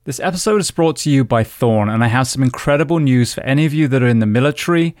This episode is brought to you by Thorne, and I have some incredible news for any of you that are in the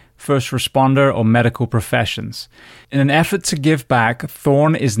military, first responder, or medical professions. In an effort to give back,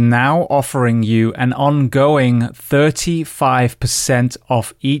 Thorne is now offering you an ongoing 35%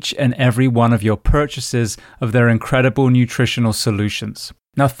 off each and every one of your purchases of their incredible nutritional solutions.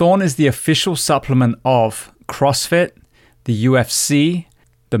 Now, Thorne is the official supplement of CrossFit, the UFC,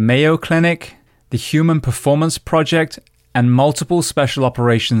 the Mayo Clinic, the Human Performance Project, and multiple special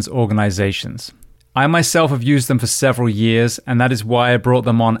operations organizations. I myself have used them for several years, and that is why I brought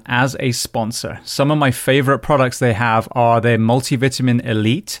them on as a sponsor. Some of my favorite products they have are their Multivitamin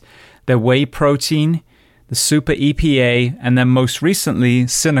Elite, their Whey Protein, the Super EPA, and then most recently,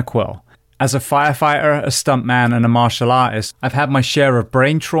 Cinequil. As a firefighter, a stuntman, and a martial artist, I've had my share of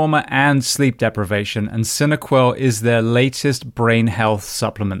brain trauma and sleep deprivation, and Cinequil is their latest brain health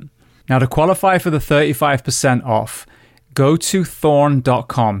supplement. Now, to qualify for the 35% off, go to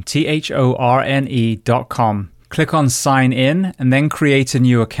thorne.com, thorne.com. Click on sign in and then create a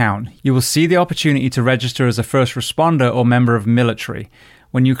new account. You will see the opportunity to register as a first responder or member of military.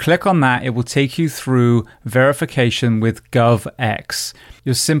 When you click on that, it will take you through verification with GovX.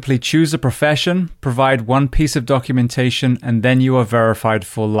 You'll simply choose a profession, provide one piece of documentation, and then you are verified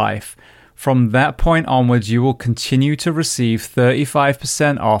for life. From that point onwards, you will continue to receive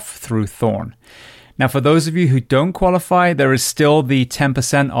 35% off through Thorne. Now, for those of you who don't qualify, there is still the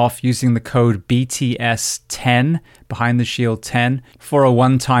 10% off using the code BTS10, Behind the Shield 10, for a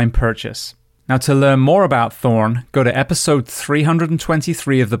one-time purchase. Now, to learn more about Thorne, go to episode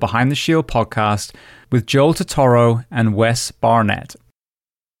 323 of the Behind the Shield podcast with Joel Totoro and Wes Barnett.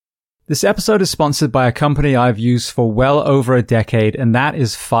 This episode is sponsored by a company I've used for well over a decade, and that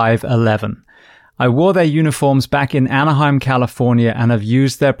is 511. I wore their uniforms back in Anaheim, California, and have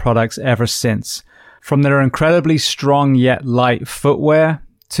used their products ever since. From their incredibly strong yet light footwear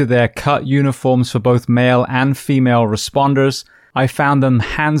to their cut uniforms for both male and female responders, I found them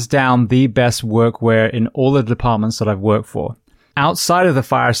hands down the best workwear in all the departments that I've worked for. Outside of the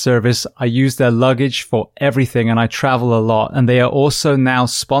fire service, I use their luggage for everything and I travel a lot, and they are also now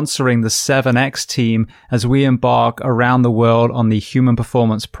sponsoring the 7X team as we embark around the world on the Human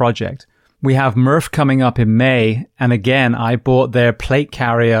Performance Project. We have Murph coming up in May, and again, I bought their plate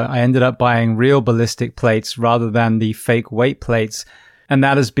carrier. I ended up buying real ballistic plates rather than the fake weight plates, and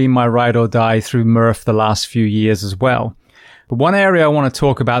that has been my ride or die through Murph the last few years as well. But one area I want to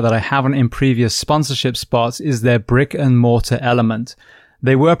talk about that I haven't in previous sponsorship spots is their brick and mortar element.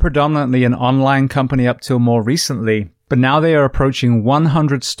 They were predominantly an online company up till more recently, but now they are approaching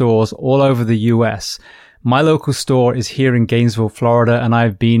 100 stores all over the US. My local store is here in Gainesville, Florida, and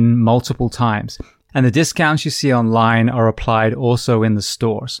I've been multiple times. And the discounts you see online are applied also in the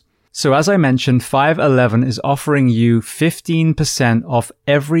stores. So as I mentioned, 511 is offering you 15% off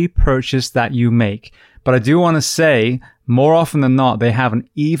every purchase that you make. But I do want to say, more often than not, they have an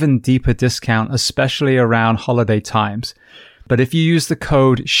even deeper discount, especially around holiday times. But if you use the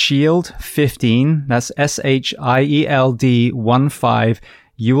code SHIELD15, that's SHIELD15,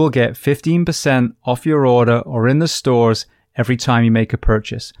 you will get 15% off your order or in the stores every time you make a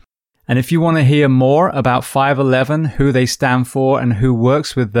purchase. And if you want to hear more about 511, who they stand for and who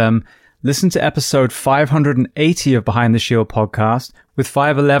works with them, listen to episode 580 of Behind the Shield podcast with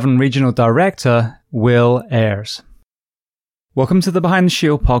 511 Regional Director Will Ayres. Welcome to the Behind the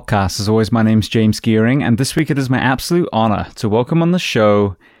Shield podcast. As always, my name's James Gearing, and this week it is my absolute honor to welcome on the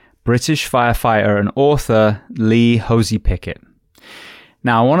show British firefighter and author Leigh Hosy-Pickett.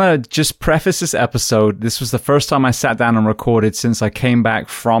 Now, I want to just preface this episode. This was the first time I sat down and recorded since I came back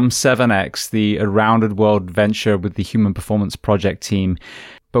from 7X, the Arounded World venture with the Human Performance Project team.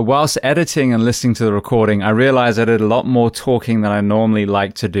 But whilst editing and listening to the recording, I realized I did a lot more talking than I normally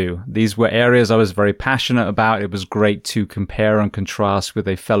like to do. These were areas I was very passionate about. It was great to compare and contrast with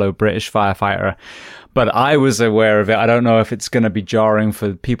a fellow British firefighter. But I was aware of it. I don't know if it's going to be jarring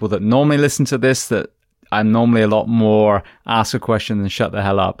for people that normally listen to this, that I'm normally a lot more ask a question than shut the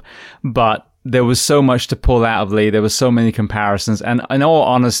hell up. But there was so much to pull out of Leigh. There were so many comparisons. And in all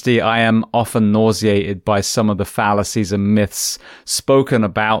honesty, I am often nauseated by some of the fallacies and myths spoken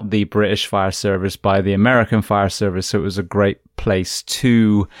about the British fire service by the American fire service. So it was a great place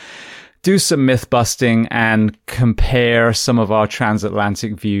to do some myth busting and compare some of our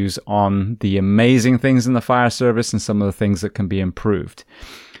transatlantic views on the amazing things in the fire service and some of the things that can be improved.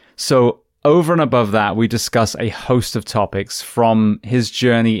 So over and above that, we discuss a host of topics from his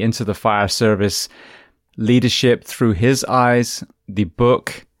journey into the fire service, leadership through his eyes, the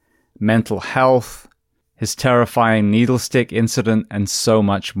book, mental health, his terrifying needle stick incident, and so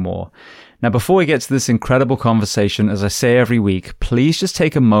much more. Now, before we get to this incredible conversation, as I say every week, please just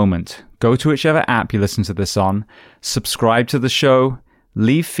take a moment, go to whichever app you listen to this on, subscribe to the show,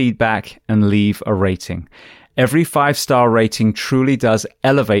 leave feedback, and leave a rating. Every 5-star rating truly does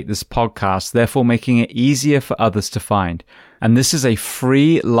elevate this podcast, therefore making it easier for others to find. And this is a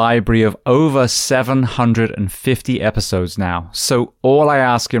free library of over 750 episodes now. So all I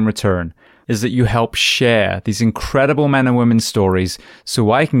ask in return is that you help share these incredible men and women's stories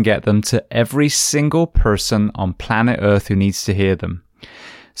so I can get them to every single person on planet Earth who needs to hear them.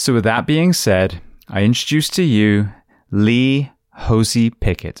 So with that being said, I introduce to you Leigh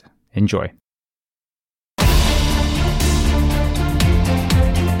Hosy-Pickett. Enjoy.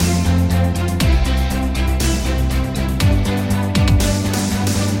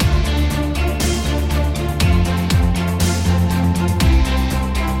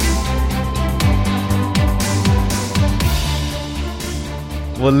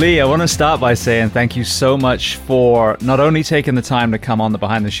 Well, Leigh, I want to start by saying thank you so much for not only taking the time to come on the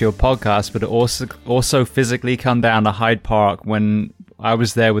Behind the Shield podcast, but also physically come down to Hyde Park when I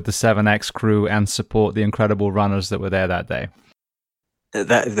was there with the 7X crew and support the incredible runners that were there that day.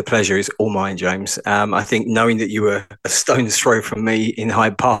 The pleasure is all mine, James. I think knowing that you were a stone's throw from me in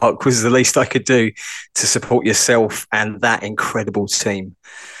Hyde Park was the least I could do to support yourself and that incredible team.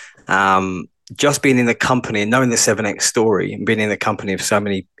 Just being in the company and knowing the 7X story and being in the company of so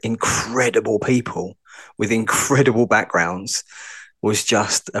many incredible people with incredible backgrounds was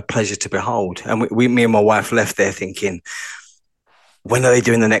just a pleasure to behold. And me and my wife left there thinking, when are they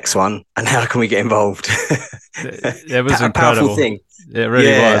doing the next one? And how can we get involved? It was a incredible. Powerful thing. It really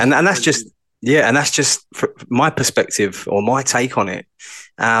was. And that's just my perspective or my take on it.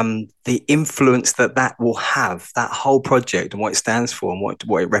 The influence that will have, that whole project and what it stands for and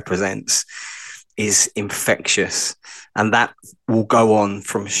what it represents is infectious. And that will go on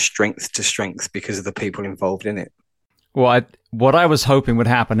from strength to strength because of the people involved in it. Well, what I was hoping would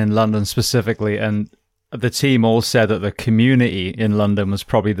happen in London specifically, and the team all said that the community in London was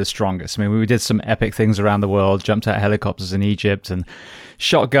probably the strongest. I mean, we did some epic things around the world, jumped out helicopters in Egypt and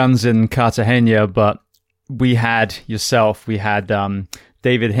shotguns in Cartagena, but we had yourself, we had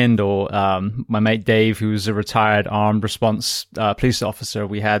David Hindle, my mate Dave, who's a retired armed response police officer.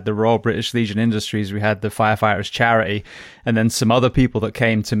 We had the Royal British Legion Industries. We had the Firefighters Charity, and then some other people that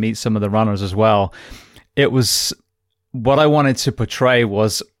came to meet some of the runners as well. It was what I wanted to portray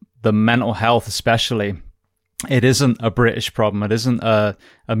was the mental health, especially. It isn't a British problem. It isn't a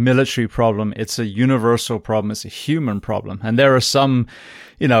military problem. It's a universal problem. It's a human problem. And there are some,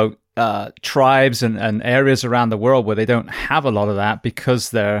 tribes and areas around the world where they don't have a lot of that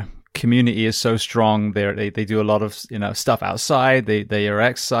because their community is so strong. They do a lot of stuff outside. They are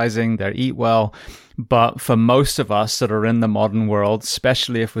exercising. They eat well. But for most of us that are in the modern world,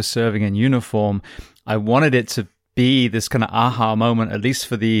 especially if we're serving in uniform, I wanted it to be this kind of aha moment, at least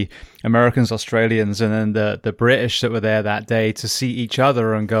for the Americans, Australians, and then the British that were there that day, to see each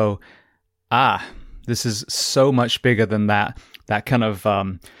other and go, this is so much bigger than that kind of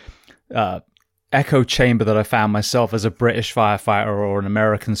echo chamber that I found myself as a British firefighter or an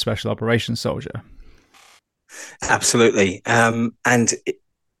American special operations soldier. Absolutely. And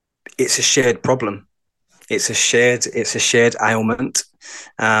it's a shared problem. It's a shared ailment.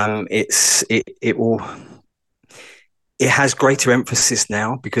 It has greater emphasis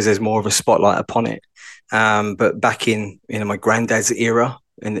now because there's more of a spotlight upon it. But back in my granddad's era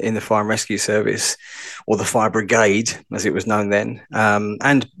in the fire and rescue service, or the fire brigade as it was known then,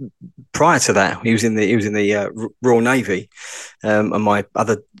 and prior to that, he was in the Royal Navy, and my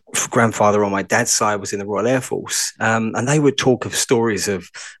other grandfather on my dad's side was in the Royal Air Force, and they would talk of stories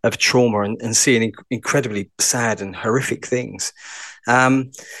of trauma and seeing incredibly sad and horrific things.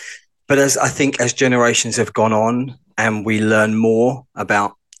 But as generations have gone on and we learn more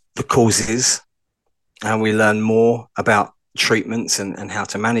about the causes and we learn more about treatments and how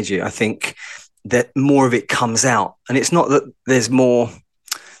to manage it, I think that more of it comes out. And it's not that there's more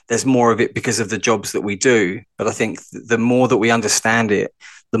of it because of the jobs that we do, but I think the more that we understand it,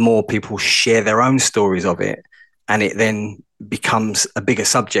 the more people share their own stories of it, and it then becomes a bigger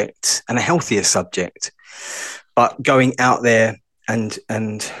subject and a healthier subject. But going out there and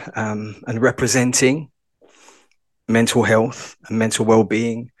representing mental health and mental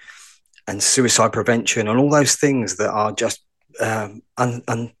well-being and suicide prevention and all those things that are just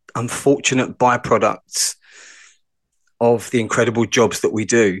unfortunate byproducts of the incredible jobs that we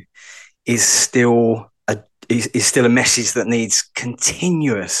do is still a message that needs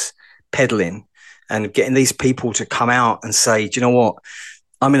continuous peddling and getting these people to come out and say, do you know what?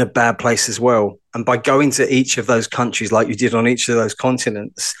 I'm in a bad place as well. And by going to each of those countries, like you did on each of those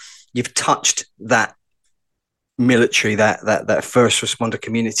continents, you've touched that military, that first responder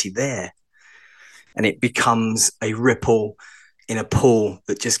community there. And it becomes a ripple in a pool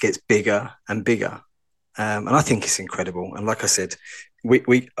that just gets bigger and bigger. And I think it's incredible. And like I said,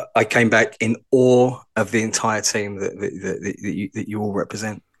 I came back in awe of the entire team that you all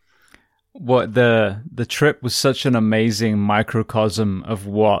represent. What the trip was such an amazing microcosm of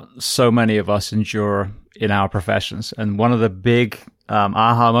what so many of us endure in our professions. And one of the big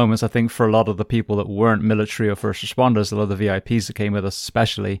aha moments, I think, for a lot of the people that weren't military or first responders, a lot of the VIPs that came with us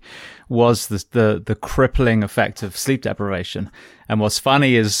especially, was the crippling effect of sleep deprivation. And what's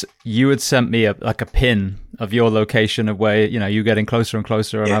funny is you had sent me a pin of your location of where, you getting closer and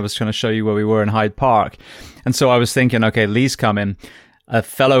closer, and I was trying to show you where we were in Hyde Park. And so I was thinking, okay, Leigh's coming. A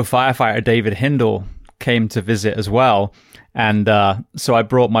fellow firefighter, David Hindle, came to visit as well. And so I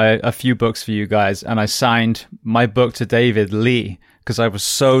brought a few books for you guys, and I signed my book to David, Leigh, because I was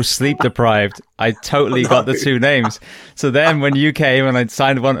so sleep deprived. I totally got the two names. So then when you came and I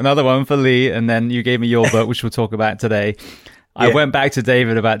signed another one for Leigh, and then you gave me your book, which we'll talk about today, I went back to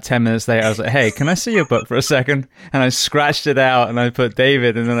David about 10 minutes later. I was like, hey, can I see your book for a second? And I scratched it out and I put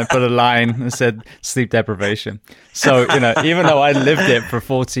David, and then I put a line and said sleep deprivation. So, even though I lived it for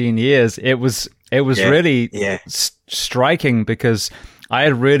 14 years, it was really striking, because I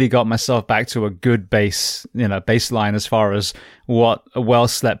had really got myself back to a good baseline as far as what a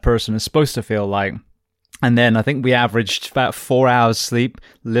well-slept person is supposed to feel like. And then I think we averaged about 4 hours sleep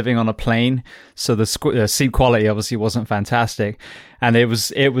living on a plane. So the sleep quality obviously wasn't fantastic. And it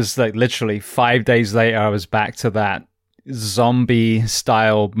was like literally 5 days later, I was back to that zombie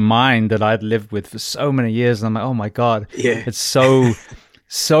style mind that I'd lived with for so many years. And I'm like, oh my God, it's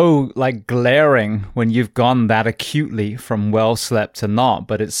so like glaring when you've gone that acutely from well slept to not.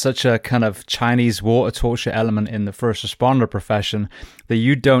 But it's such a kind of Chinese water torture element in the first responder profession that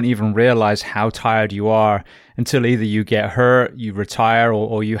you don't even realize how tired you are until either you get hurt, you retire,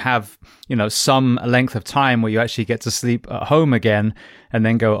 or you have, some length of time where you actually get to sleep at home again, and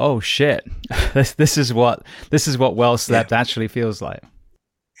then go, oh shit, this is what well slept actually feels like.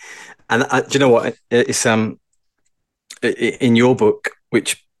 And do you know what? It's in your book,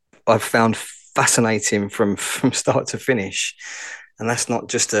 which I've found fascinating from start to finish. And that's not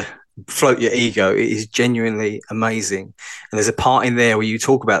just to float your ego. It is genuinely amazing. And there's a part in there where you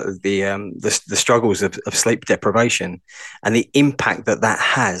talk about the struggles of sleep deprivation and the impact that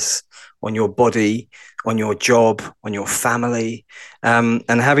has on your body, on your job, on your family. And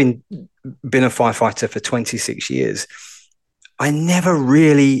having been a firefighter for 26 years, I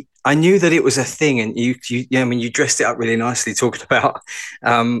knew that it was a thing, and you dressed it up really nicely, talking about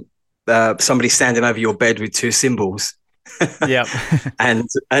somebody standing over your bed with two cymbals. Yeah, and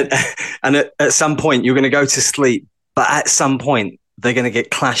at some point you're going to go to sleep, but at some point they're going to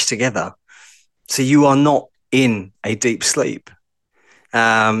get clashed together. So you are not in a deep sleep.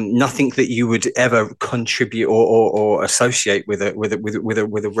 Nothing that you would ever contribute or associate with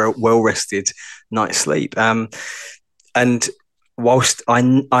a well rested night's sleep. And whilst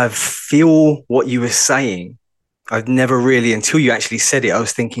I feel what you were saying, I've never really, until you actually said it, I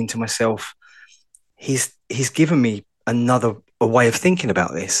was thinking to myself, he's given me a way of thinking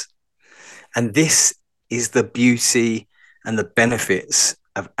about this. And this is the beauty and the benefits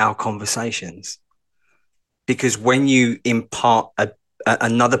of our conversations. Because when you impart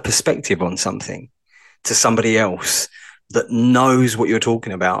another perspective on something to somebody else that knows what you're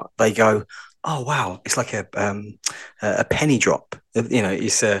talking about, they go, oh wow, it's like a penny drop.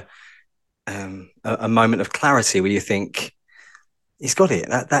 It's a moment of clarity where you think, he's got it.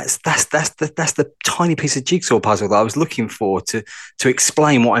 That's the tiny piece of jigsaw puzzle that I was looking for to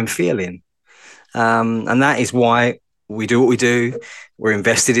explain what I'm feeling. And that is why we do what we do. We're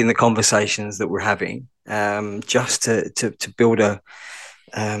invested in the conversations that we're having, just to build a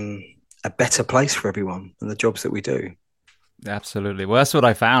better place for everyone and the jobs that we do. Absolutely. Well, that's what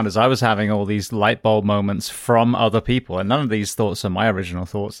I found, is I was having all these light bulb moments from other people, and none of these thoughts are my original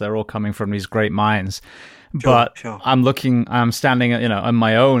thoughts. They're all coming from these great minds. But I'm standing, on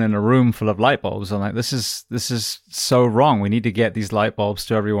my own in a room full of light bulbs. I'm like, this is so wrong. We need to get these light bulbs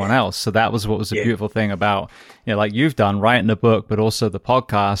to everyone else. So that was what was a beautiful thing about, like you've done, writing the book, but also the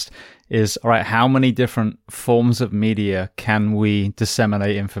podcast, is, all right, how many different forms of media can we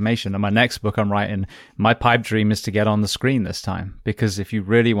disseminate information? And my next book I'm writing, my pipe dream is to get on the screen this time, because if you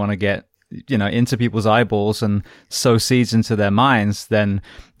really want to get into people's eyeballs and sow seeds into their minds, then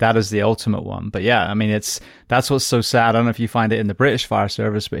that is the ultimate one. But yeah, I mean, that's what's so sad. I don't know if you find it in the British Fire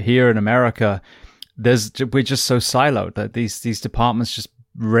Service, but here in America, we're just so siloed that these departments just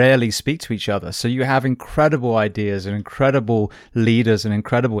rarely speak to each other. So you have incredible ideas and incredible leaders and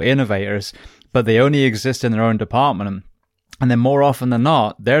incredible innovators, but they only exist in their own department. And then more often than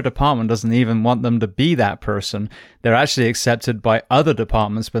not, their department doesn't even want them to be that person. They're actually accepted by other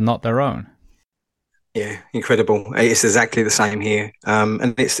departments, but not their own. Yeah, incredible. It's exactly the same here.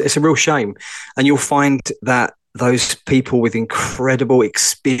 And it's a real shame. And you'll find that those people with incredible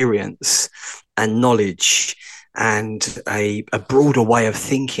experience and knowledge and a broader way of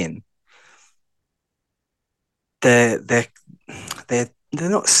thinking, they're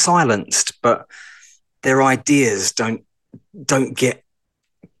not silenced, but their ideas don't get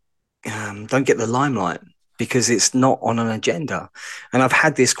the limelight because it's not on an agenda. And I've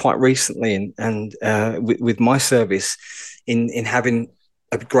had this quite recently, and with my service, in having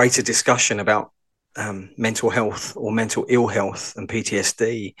a greater discussion about mental health or mental ill health and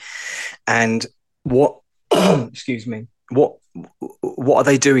PTSD, and what excuse me, what are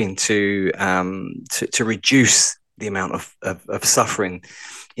they doing to reduce the amount of suffering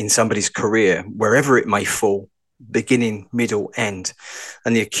in somebody's career, wherever it may fall, beginning, middle, end,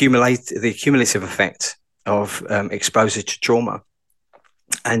 and the cumulative effect of exposure to trauma,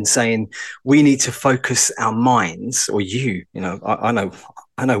 and saying we need to focus our minds, or I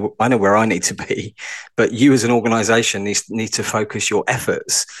know where I need to be, but you as an organization need to focus your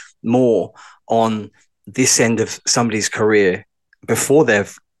efforts more on this end of somebody's career before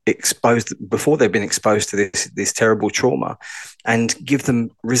they've been exposed to this terrible trauma, and give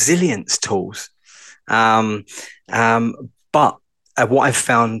them resilience tools. But what I've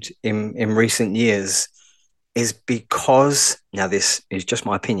found in recent years is, because, now this is just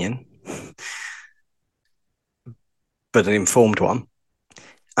my opinion, but an informed one,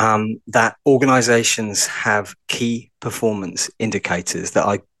 that organizations have key performance indicators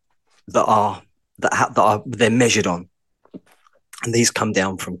they're measured on. And these come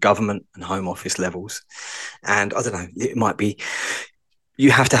down from government and home office levels. And I don't know, it might be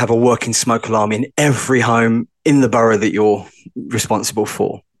you have to have a working smoke alarm in every home in the borough that you're responsible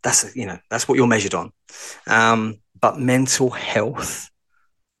for. That's what you're measured on. But mental health,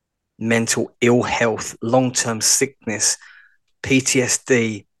 mental ill health, long-term sickness,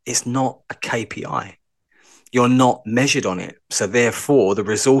 PTSD is not a KPI. You're not measured on it. So therefore, the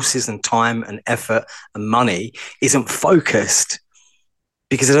resources and time and effort and money isn't focused,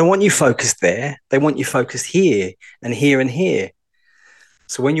 because they don't want you focused there. They want you focused here and here and here.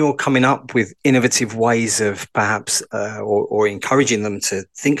 So when you're coming up with innovative ways of perhaps or encouraging them to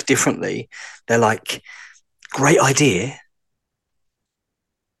think differently, they're like, great idea,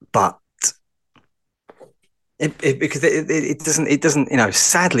 but because it doesn't,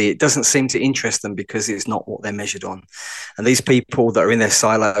 sadly, it doesn't seem to interest them, because it's not what they're measured on. And these people that are in their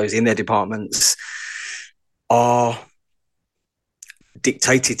silos, in their departments, are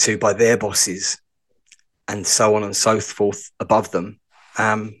dictated to by their bosses and so on and so forth above them.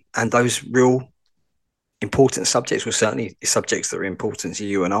 And those real important subjects, well, certainly subjects that are important to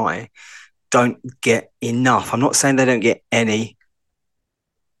you and I, don't get enough. I'm not saying they don't get any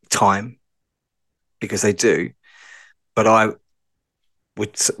time, because they do, but I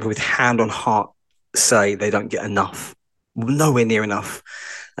would, with hand on heart, say they don't get enough, nowhere near enough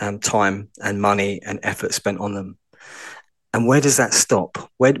time and money and effort spent on them. And where does that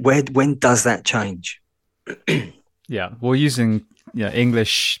stop? When does that change? Yeah, well, using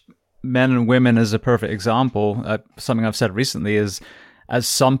English men and women as a perfect example, something I've said recently is, at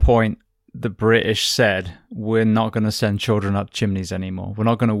some point, the British said, we're not going to send children up chimneys anymore. We're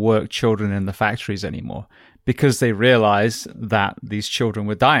not going to work children in the factories anymore, because they realized that these children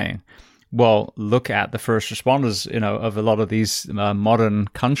were dying. Well, look at the first responders, of a lot of these modern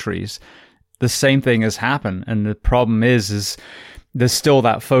countries. The same thing has happened. And the problem is there's still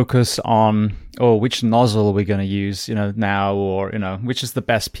that focus on, which nozzle are we going to use, now, or, which is the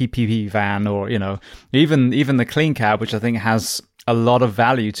best PPE van, or, even the clean cab, which I think has a lot of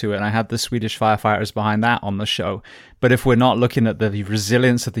value to it. And I had the Swedish firefighters behind that on the show. But if we're not looking at the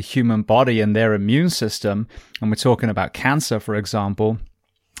resilience of the human body and their immune system, and we're talking about cancer, for example,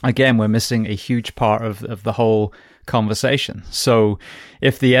 again, we're missing a huge part of the whole conversation. So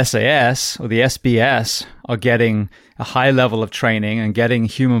if the SAS or the SBS are getting a high level of training and getting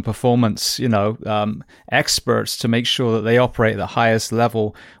human performance, experts to make sure that they operate at the highest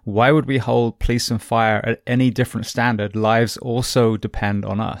level, why would we hold police and fire at any different standard? Lives also depend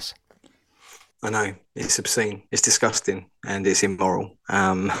on us. I know, it's obscene, it's disgusting, and it's immoral.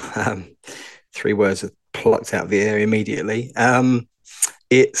 3 words are plucked out of the air immediately.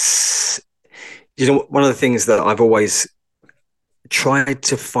 It's, one of the things that I've always tried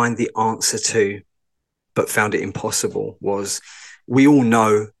to find the answer to, but found it impossible, was we all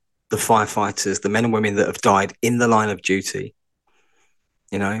know the firefighters, the men and women that have died in the line of duty.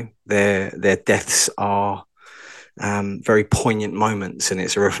 You know, their deaths are very poignant moments, and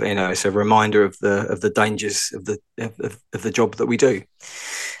it's a reminder of the dangers of the job that we do.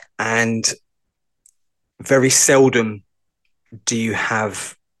 And very seldom do you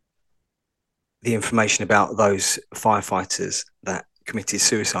have the information about those firefighters that committed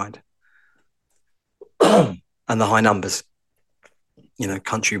suicide and the high numbers, you know,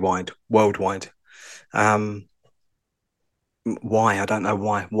 countrywide, worldwide. Why? I don't know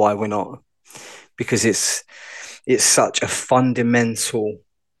why we're not, because it's such a fundamental,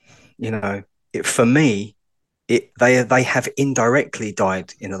 you know, for me, they have indirectly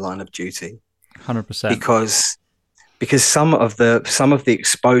died in the line of duty. 100%. Because some of the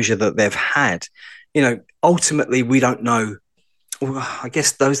exposure that they've had, you know, ultimately we don't know. Well, I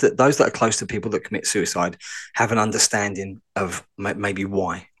guess those that are close to people that commit suicide have an understanding of maybe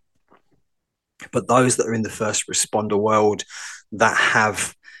why. But those that are in the first responder world, that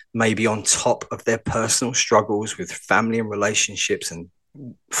have maybe on top of their personal struggles with family and relationships and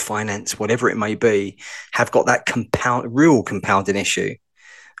finance, whatever it may be, have got that real compounding issue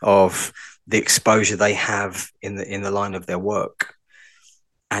of the exposure they have in the line of their work.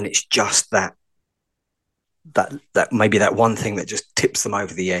 And it's just that maybe that one thing that just tips them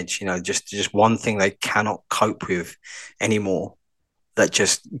over the edge, you know, just one thing they cannot cope with anymore, that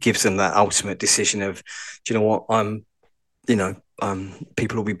just gives them that ultimate decision of, do you know what,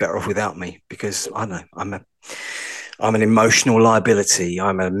 people will be better off without me, because I know I'm an emotional liability,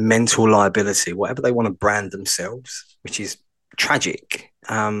 I'm a mental liability, whatever they want to brand themselves, which is tragic.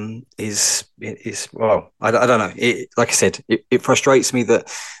 Is well, I don't know. Like I said, it frustrates me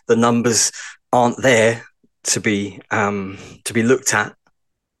that the numbers aren't there to be looked at,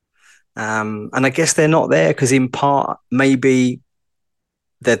 and I guess they're not there because in part maybe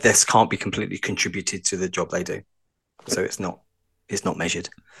that this can't be completely contributed to the job they do, so it's not measured.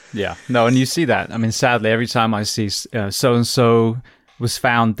 Yeah, no, and you see that. I mean, sadly, every time I see so and so was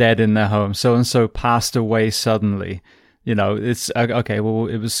found dead in their home, so and so passed away suddenly, you know, it's okay, well,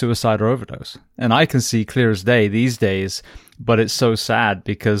 it was suicide or overdose. And I can see clear as day these days, but it's so sad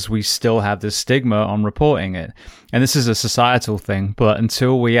because we still have this stigma on reporting it. And this is a societal thing, but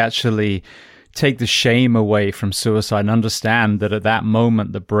until we actually take the shame away from suicide and understand that at that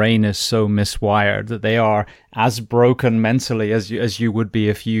moment the brain is so miswired that they are as broken mentally as you would be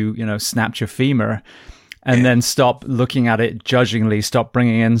if you snapped your femur, and then stop looking at it judgingly, stop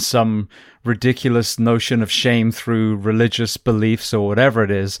bringing in some ridiculous notion of shame through religious beliefs or whatever it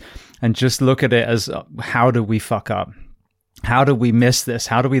is, and just look at it as, how do we fuck up? How do we miss this?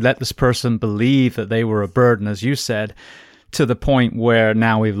 How do we let this person believe that they were a burden, as you said, to the point where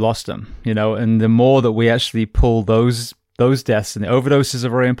now we've lost them, you know? And the more that we actually pull those deaths, and the overdoses are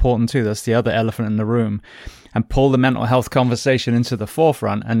very important too, that's the other elephant in the room, and pull the mental health conversation into the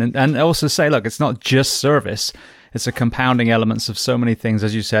forefront, and also say, look, it's not just service, it's a compounding elements of so many things.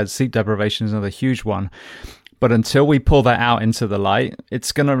 As you said, sleep deprivation is another huge one. But until we pull that out into the light,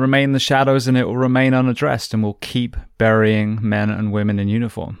 it's going to remain in the shadows, and it will remain unaddressed, and we'll keep burying men and women in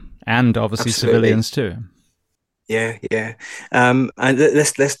uniform, and obviously Absolutely. Civilians too. Yeah. And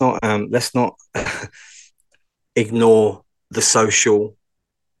let's not ignore the social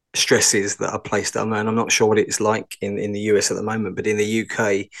stresses that are placed on, and I'm not sure what it's like in the US at the moment, but in the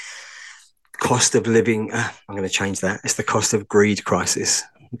UK, cost of living, I'm going to change that. It's the cost of greed crisis,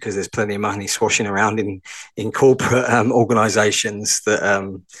 because there's plenty of money swashing around in corporate organizations that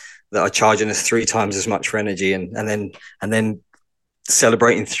are charging us 3 times as much for energy, and then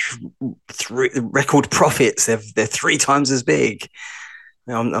celebrating record profits. They're 3 times as big.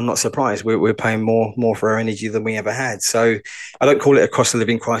 I'm not surprised. We're paying more for our energy than we ever had. So I don't call it a cost of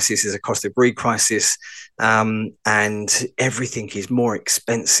living crisis; it's a cost of greed crisis, and everything is more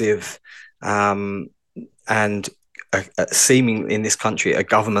expensive. And seemingly in this country, a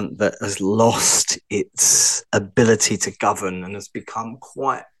government that has lost its ability to govern and has become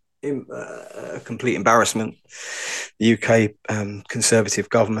quite a complete embarrassment. The UK Conservative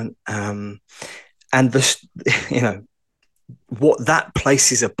government, and what that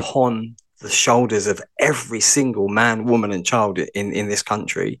places upon the shoulders of every single man, woman, and child in this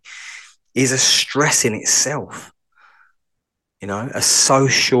country is a stress in itself. You know, a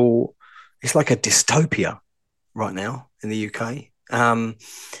social. It's like a dystopia right now in the UK, and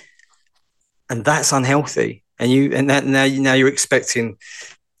that's unhealthy. And now you're expecting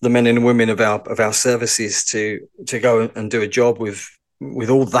the men and women of our services to go and do a job with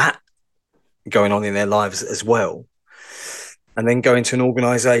all that going on in their lives as well, and then go into an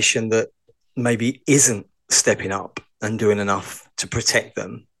organisation that maybe isn't stepping up and doing enough to protect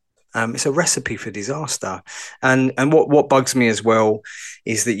them, it's a recipe for disaster. And what bugs me as well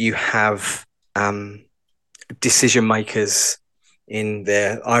is that you have decision makers in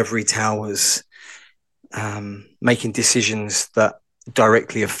their ivory towers making decisions that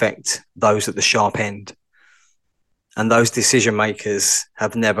directly affect those at the sharp end. And those decision makers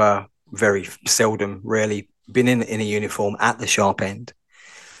have never, very seldom, rarely been in a uniform at the sharp end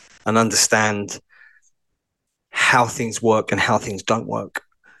and understand how things work and how things don't work.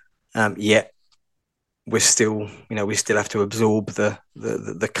 Yet we still have to absorb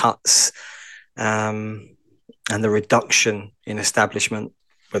the cuts and the reduction in establishment,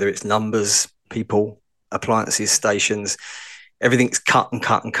 whether it's numbers, people, appliances, stations. Everything's cut and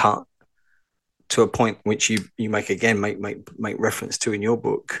cut and cut to a point which you make reference to in your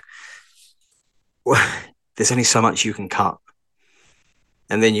book. There's only so much you can cut,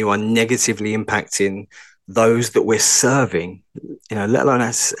 and then you are negatively impacting those that we're serving, let alone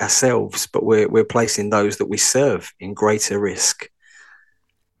ourselves, but we're placing those that we serve in greater risk.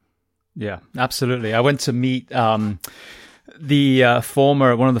 Yeah, absolutely. I went to meet one of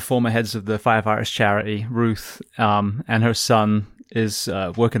the former heads of the firefighters charity, Ruth, and her son is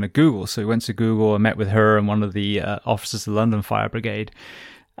working at Google. So we went to Google and met with her and one of the officers of the London Fire Brigade.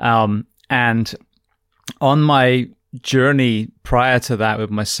 And on my journey prior to that with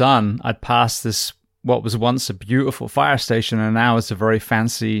my son, I'd passed this, what was once a beautiful fire station, and now it's a very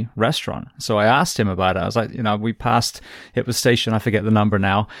fancy restaurant. So I asked him about it. I was like, we passed, it was station, I forget the number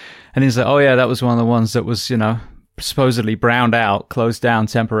now. And he's like, oh yeah, that was one of the ones that was, supposedly browned out, closed down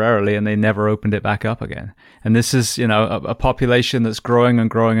temporarily, and they never opened it back up again. And this is, a population that's growing and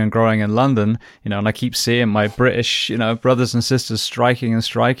growing and growing in London, and I keep seeing my British, brothers and sisters striking and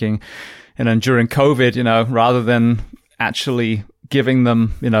striking. And during COVID, rather than actually giving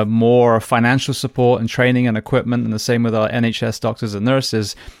them, more financial support and training and equipment, and the same with our NHS doctors and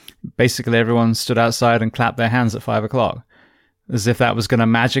nurses, basically everyone stood outside and clapped their hands at 5 o'clock. As if that was going to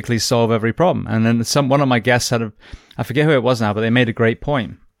magically solve every problem. And then one of my guests I forget who it was now, but they made a great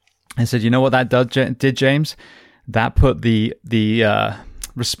point. I said, you know what that did, James? That put the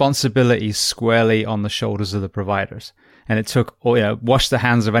responsibility squarely on the shoulders of the providers. And it took, washed the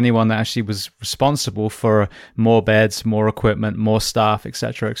hands of anyone that actually was responsible for more beds, more equipment, more staff, et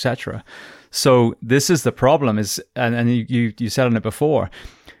cetera, et cetera. So this is the problem and you said on it before,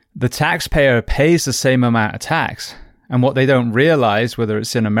 the taxpayer pays the same amount of tax. And what they don't realize, whether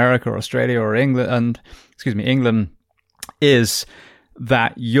it's in America or Australia or England, is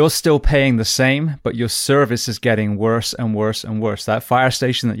that you're still paying the same, but your service is getting worse and worse and worse. That fire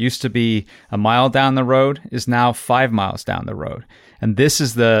station that used to be a mile down the road is now 5 miles down the road. And this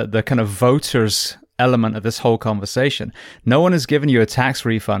is the kind of voters element of this whole conversation. No one has given you a tax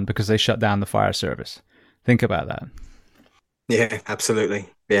refund because they shut down the fire service. Think about that. Yeah, absolutely.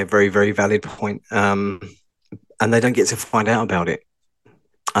 Yeah, very, very valid point. And they don't get to find out about it.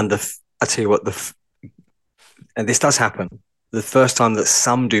 And I tell you what, and this does happen. The first time that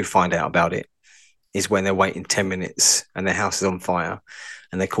some do find out about it is when they're waiting 10 minutes and their house is on fire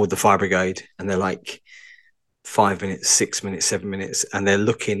and they're called the fire brigade and they're like 5 minutes, 6 minutes, 7 minutes, and they're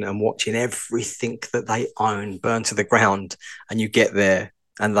looking and watching everything that they own burn to the ground. And you get there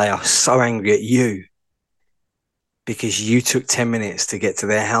and they are so angry at you because you took 10 minutes to get to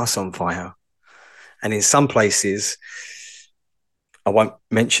their house on fire. And in some places, I won't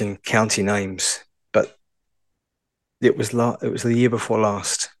mention county names, but it was the year before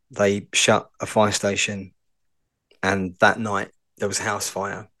last. They shut a fire station, and that night there was a house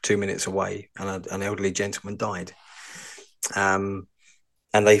fire 2 minutes away, and an elderly gentleman died. And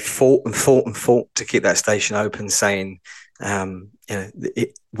they fought and fought and fought to keep that station open, saying,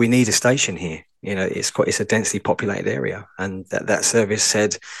 we need a station here. It's a densely populated area, and that service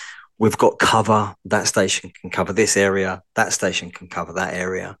said, we've got cover. That station can cover this area. That station can cover that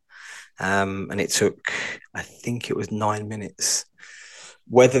area. And it took, I think it was 9 minutes.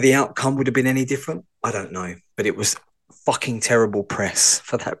 Whether the outcome would have been any different, I don't know. But it was fucking terrible press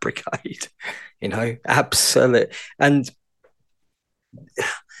for that brigade. Absolute. And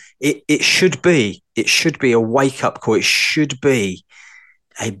it should be a wake-up call. It should be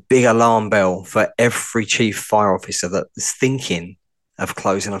a big alarm bell for every chief fire officer that is thinking of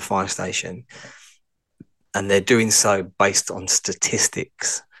closing a fire station, and they're doing so based on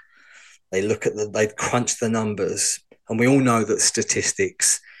statistics. They crunch the numbers, and we all know that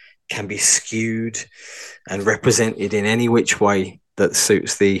statistics can be skewed and represented in any which way that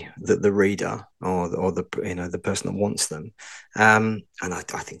suits the reader or the person that wants them. And I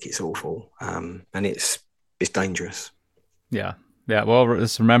think it's awful, and it's dangerous. Yeah. Yeah, well,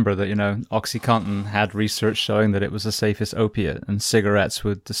 let's remember that, OxyContin had research showing that it was the safest opiate, and cigarettes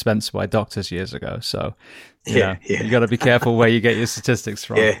were dispensed by doctors years ago. So, Yeah, you yeah, got to be careful where you get your statistics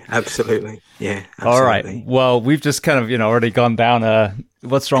from. yeah, absolutely. Yeah, All right. absolutely. Well, we've just kind of, already gone down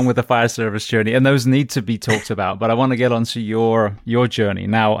what's wrong with the fire service journey, and those need to be talked about. But I want to get onto your journey.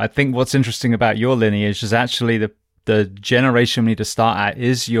 Now, I think what's interesting about your lineage is actually the generation we need to start at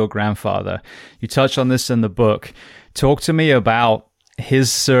is your grandfather. You touch on this in the book. Talk to me about his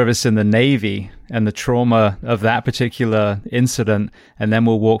service in the Navy and the trauma of that particular incident, and then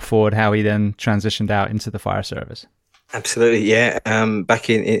we'll walk forward how he then transitioned out into the fire service. Absolutely, yeah. Back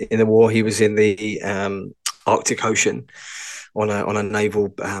in the war, he was in the Arctic Ocean on a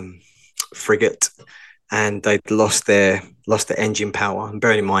naval frigate, and they'd lost their engine power. And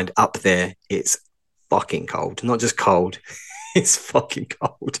bearing in mind, up there, it's fucking cold. Not just cold, it's fucking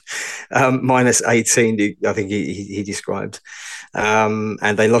cold. Minus 18, I think he described.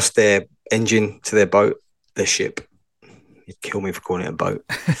 And they lost their engine to their boat, their ship. He'd kill me for calling it a boat.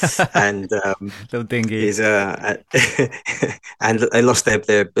 And little dinghy. And they lost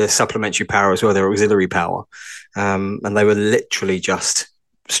their supplementary power as well, their auxiliary power. And they were literally just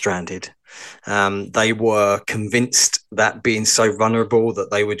stranded. They were convinced that being so vulnerable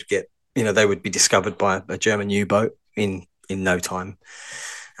that they would they would be discovered by a German U-boat in no time.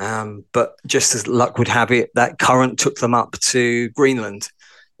 But just as luck would have it, that current took them up to Greenland.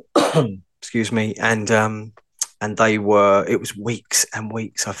 Excuse me. And it was weeks and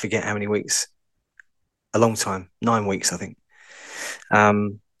weeks. I forget how many weeks. A long time, 9 weeks, I think.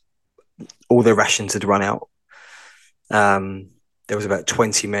 All their rations had run out. There was about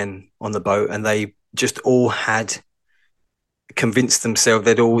 20 men on the boat, and they just all had convinced themselves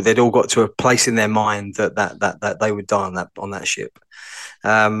they'd all got to a place in their mind that they would die on that ship.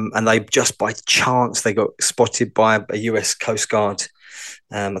 And they just by chance they got spotted by a US Coast Guard.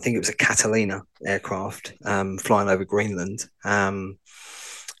 I think it was a Catalina aircraft flying over Greenland, and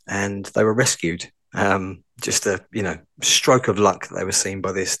they were rescued. Just a stroke of luck that they were seen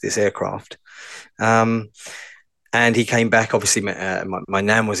by this aircraft. And he came back. Obviously, my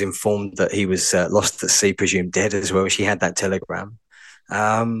nan was informed that he was lost at sea, presumed dead as well. She had that telegram.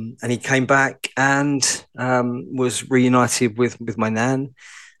 And he came back and was reunited with my nan.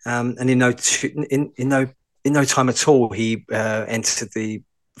 And in no time at all, he entered the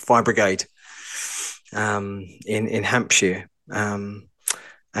fire brigade in Hampshire. And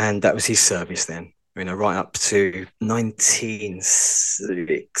that was his service then, right up to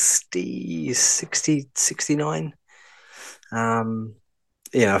 1960, 69. A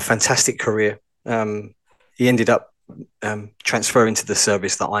fantastic career. He ended up transferring to the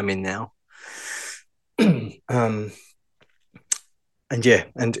service that I'm in now. And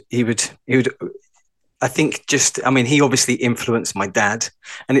he would I think he obviously influenced my dad,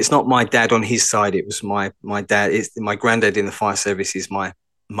 and it's not my dad on his side. It was my dad. It's my granddad in the fire service is my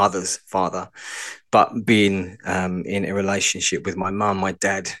mother's father, but being in a relationship with my mum, my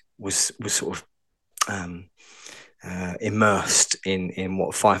dad was sort of immersed in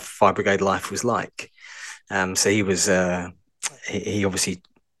what fire brigade life was like. So he was he obviously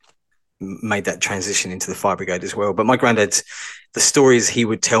made that transition into the fire brigade as well. But my granddad's, the stories he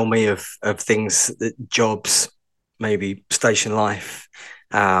would tell me of things, that jobs, maybe station life,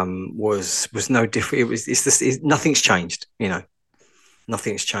 was no different. Nothing's changed,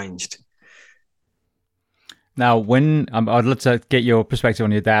 nothing's changed. Now, I'd love to get your perspective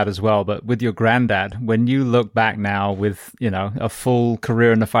on your dad as well, but with your granddad, when you look back now with, a full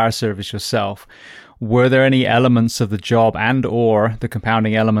career in the fire service yourself, were there any elements of the job and or the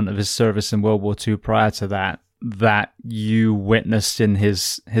compounding element of his service in World War II prior to that you witnessed in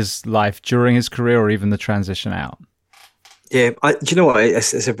his life during his career or even the transition out? Yeah, do you know what?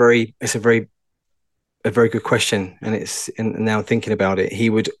 It's a very good question, and now I'm thinking about it. He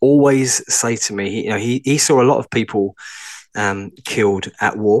would always say to me, he saw a lot of people killed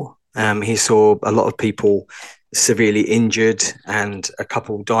at war. He saw a lot of people severely injured, and a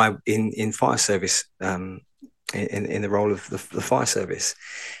couple died in fire service, in the role of the fire service.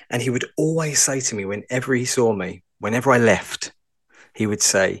 And he would always say to me, whenever he saw me, whenever I left, he would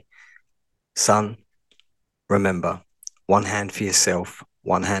say, "Son, remember, one hand for yourself,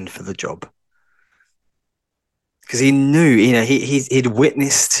 one hand for the job." Because he knew, he'd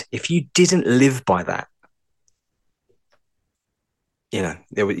witnessed, if you didn't live by that, you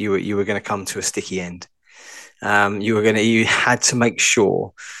were going to come to a sticky end. You had to make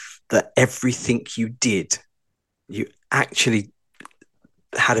sure that everything you did, you actually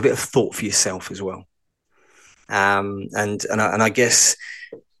had a bit of thought for yourself as well. And I guess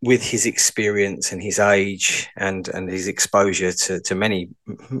with his experience and his age and his exposure to many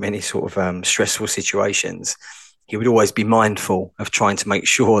sort of stressful situations, he would always be mindful of trying to make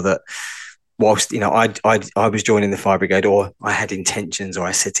sure that whilst I was joining the fire brigade, or I had intentions, or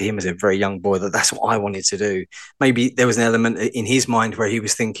I said to him as a very young boy that that's what I wanted to do. Maybe there was an element in his mind where he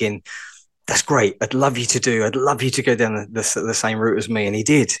was thinking, "That's great. I'd love you to go down the same route as me," and he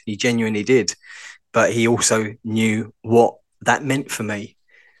did. He genuinely did. But he also knew what that meant for me,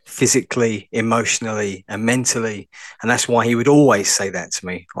 physically, emotionally, and mentally, and that's why he would always say that to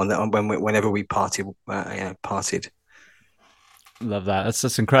me whenever we parted. Love that.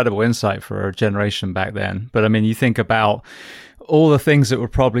 That's incredible insight for a generation back then. But I mean, you think about all the things that were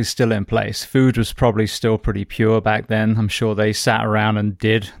probably still in place. Food was probably still pretty pure back then. I'm sure they sat around and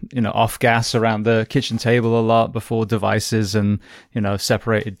did, off gas around the kitchen table a lot before devices and,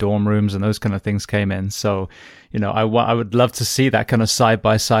 separated dorm rooms and those kind of things came in. So, I would love to see that kind of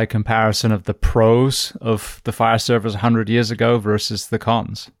side-by-side comparison of the pros of the fire service 100 years ago versus the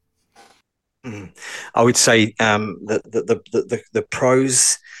cons. I would say that the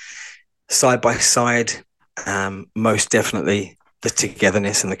pros side by side, most definitely the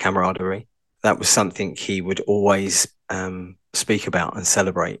togetherness and the camaraderie. That was something he would always speak about and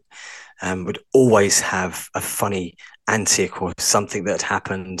celebrate. Would always have a funny antic or something that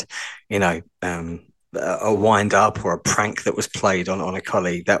happened, a wind up or a prank that was played on a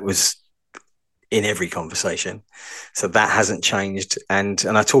colleague. That was in every conversation. So that hasn't changed. And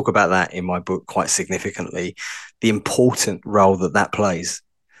I talk about that in my book quite significantly, the important role that plays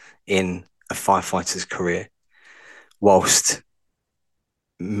in a firefighter's career. Whilst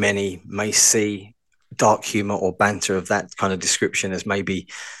many may see dark humor or banter of that kind of description as maybe,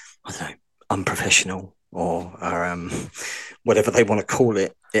 I don't know, unprofessional or whatever they want to call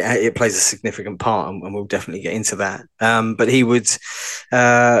it, it plays a significant part, and we'll definitely get into that. But he would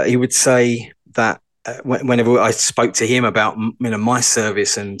say that whenever I spoke to him about my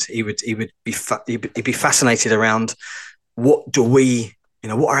service, and he'd be fascinated around what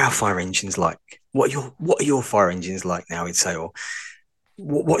are our fire engines like? What are your fire engines like now? He'd say, or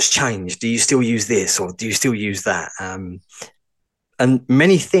what's changed? Do you still use this, or do you still use that? And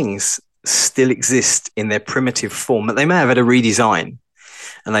many things still exist in their primitive form, but they may have had a redesign,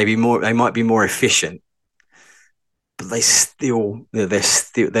 and they might be more efficient. But they're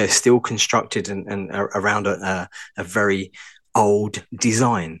still constructed and around a very old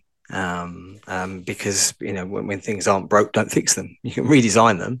design, because when things aren't broke, don't fix them. You can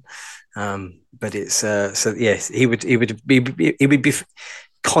redesign them, but it's so yes. He would be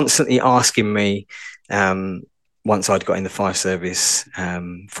constantly asking me, once I'd got in the fire service,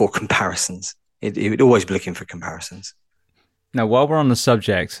 for comparisons. He would always be looking for comparisons. Now, while we're on the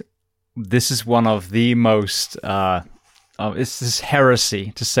subject, this is one of the most, it's this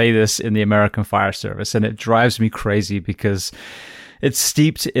heresy to say this in the American fire service, and it drives me crazy because it's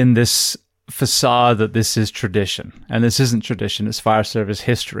steeped in this facade that this is tradition, and this isn't tradition. It's fire service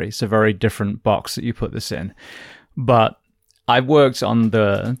history. It's a very different box that you put this in. But I worked on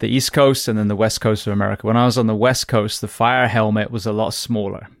the East Coast and then the West Coast of America. When I was on the West Coast, the fire helmet was a lot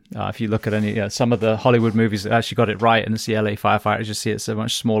smaller. If you look at some of the Hollywood movies that actually got it right, and it's the LA firefighters, you see it's a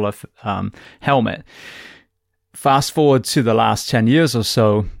much smaller helmet. Fast forward to the last 10 years or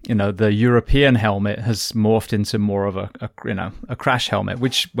so, the European helmet has morphed into more of a crash helmet,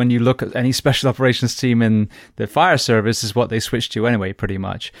 which when you look at any special operations team in the fire service is what they switched to anyway, pretty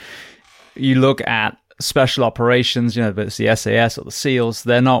much. You look at special operations, whether it's the SAS or the SEALs,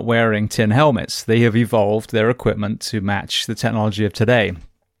 they're not wearing tin helmets. They have evolved their equipment to match the technology of today.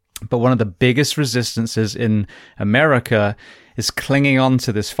 But one of the biggest resistances in America is clinging on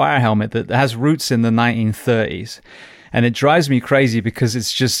to this fire helmet that has roots in the 1930s. And it drives me crazy because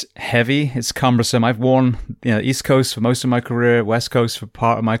it's just heavy, it's cumbersome. I've worn East Coast for most of my career, West Coast for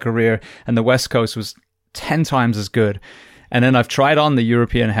part of my career, and the West Coast was 10 times as good. And then I've tried on the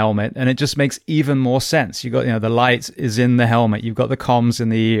European helmet, and it just makes even more sense. You got, the light is in the helmet. You've got the comms in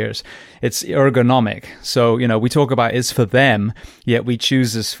the ears. It's ergonomic. So, we talk about it's for them, yet we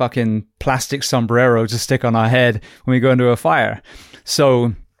choose this fucking plastic sombrero to stick on our head when we go into a fire.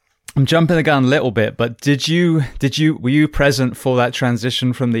 So I'm jumping the gun a little bit, but were you present for that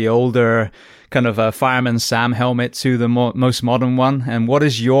transition from the older kind of a fireman Sam helmet to the most modern one? And what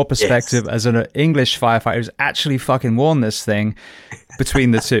is your perspective as an English firefighter who's actually fucking worn this thing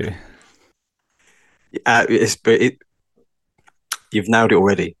between the two? You've nailed it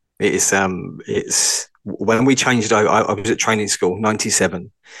already. It's when we changed. I was at training school,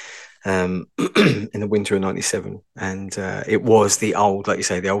 97. In the winter of 97, and it was the old, like you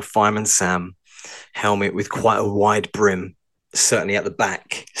say, the old fireman Sam helmet with quite a wide brim, certainly at the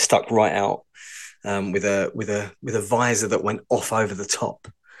back, stuck right out, with a visor that went off over the top,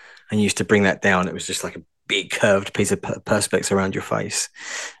 and you used to bring that down. It was just like a big curved piece of perspex around your face.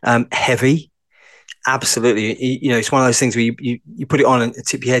 Heavy, absolutely. It's one of those things where you put it on and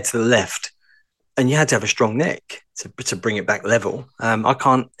tip your head to the left, and you had to have a strong neck to bring it back level.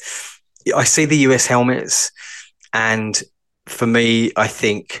 I see the US helmets, and for me, I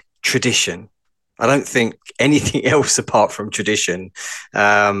think tradition. I don't think anything else apart from tradition.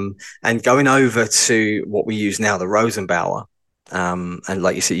 And going over to what we use now, the Rosenbauer, and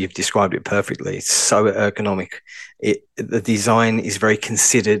like you said, you've described it perfectly. It's so ergonomic. The design is very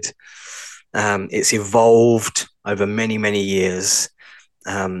considered. It's evolved over many, many years.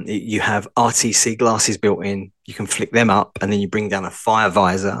 You have RTC glasses built in. You can flick them up, and then you bring down a fire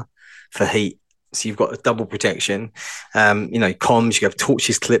visor for heat. So you've got a double protection. Comms, you have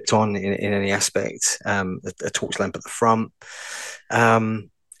torches clipped on in any aspect, a torch lamp at the front. And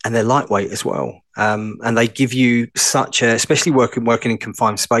they're lightweight as well. And they give you especially working in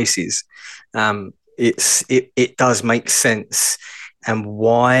confined spaces, it does make sense. And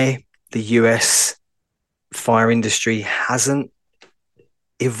why the US fire industry hasn't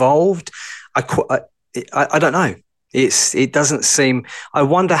evolved, I don't know. It doesn't seem. I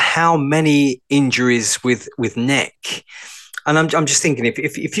wonder how many injuries with neck. And I'm just thinking,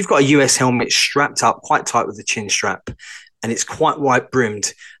 if you've got a US helmet strapped up quite tight with the chin strap, and it's quite wide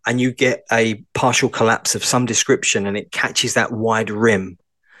brimmed, and you get a partial collapse of some description, and it catches that wide rim,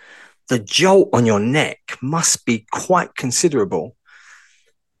 the jolt on your neck must be quite considerable.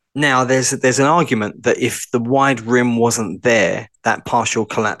 Now, there's an argument that if the wide rim wasn't there, that partial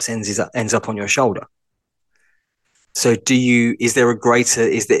collapse ends up on your shoulder. So is there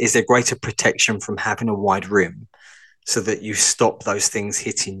greater protection from having a wide rim, so that you stop those things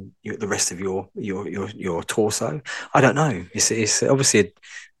hitting the rest of your torso? I don't know. It's obviously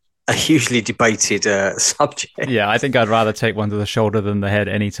a hugely debated subject. Yeah, I think I'd rather take one to the shoulder than the head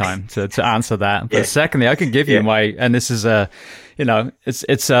anytime to answer that. But secondly, I can give you and this is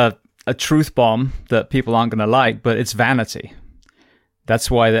it's a truth bomb that people aren't going to like, but it's vanity.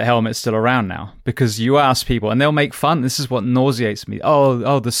 That's why the helmet's still around now, because you ask people and they'll make fun. This is what nauseates me.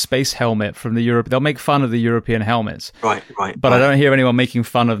 Oh, the space helmet from the Europe. They'll make fun of the European helmets. Right. But I don't hear anyone making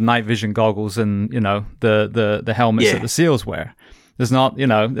fun of night vision goggles and, the helmets that the SEALs wear. There's not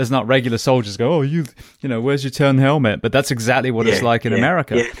regular soldiers go, oh, where's your turn helmet? But that's exactly what it's like in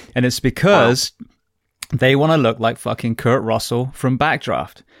America. Yeah. And it's because they want to look like fucking Kurt Russell from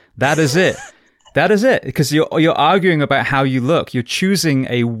Backdraft. That is it. That is it, because you're arguing about how you look. You're choosing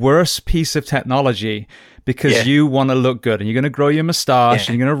a worse piece of technology because you want to look good, and you're going to grow your mustache,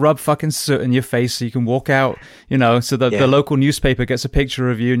 and you're going to rub fucking soot in your face so you can walk out, so that the local newspaper gets a picture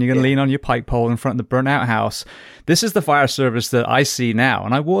of you, and you're going to lean on your pike pole in front of the burnt out house. This is the fire service that I see now,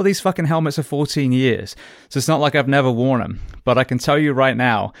 and I wore these fucking helmets for 14 years, so it's not like I've never worn them. But I can tell you right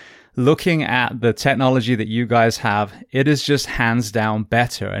now, looking at the technology that you guys have, it is just hands down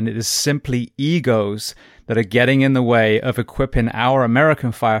better. And it is simply egos that are getting in the way of equipping our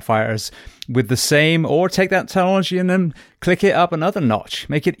American firefighters with the same, or take that technology and then click it up another notch,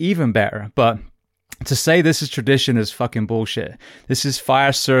 make it even better. But to say this is tradition is fucking bullshit. This is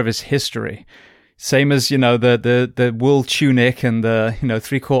fire service history. Same as, the wool tunic and the,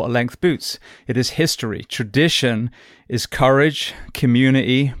 3/4 length boots. It is history. Tradition is courage,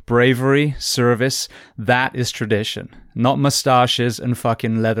 community, bravery, service. That is tradition, not mustaches and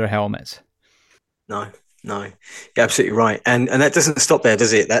fucking leather helmets. No, you're absolutely right. And that doesn't stop there,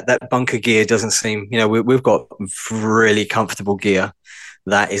 does it? That bunker gear doesn't seem, we've got really comfortable gear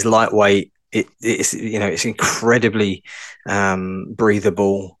that is lightweight. It's incredibly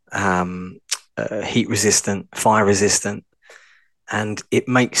breathable, heat resistant, fire resistant, and it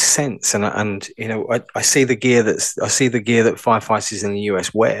makes sense. And I see the gear that firefighters in the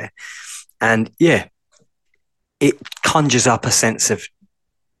US wear, and it conjures up a sense of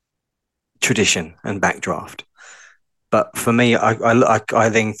tradition and backdraft. But for me, I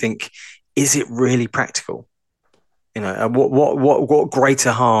then think, is it really practical? What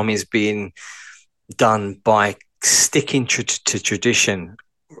greater harm is being done by sticking to tradition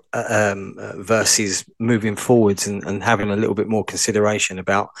versus moving forwards and having a little bit more consideration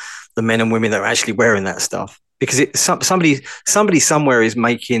about the men and women that are actually wearing that stuff? Because somebody somewhere is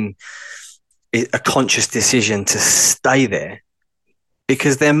making a conscious decision to stay there,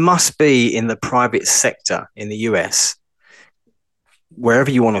 because there must be in the private sector in the US,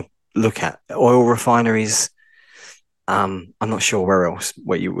 wherever you want to look at, oil refineries. I'm not sure where else.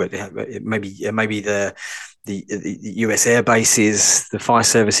 Where you would have, maybe the US air bases, the fire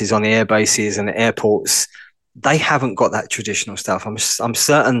services on the air bases and the airports. they haven't got that traditional stuff. I'm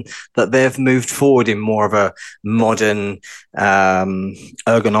certain that they've moved forward in more of a modern,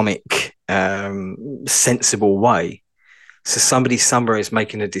 ergonomic, sensible way. So somebody somewhere is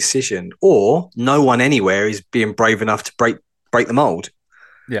making a decision, or no one anywhere is being brave enough to break the mold.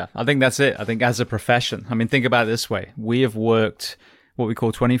 Yeah, I think that's it. I think as a profession, I mean, think about it this way. We have worked what we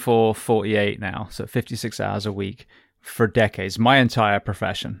call 24/48 now, so 56 hours a week for decades, my entire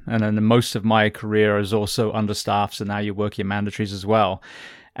profession. And then most of my career is also understaffed, so now you work your mandatories as well.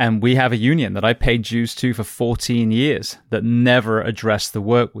 And we have a union that I paid dues to for 14 years that never addressed the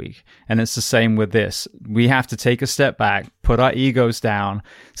work week. And it's the same with this. We have to take a step back, put our egos down,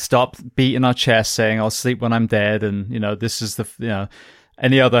 stop beating our chest saying, I'll sleep when I'm dead. And, this is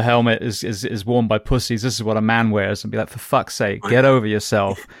any other helmet is worn by pussies. This is what a man wears. And be like, for fuck's sake, get over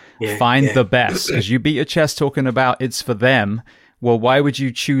yourself. Find the best. Because you beat your chest talking about it's for them. Well, why would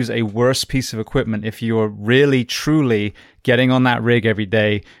you choose a worse piece of equipment if you're really, truly getting on that rig every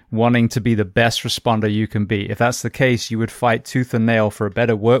day, wanting to be the best responder you can be? If that's the case, you would fight tooth and nail for a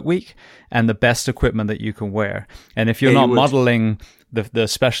better work week and the best equipment that you can wear. And if you're not modeling the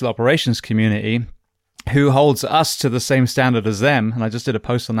special operations community, who holds us to the same standard as them, and I just did a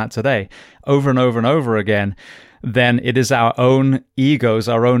post on that today, over and over and over again, then it is our own egos,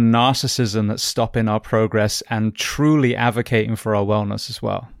 our own narcissism that's stopping our progress and truly advocating for our wellness as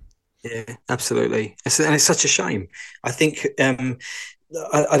well. Yeah, absolutely. And it's such a shame. I think I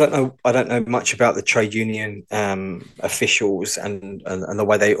don't know much about the trade union officials and the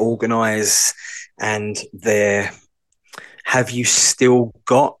way they organize and have you still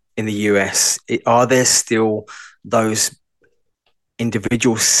got in the US, are there still those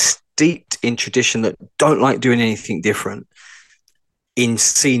individuals steeped in tradition that don't like doing anything different in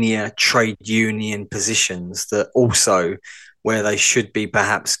senior trade union positions that also where they should be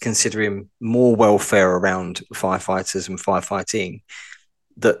perhaps considering more welfare around firefighters and firefighting,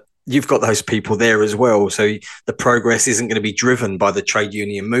 that you've got those people there as well. So the progress isn't going to be driven by the trade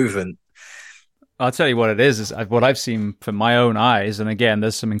union movement. I'll tell you what it is what I've seen from my own eyes. And again,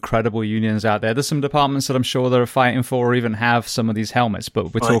 there's some incredible unions out there. There's some departments that I'm sure they're fighting for or even have some of these helmets,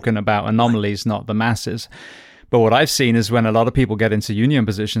 but we're talking about anomalies, not the masses. But what I've seen is when a lot of people get into union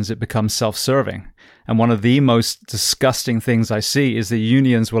positions, it becomes self-serving. And one of the most disgusting things I see is the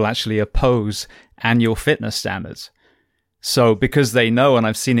unions will actually oppose annual fitness standards. So because they know, and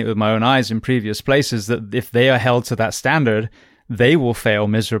I've seen it with my own eyes in previous places, that if they are held to that standard, they will fail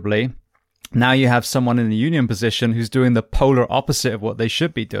miserably. Now you have someone in the union position who's doing the polar opposite of what they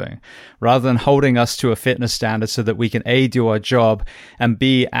should be doing. Rather than holding us to a fitness standard so that we can A, do our job, and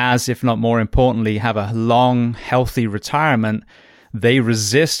B, as if not more importantly, have a long, healthy retirement, they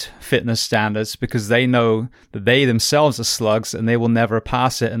resist fitness standards because they know that they themselves are slugs and they will never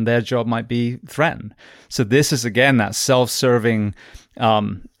pass it and their job might be threatened. So this is, again, that self-serving,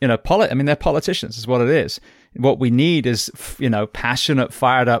 they're politicians is what it is. What we need is, passionate,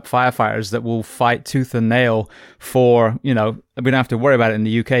 fired up firefighters that will fight tooth and nail for, we don't have to worry about it in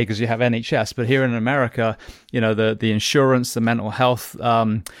the UK because you have NHS, but here in America, the insurance, the mental health,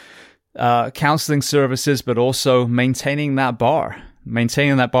 counseling services, but also maintaining that bar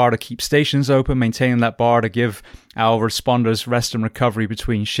to keep stations open, maintaining that bar to give our responders rest and recovery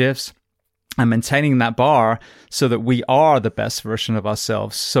between shifts. And maintaining that bar so that we are the best version of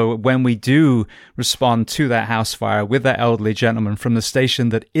ourselves. So when we do respond to that house fire with that elderly gentleman from the station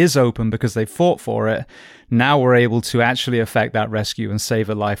that is open because they fought for it, now we're able to actually affect that rescue and save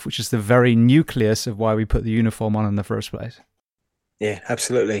a life, which is the very nucleus of why we put the uniform on in the first place. Yeah,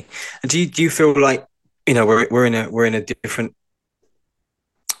 absolutely. And do you feel like we're in a different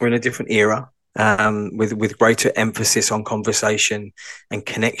era? With greater emphasis on conversation and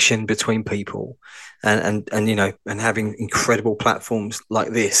connection between people, and having incredible platforms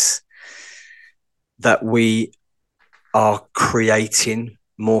like this, that we are creating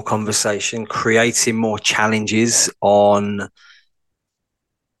more conversation, creating more challenges on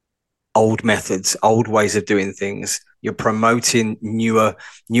old methods, old ways of doing things. You're promoting newer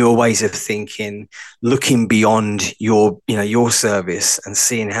ways of thinking, looking beyond your service and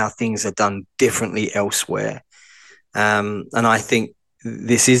seeing how things are done differently elsewhere. And I think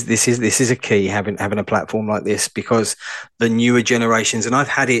this is a key, having a platform like this, because the newer generations, and I've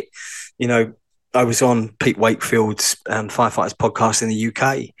had it, I was on Pete Wakefield's Firefighters podcast in the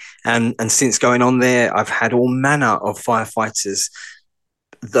UK, and since going on there, I've had all manner of firefighters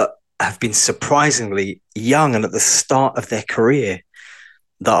that have been surprisingly young and at the start of their career,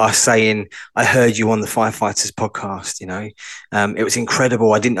 that are saying, I heard you on the Firefighters podcast, it was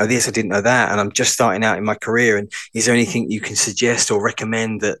incredible. I didn't know this, I didn't know that. And I'm just starting out in my career. And is there anything you can suggest or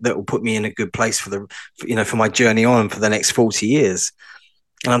recommend that will put me in a good place for my journey on for the next 40 years?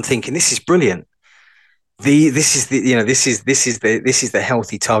 And I'm thinking, this is brilliant. This is the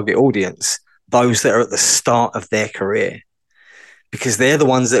healthy target audience, those that are at the start of their career, because they're the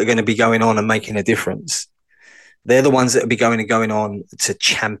ones that are going to be going on and making a difference. They're the ones that will be going on to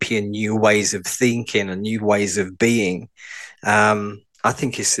champion new ways of thinking and new ways of being. I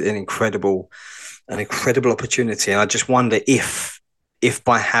think it's an incredible opportunity. And I just wonder if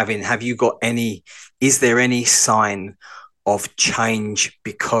by is there any sign of change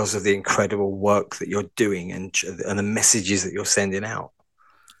because of the incredible work that you're doing and the messages that you're sending out?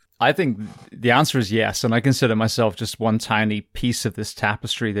 I think the answer is yes, and I consider myself just one tiny piece of this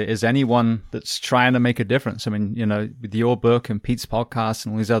tapestry. There is anyone that's trying to make a difference. I mean, with your book and Pete's podcast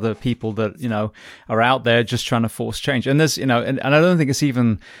and all these other people that, are out there just trying to force change. And there's, and I don't think it's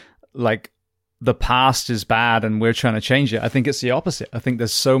even like the past is bad and we're trying to change it. I think it's the opposite. I think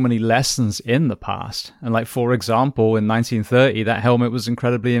there's so many lessons in the past. And like, for example, in 1930, that helmet was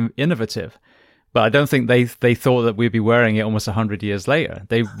incredibly innovative. But I don't think they thought that we'd be wearing it almost 100 years later.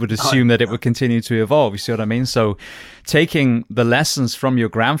 They would assume that it would continue to evolve. You see what I mean? So taking the lessons from your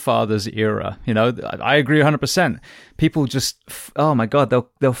grandfather's era, I agree 100%. People just, oh my God,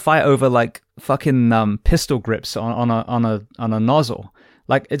 they'll fight over like fucking pistol grips on a nozzle.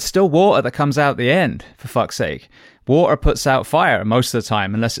 Like, it's still water that comes out the end, for fuck's sake. Water puts out fire most of the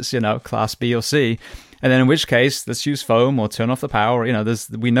time, unless it's, class B or C. And then in which case, let's use foam or turn off the power.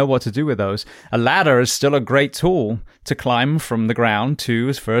 We know what to do with those. A ladder is still a great tool to climb from the ground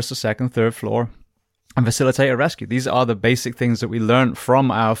to first or second, third floor and facilitate a rescue. These are the basic things that we learned from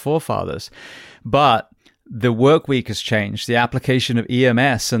our forefathers. But the work week has changed. The application of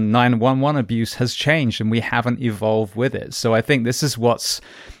EMS and 911 abuse has changed, and we haven't evolved with it. So I think this is what's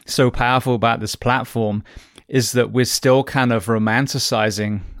so powerful about this platform, is that we're still kind of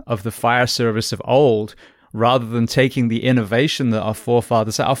romanticizing of the fire service of old, rather than taking the innovation that our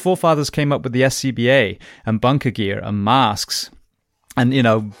forefathers came up with, the SCBA and bunker gear and masks and,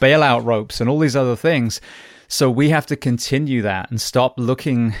 bailout ropes and all these other things. So we have to continue that and stop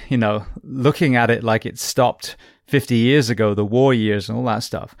looking at it like it stopped 50 years ago, the war years and all that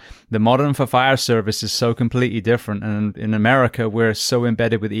stuff. The modern for fire service is so completely different. And in America, we're so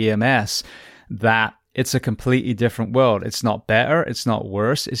embedded with EMS that it's a completely different world. It's not better. It's not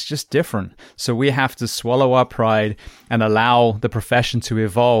worse. It's just different. So we have to swallow our pride and allow the profession to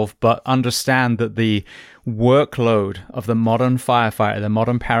evolve, but understand that the workload of the modern firefighter, the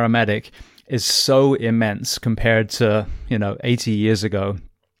modern paramedic, is so immense compared to, 80 years ago,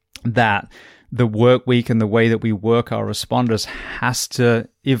 that the work week and the way that we work our responders has to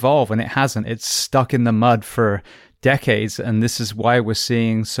evolve. And it hasn't. It's stuck in the mud for decades, and this is why we're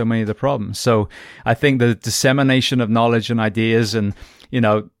seeing so many of the problems. So I think the dissemination of knowledge and ideas, and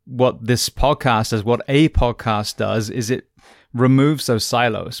what this podcast does, what a podcast does, is it removes those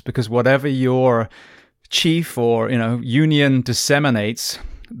silos, because whatever your chief or union disseminates,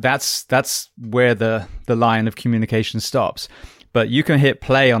 that's where the line of communication stops. But you can hit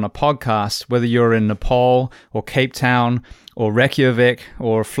play on a podcast, whether you're in Nepal or Cape Town or Reykjavik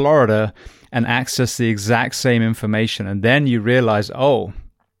or Florida, and access the exact same information. And then you realize,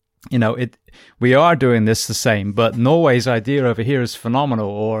 we are doing this the same, but Norway's idea over here is phenomenal.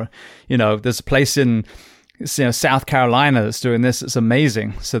 Or, there's a place in South Carolina that's doing this. It's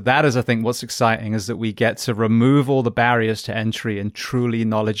amazing. So that is, I think, what's exciting, is that we get to remove all the barriers to entry and truly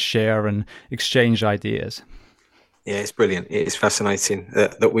knowledge share and exchange ideas. Yeah, it's brilliant. It's fascinating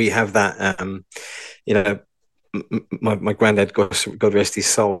that we have that, my granddad, God rest his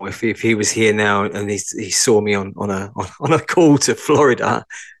soul, if he was here now and he saw me on a call to Florida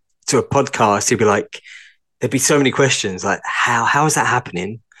to a podcast, he'd be like, there'd be so many questions like, how is that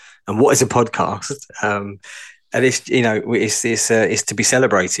happening, and what is a podcast? And it's to be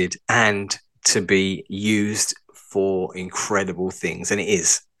celebrated and to be used for incredible things, and it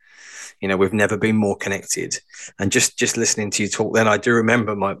is. We've never been more connected. And just listening to you talk, then I do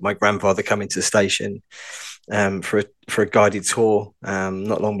remember my grandfather coming to the station for a guided tour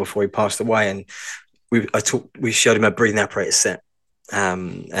not long before he passed away, and we showed him a breathing apparatus set,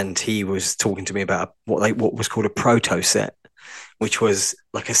 and he was talking to me about what was called a proto set, which was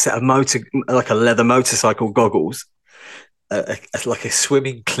like a set of like a leather motorcycle goggles, like a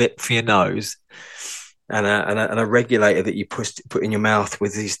swimming clip for your nose, and a regulator that you put in your mouth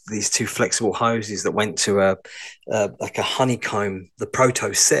with these two flexible hoses that went to like a honeycomb, the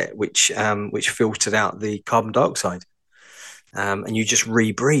proto set, which filtered out the carbon dioxide. and you just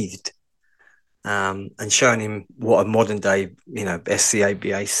rebreathed. And showing him what a modern day,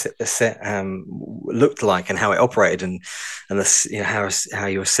 SCABA set looked like and how it operated, and how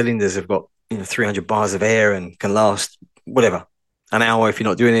your cylinders have got 300 bars of air and can last whatever, an hour if you're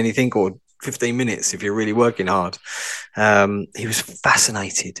not doing anything, or 15 minutes if you're really working hard. He was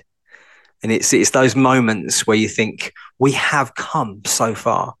fascinated, and it's those moments where you think we have come so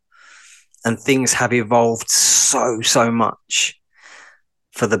far, and things have evolved so much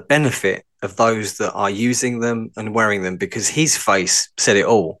for the benefit of those that are using them and wearing them, because his face said it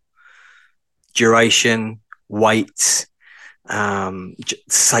all. Duration, weight,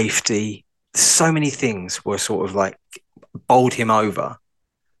 safety, so many things were sort of like bowled him over.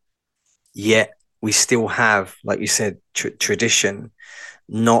 Yet we still have, like you said, tradition,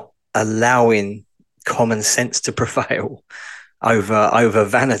 not allowing common sense to prevail over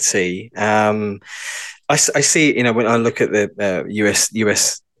vanity. I see, when I look at the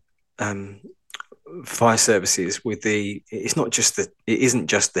US fire services with it isn't just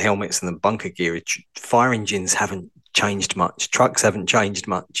the helmets and the bunker gear. Fire engines haven't changed much. Trucks haven't changed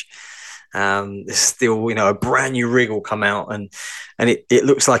much. There's still, a brand new rig will come out and it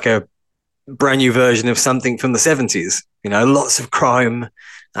looks like a brand new version of something from the 70s. Lots of chrome,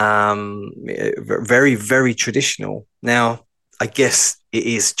 very, very traditional. Now, I guess it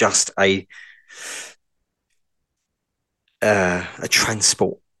is just a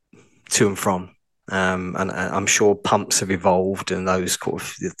transport to and from, and I'm sure pumps have evolved and those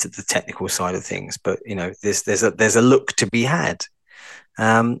the technical side of things. But there's a look to be had.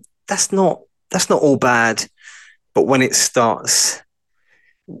 That's not all bad, but when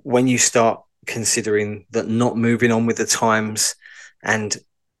you start considering that not moving on with the times and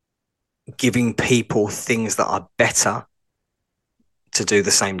giving people things that are better to do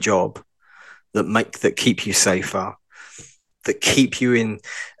the same job, that keep you safer, that keep you in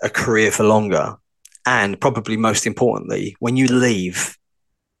a career for longer, and probably most importantly, when you leave,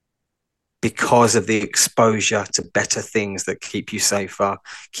 because of the exposure to better things that keep you safer,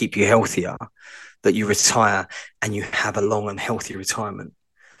 keep you healthier, that you retire and you have a long and healthy retirement.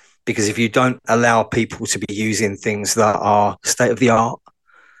 Because if you don't allow people to be using things that are state of the art,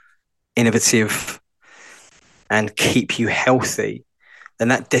 innovative, and keep you healthy, then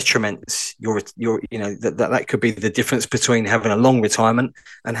that detriments that could be the difference between having a long retirement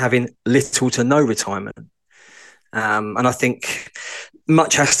and having little to no retirement. And I think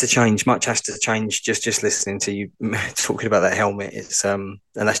much has to change. Just listening to you talking about that helmet, it's and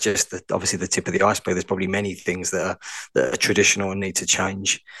that's just obviously the tip of the iceberg. There's probably many things that are traditional and need to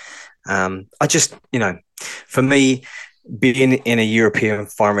change. I just, for me, being in a European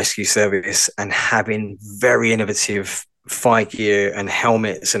fire and rescue service and having very innovative fire gear and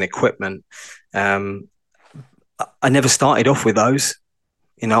helmets and equipment, I never started off with those.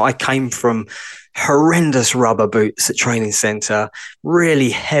 I came from horrendous rubber boots at training center, really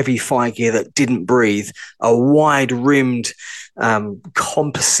heavy fire gear that didn't breathe, a wide rimmed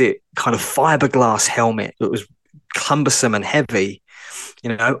composite kind of fiberglass helmet that was cumbersome and heavy.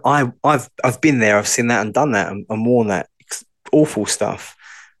 I've been there, I've seen that and done that and worn that awful stuff.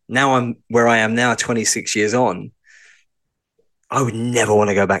 Now I'm where I am now, 26 years on. I would never want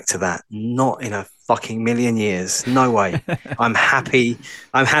to go back to that. Not in a fucking million years. No way. I'm happy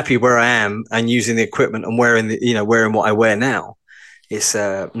where I am and using the equipment and wearing what I wear now. It's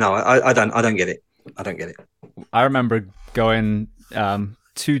no, I don't get it. I don't get it. I remember going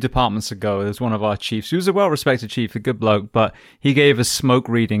 2 departments ago. There was one of our chiefs. He was a well-respected chief, a good bloke, but he gave a smoke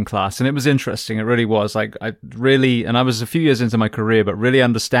reading class, and it was interesting. It really was. I was a few years into my career, but really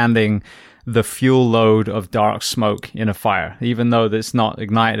understanding the fuel load of dark smoke in a fire, even though it's not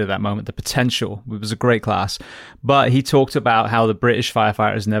ignited at that moment, the potential. It was a great class. But he talked about how the British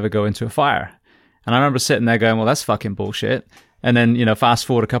firefighters never go into a fire. And I remember sitting there going, well, that's fucking bullshit. And then, fast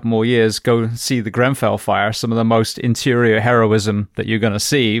forward a couple more years, go see the Grenfell fire, some of the most interior heroism that you're going to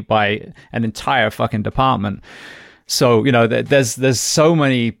see by an entire fucking department. So, there's so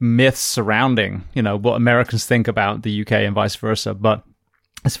many myths surrounding, what Americans think about the UK and vice versa. But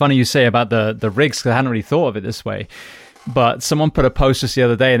it's funny you say about the rigs, because I hadn't really thought of it this way. But someone put a post just the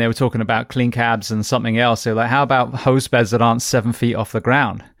other day and they were talking about clean cabs and something else. They're like, how about hose beds that aren't 7 feet off the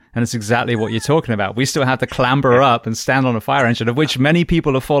ground? And it's exactly what you're talking about. We still have to clamber up and stand on a fire engine, of which many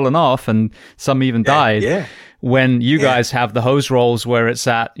people have fallen off and some even died. Yeah. When you guys have the hose rolls where it's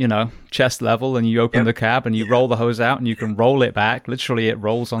at, chest level, and you open the cab and you roll the hose out and you can roll it back. Literally, it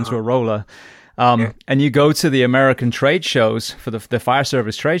rolls onto a roller. And you go to the American trade shows for the fire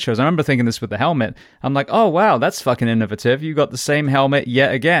service trade shows. I remember thinking this with the helmet. I'm like, oh, wow, that's fucking innovative. You got the same helmet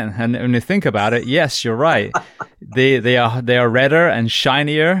yet again. And when you think about it, yes, you're right. They are redder and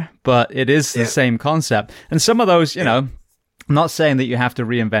shinier, but it is the same concept. And some of those, you know, I'm not saying that you have to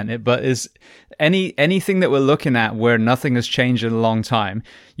reinvent it, but is anything that we're looking at where nothing has changed in a long time,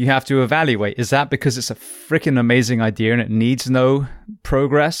 you have to evaluate. Is that because it's a freaking amazing idea and it needs no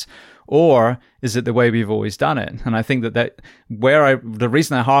progress? Or is it the way we've always done it? And I think the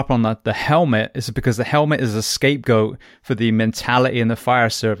reason I harp on the helmet is because the helmet is a scapegoat for the mentality in the fire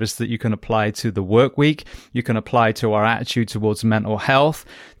service that you can apply to the work week, you can apply to our attitude towards mental health,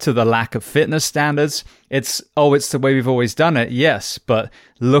 to the lack of fitness standards. It's the way we've always done it. Yes, but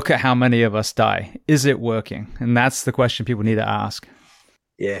look at how many of us die. Is it working? And that's the question people need to ask.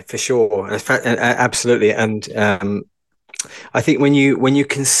 Yeah, for sure. Absolutely. And I think when you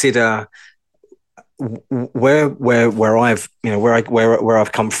consider where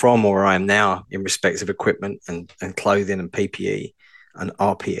I've come from or where I am now in respect of equipment and clothing and PPE and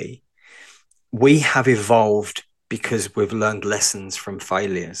RPE, we have evolved because we've learned lessons from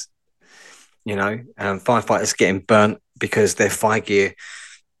failures. You know, firefighters getting burnt because their fire gear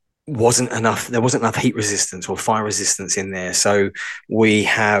wasn't enough. There wasn't enough heat resistance or fire resistance in there. So we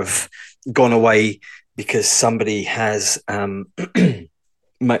have gone away because somebody has, there's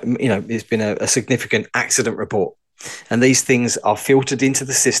been a significant accident report. And these things are filtered into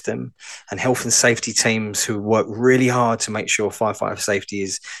the system, and health and safety teams who work really hard to make sure firefighter safety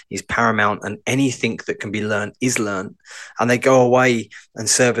is paramount, and anything that can be learned is learned. And they go away, and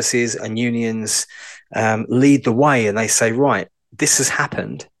services and unions lead the way, and they say, right, this has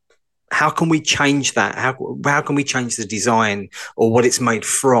happened. How can we change that? How can we change the design or what it's made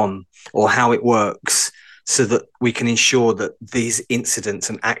from or how it works so that we can ensure that these incidents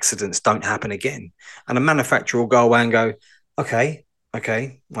and accidents don't happen again? And a manufacturer will go away and go, okay,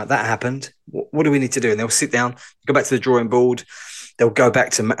 right, that happened. What do we need to do? And they'll sit down, go back to the drawing board. They'll go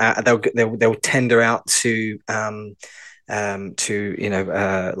back to they'll tender out to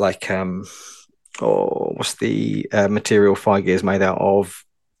what's the material fire gear is made out of?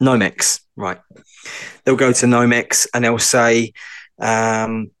 Nomex, right? They'll go to Nomex and they'll say,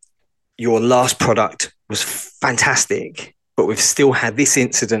 your last product was fantastic, but we've still had this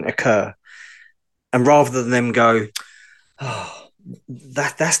incident occur. And rather than them go, oh,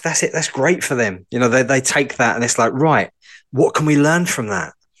 that's it, that's great for them. You know, they take that and it's like, right, what can we learn from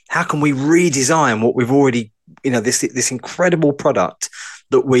that? How can we redesign what we've already, this incredible product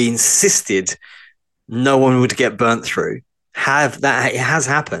that we insisted no one would get burnt through? It has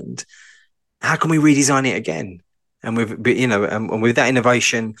happened. How can we redesign it again? And with that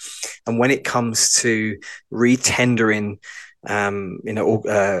innovation, and when it comes to retendering,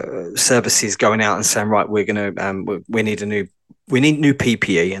 services going out and saying, right, we need new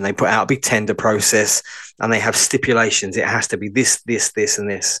PPE, and they put out a big tender process, and they have stipulations. It has to be this, and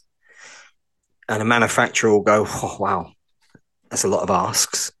this. And a manufacturer will go, oh wow, that's a lot of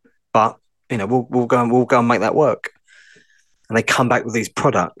asks, but we'll go and make that work. And they come back with these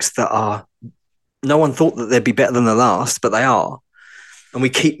products that are, no one thought that they'd be better than the last, but they are. And we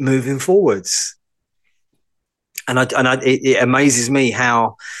keep moving forwards. And it amazes me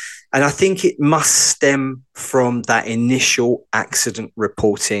how, and I think it must stem from that initial accident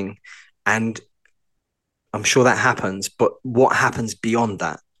reporting. And I'm sure that happens, but what happens beyond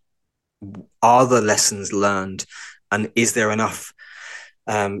that? Are the lessons learned? And is there enough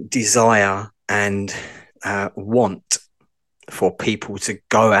desire and want for people to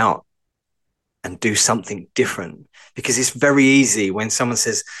go out and do something different? Because it's very easy when someone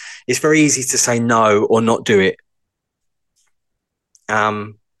says, it's very easy to say no or not do it.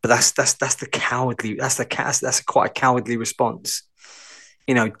 But that's quite a cowardly response.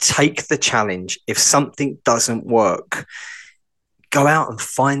 Take the challenge. If something doesn't work, go out and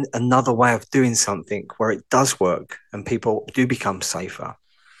find another way of doing something where it does work and people do become safer.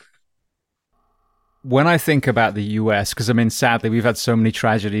 When I think about the US, because sadly, we've had so many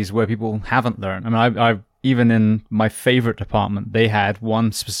tragedies where people haven't learned. I even in my favorite department, they had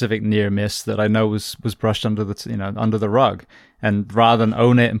one specific near miss that I know was brushed under the rug. And rather than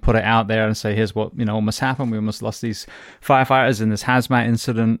own it and put it out there and say, here's what almost happened, we almost lost these firefighters in this hazmat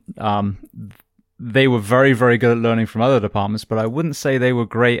incident. They were very, very good at learning from other departments, but I wouldn't say they were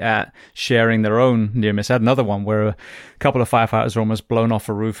great at sharing their own near miss. I had another one where a couple of firefighters were almost blown off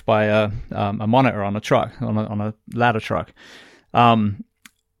a roof by a monitor on a truck, on a ladder truck.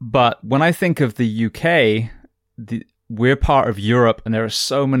 But when I think of the UK, we're part of Europe, and there are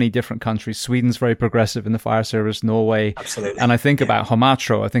so many different countries. Sweden's very progressive in the fire service, Norway. Absolutely. And I think about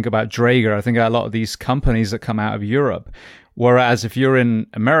Homatro, I think about Draeger, I think about a lot of these companies that come out of Europe. Whereas if you're in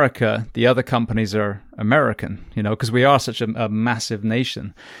America, the other companies are American, because we are such a massive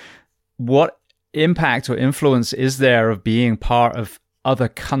nation. What impact or influence is there of being part of other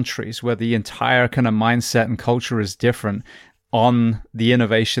countries where the entire kind of mindset and culture is different on the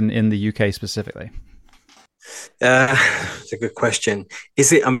innovation in the UK specifically? It's a good question.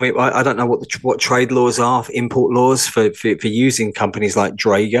 Is it? I mean, I don't know what trade laws are, import laws for using companies like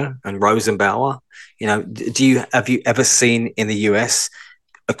Draeger and Rosenbauer. Have you ever seen in the US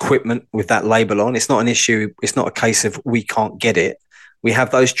equipment with that label on? It's not an issue. It's not a case of we can't get it. We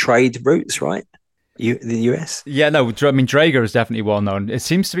have those trade routes, right? The US? Yeah, no, I mean, Draeger is definitely well known. It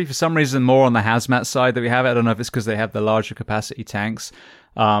seems to be, for some reason, more on the hazmat side that we have it. I don't know if it's because they have the larger capacity tanks.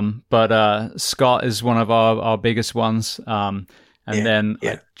 But Scott is one of our biggest ones. Then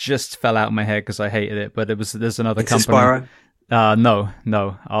I just fell out of my head because I hated it, but there's another company. No,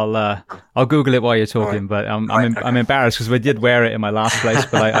 I'll Google it while you're talking, right. But I'm embarrassed because we did wear it in my last place,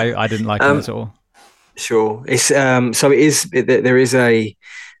 but I didn't like it at all. Sure. It's so it is, there is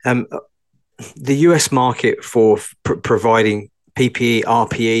the US market for providing PPE,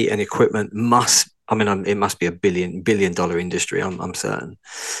 RPE and equipment it must be a billion dollar industry. I'm certain.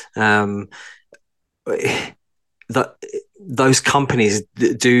 Those companies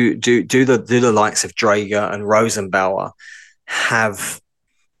do the likes of Draeger and Rosenbauer have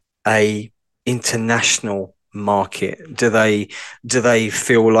a international market? Do they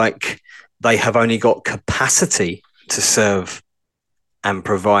feel like they have only got capacity to serve and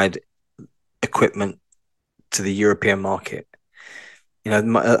provide equipment to the European market?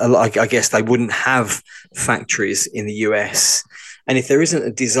 I guess they wouldn't have factories in the US. And if there isn't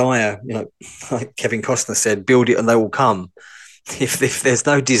a desire, like Kevin Costner said, build it and they will come. If there's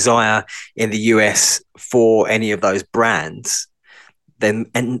no desire in the US for any of those brands, then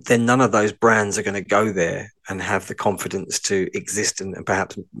none of those brands are going to go there and have the confidence to exist and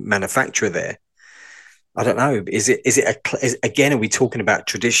perhaps manufacture there. I don't know. Again, are we talking about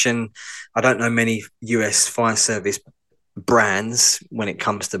tradition? I don't know many US fire service brands when it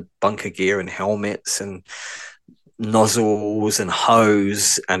comes to bunker gear and helmets and nozzles and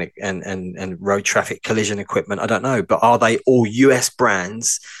hose and road traffic collision equipment. I don't know, but are they all US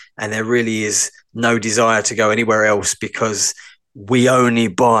brands and there really is no desire to go anywhere else because we only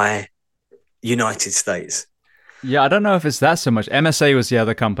buy United States? Yeah, I don't know if it's that so much. MSA was the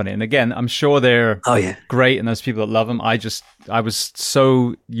other company. And again, I'm sure they're great and there's people that love them. I was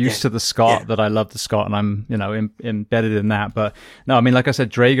so used to the Scott that I love the Scott and I'm, embedded in that. But no, I mean, like I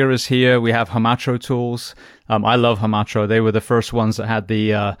said, Draeger is here. We have Homatro tools. I love Homatro. They were the first ones that had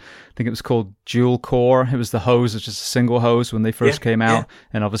the, I think it was called dual core. It was the hose. It's just a single hose when they first came out.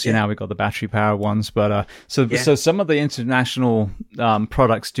 And obviously now we've got the battery powered ones. But so some of the international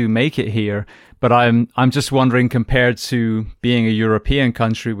products do make it here. But I'm just wondering, compared to being a European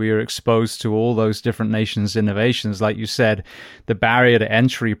country, we are exposed to all those different nations' innovations. Like you said, the barrier to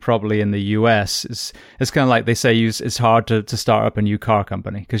entry probably in the US it's kind of like they say it's hard to start up a new car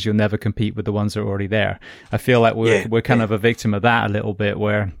company because you'll never compete with the ones that are already there. I feel like we're kind of a victim of that a little bit,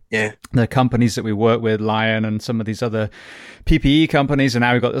 where the companies that we work with, Lion and some of these other PPE companies, and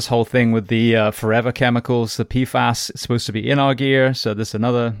now we've got this whole thing with the forever chemicals, the PFAS. It's supposed to be in our gear, so there's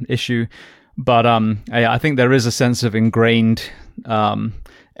another issue. But I think there is a sense of ingrained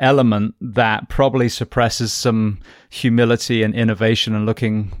element that probably suppresses some humility and innovation and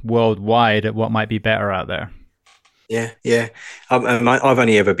looking worldwide at what might be better out there. Yeah. I've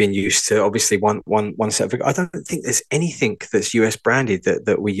only ever been used to obviously one set of. I don't think there's anything that's US branded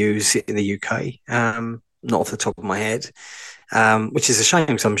that we use in the UK. Not off the top of my head. Which is a shame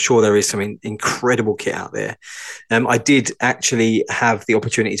because I'm sure there is some incredible kit out there. I did actually have the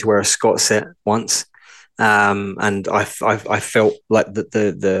opportunity to wear a Scott set once, and I felt like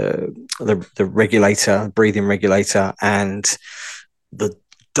the regulator, breathing regulator, and the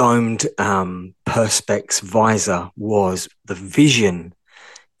domed perspex visor was the vision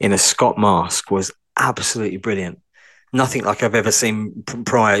in a Scott mask was absolutely brilliant. Nothing like I've ever seen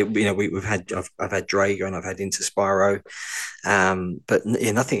prior. I've had Draeger and I've had Interspiro, but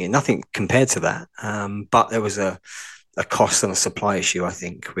nothing compared to that. But there was a cost and a supply issue, I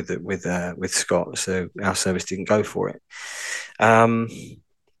think, with Scott. So our service didn't go for it. I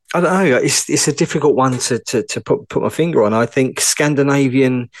don't know. It's a difficult one to put my finger on. I think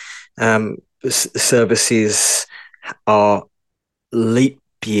Scandinavian services are leap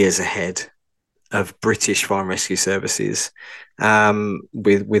years ahead of British fire and rescue services,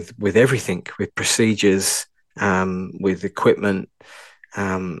 with everything, with procedures, with equipment,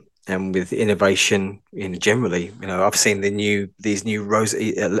 and with innovation generally. I've seen these new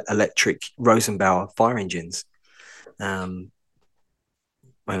electric Rosenbauer fire engines.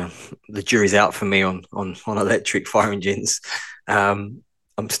 Well, the jury's out for me on electric fire engines. I'm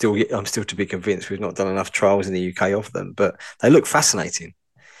still to be convinced. We've not done enough trials in the UK of them, but they look fascinating,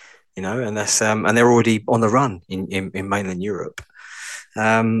 and that's and they're already on the run in mainland Europe.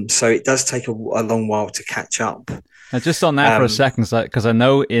 So it does take a long while to catch up. Now, just on that for a second, because I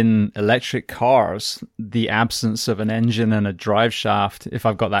know in electric cars, the absence of an engine and a drive shaft, if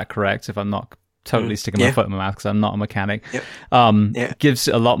I've got that correct, if I'm not totally sticking my foot in my mouth because I'm not a mechanic, gives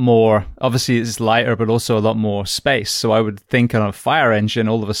a lot more, obviously it's lighter, but also a lot more space. So I would think on a fire engine,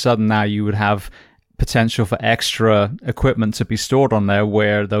 all of a sudden now you would have potential for extra equipment to be stored on there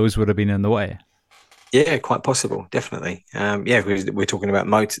where those would have been in the way. Yeah, quite possible, definitely. We're talking about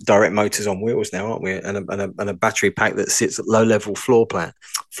direct motors on wheels now, aren't we? And a battery pack that sits at low level floor pan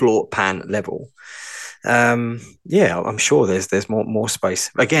level. I'm sure there's more space.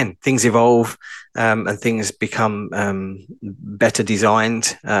 Again, things evolve, and things become better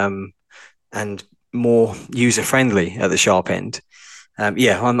designed, and more user friendly at the sharp end. I'm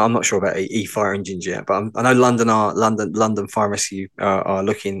not sure about e-fire engines yet, but I know London Fire and Rescue are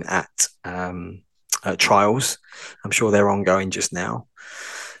looking at trials. I'm sure they're ongoing just now.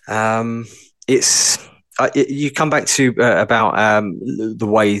 You come back to about the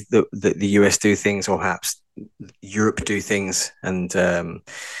way that the US do things, or perhaps Europe do things, and the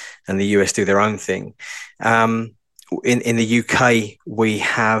US do their own thing. In the UK, we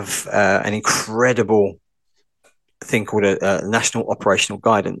have an incredible thing called a national operational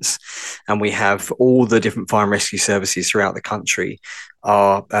guidance, and we have all the different fire and rescue services throughout the country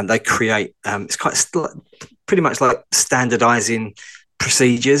and they create it's pretty much like standardizing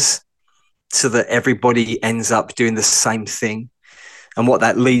procedures so that everybody ends up doing the same thing. And what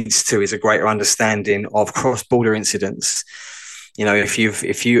that leads to is a greater understanding of cross-border incidents.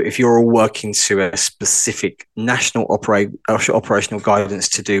 If you're all working to a specific national operational guidance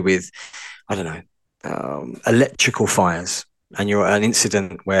to do with, I don't know, electrical fires, and you're at an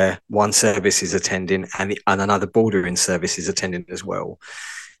incident where one service is attending and another bordering service is attending as well,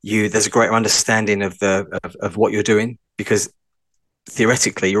 there's a greater understanding of what you're doing, because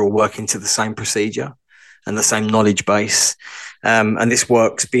theoretically you're all working to the same procedure and the same knowledge base, and this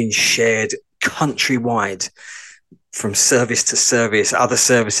work's being shared countrywide from service to service. Other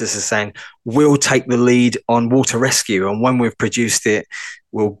services are saying, we'll take the lead on water rescue, and when we've produced it,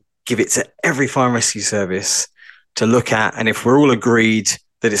 we'll give it to every fire and rescue service to look at, and if we're all agreed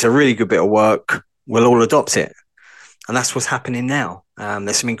that it's a really good bit of work, we'll all adopt it. And that's what's happening now.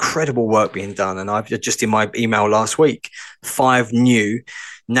 There's some incredible work being done, and I've just in my email last week 5 new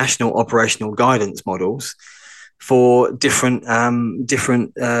national operational guidance models for different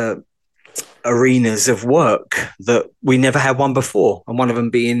arenas of work that we never had one before, and one of them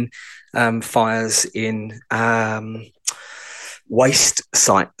being fires in waste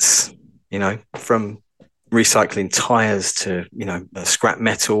sites, from recycling tires to scrap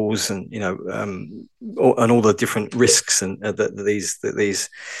metals, and and all the different risks and that these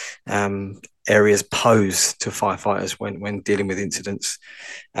areas pose to firefighters when dealing with incidents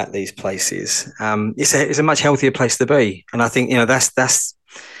at these places. It's a much healthier place to be, and I think that's.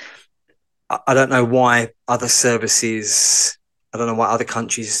 I don't know why other services, I don't know why other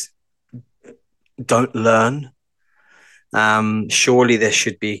countries don't learn. Surely there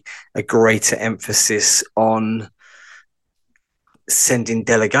should be a greater emphasis on sending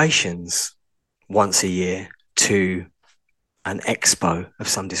delegations once a year to an expo of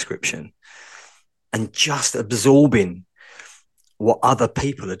some description and just absorbing what other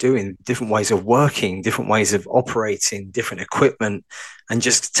people are doing, different ways of working, different ways of operating, different equipment, and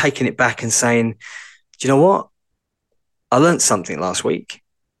just taking it back and saying, do you know what? I learned something last week.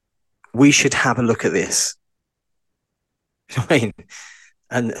 We should have a look at this. You know what I mean?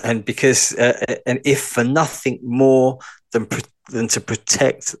 And because and if for nothing more than to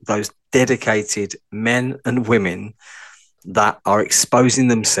protect those dedicated men and women that are exposing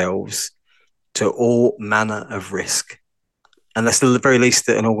themselves to all manner of risk. And that's the very least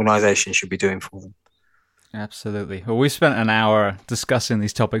that an organisation should be doing for them. Absolutely. Well, we've spent an hour discussing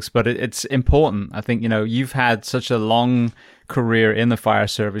these topics, but it's important. I think, you've had such a long career in the fire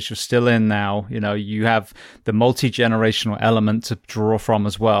service. You're still in now. You have the multi-generational element to draw from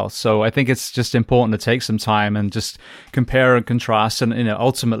as well. So I think it's just important to take some time and just compare and contrast. And,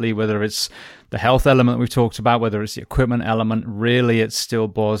 ultimately, whether it's the health element we've talked about, whether it's the equipment element, really it still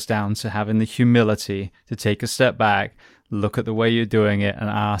boils down to having the humility to take a step back, look at the way you're doing it and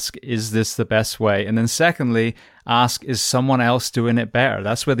ask, is this the best way? And then secondly, ask, is someone else doing it better?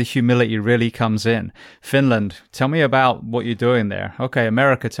 That's where the humility really comes in. Finland, tell me about what you're doing there. Okay,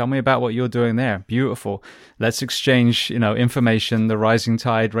 America, tell me about what you're doing there. Beautiful. Let's exchange, information. The rising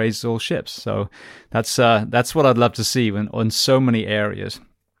tide raises all ships. So that's what I'd love to see on so many areas.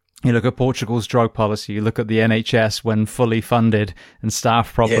 You look at Portugal's drug policy, you look at the NHS when fully funded and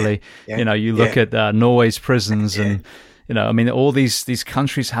staffed properly, you look at Norway's prisons and, all these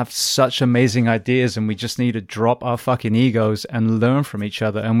countries have such amazing ideas, and we just need to drop our fucking egos and learn from each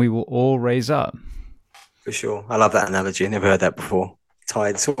other, and we will all raise up. For sure. I love that analogy. I never heard that before.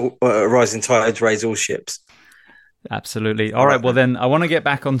 Rising tides raise all ships. Absolutely. All right. Well, then I want to get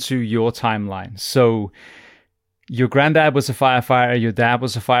back onto your timeline. So your granddad was a firefighter, your dad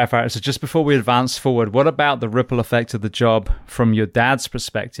was a firefighter. So just before we advance forward, what about the ripple effect of the job from your dad's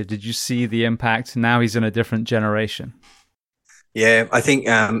perspective? Did you see the impact? Now he's in a different generation. Yeah, I think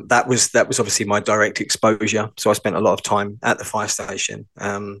that was obviously my direct exposure. So I spent a lot of time at the fire station.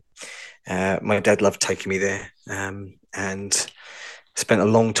 My dad loved taking me there, and spent a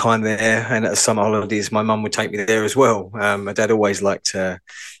long time there. And at summer holidays, my mum would take me there as well. My dad always liked to,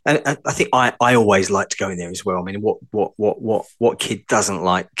 and I think I always liked going there as well. I mean, what kid doesn't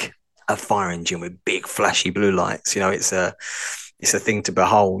like a fire engine with big flashy blue lights? It's a thing to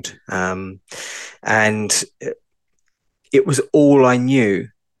behold. And it was all I knew.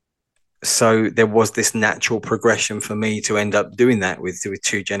 So there was this natural progression for me to end up doing that with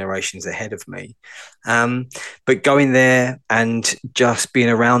two generations ahead of me. But going there and just being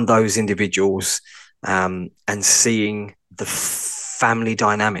around those individuals, and seeing the family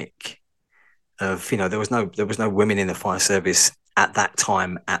dynamic of, there was no women in the fire service at that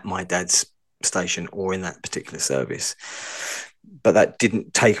time at my dad's station or in that particular service. But that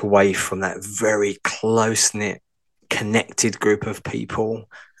didn't take away from that very close-knit, connected group of people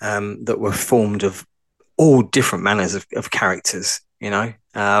that were formed of all different manners of characters.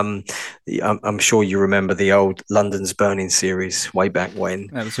 I'm sure you remember the old London's Burning series way back when.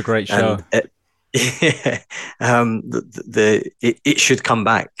 That was a great show. It should come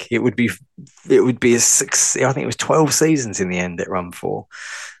back. It would be a success. I think it was 12 seasons in the end it ran for.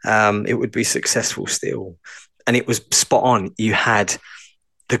 It would be successful still, and it was spot on. You had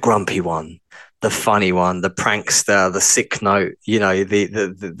the grumpy one, the funny one, the prankster, the sick note,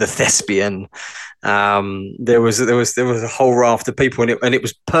 the thespian. There was a whole raft of people, and it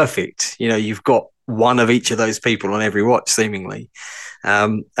was perfect. You've got one of each of those people on every watch, seemingly,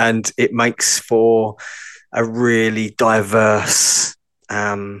 and it makes for a really diverse,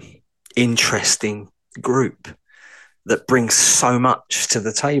 interesting group that brings so much to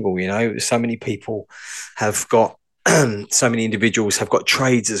the table. So many people have got, so many individuals have got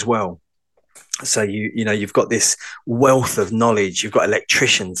trades as well. So you've got this wealth of knowledge. You've got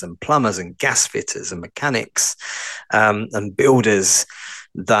electricians and plumbers and gas fitters and mechanics, and builders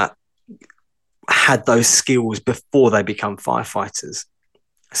that had those skills before they become firefighters.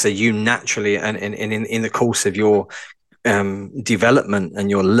 So you naturally, and in the course of your development and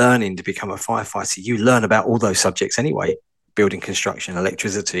your learning to become a firefighter, you learn about all those subjects anyway: building construction,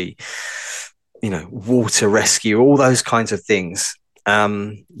 electricity, water rescue, all those kinds of things.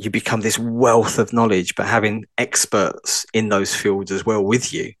 You become this wealth of knowledge, but having experts in those fields as well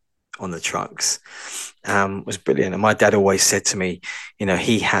with you on the trucks was brilliant. And my dad always said to me,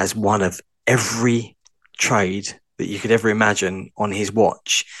 he has one of every trade that you could ever imagine on his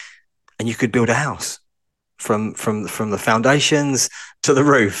watch, and you could build a house from the foundations to the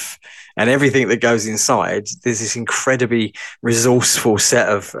roof and everything that goes inside. There's this incredibly resourceful set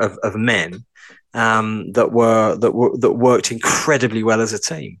of men that worked incredibly well as a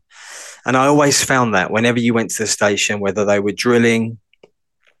team. And I always found that whenever you went to the station, whether they were drilling,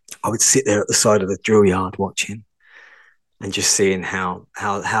 I would sit there at the side of the drill yard watching and just seeing how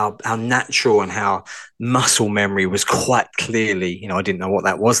natural and how muscle memory was quite clearly, I didn't know what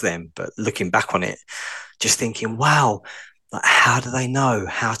that was then, but looking back on it, just thinking, wow, like, how do they know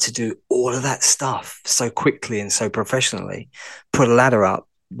how to do all of that stuff so quickly and so professionally? Put a ladder up,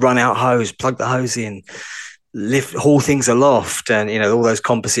 run out hose, plug the hose in, haul things aloft, and all those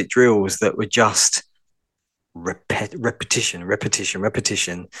composite drills that were just repetition,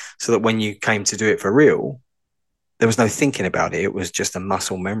 so that when you came to do it for real, there was no thinking about it. It was just a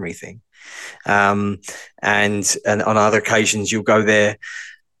muscle memory thing. And on other occasions, you'll go there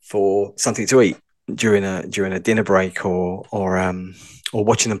for something to eat during a dinner break, or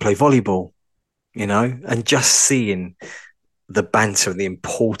watching them play volleyball, and just seeing the banter and the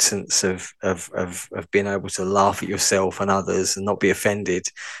importance of being able to laugh at yourself and others and not be offended.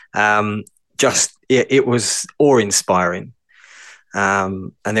 it was awe-inspiring.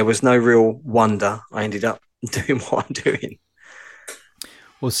 And there was no real wonder I ended up doing what I'm doing.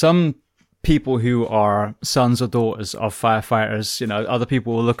 Well, some people who are sons or daughters of firefighters, other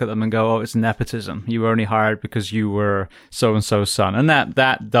people will look at them and go, "Oh, it's nepotism. You were only hired because you were so-and-so's son." And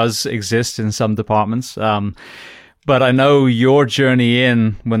that does exist in some departments. But I know your journey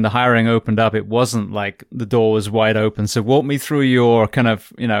in, when the hiring opened up, it wasn't like the door was wide open. So walk me through your kind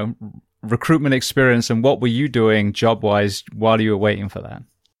of, recruitment experience, and what were you doing job-wise while you were waiting for that?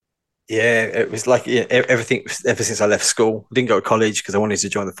 Yeah, it was like everything ever since I left school. I didn't go to college because I wanted to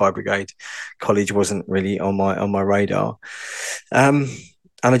join the fire brigade. College wasn't really on my radar. And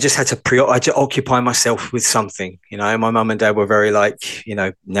I just had to occupy myself with something. My mum and dad were very like,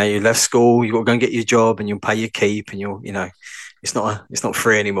 now you left school, you got to go and get your job, and you'll pay your keep, and it's not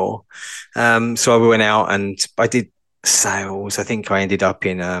free anymore. So I went out and I did sales. I think I ended up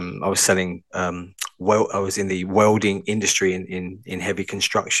in I was selling I was in the welding industry in heavy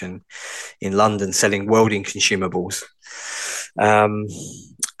construction in London, selling welding consumables. And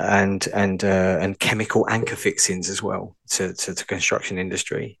chemical anchor fixings as well to construction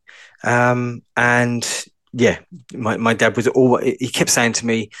industry. And yeah, my dad he kept saying to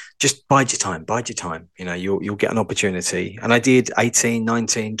me, just bide your time. You'll get an opportunity. And I did 18,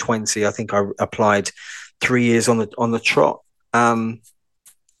 19, 20. I think I applied 3 years on the trot. Everyone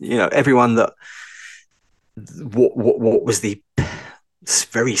what was the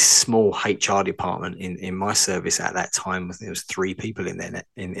very small HR department in my service at that time. There was 3 people in there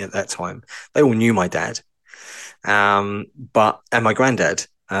at that time. They all knew my dad, and my granddad.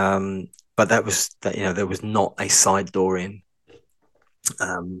 But there was not a side door in.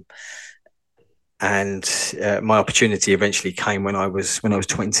 And my opportunity eventually came when I was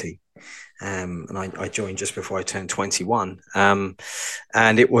 20. And I joined just before I turned 21.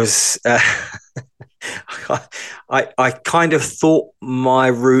 And it was, I kind of thought my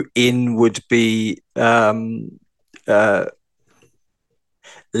route in would be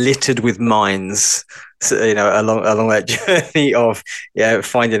littered with mines, so, along that journey of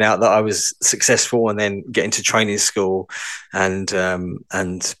finding out that I was successful and then getting to training school, and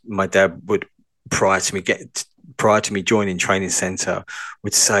my dad would prior to me joining training center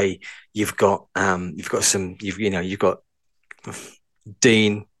would say, you've got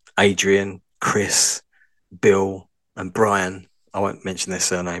Dean, Adrian, Chris, Bill, and Brian. I won't mention their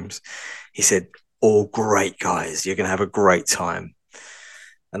surnames. He said, all great guys. You're going to have a great time.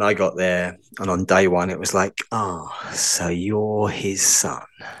 And I got there, and on day one, it was like, so you're his son.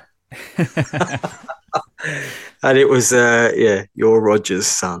 And it was, you're Roger's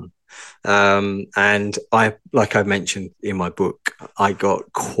son. And like I mentioned in my book, I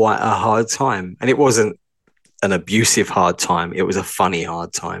got quite a hard time, and it wasn't an abusive hard time. It was a funny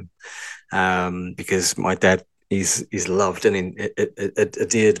hard time, because my dad is loved and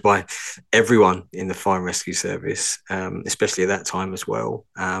adhered by everyone in the fire and rescue service, especially at that time as well.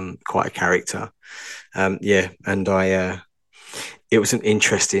 Quite a character. And it was an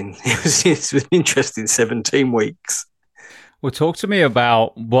interesting 17 weeks. Well, talk to me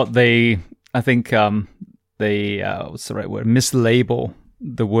about what what's the right word, mislabel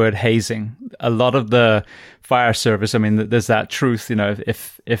the word hazing. A lot of the fire service, I mean, there's that truth,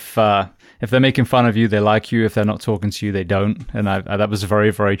 if they're making fun of you, they like you. If they're not talking to you, they don't. And that was very,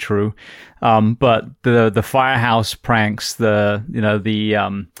 very true. But the firehouse pranks, the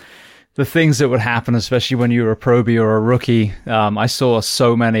things that would happen, especially when you were a probie or a rookie, I saw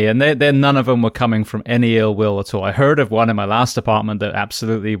so many, and none of them were coming from any ill will at all. I heard of one in my last department that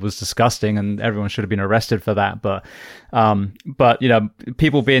absolutely was disgusting, and everyone should have been arrested for that. But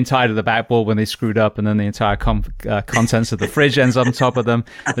people being tied to the backboard when they screwed up, and then the entire contents of the fridge ends on top of them,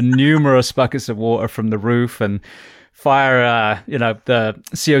 the numerous buckets of water from the roof, and fire, the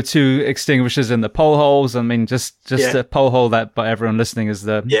CO2 extinguishers in the pole holes. I mean, just a pole hole that, by everyone listening, is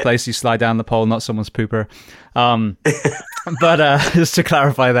the place you slide down the pole, not someone's pooper. But just to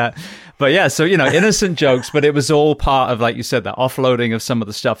clarify that. But yeah, so, innocent jokes, but it was all part of, like you said, the offloading of some of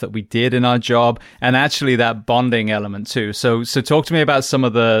the stuff that we did in our job, and actually that bonding element too. So talk to me about some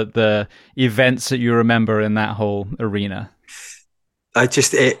of the events that you remember in that whole arena. Like you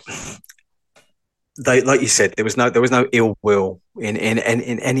said, there was no ill will in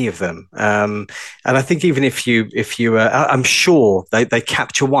any of them, and I think even if you I'm sure they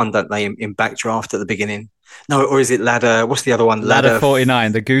capture one, don't they, in backdraft at the beginning? No, or is it ladder? What's the other one? Ladder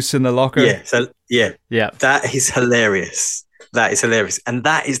 49, the goose in the locker. Yeah. So yeah. That is hilarious. And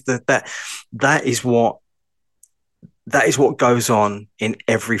that is what goes on in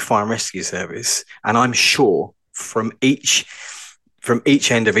every fire and rescue service. And I'm sure from each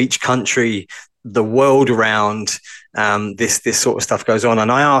end of each country, the world around this sort of stuff goes on.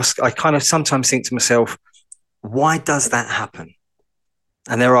 And I kind of sometimes think to myself, why does that happen?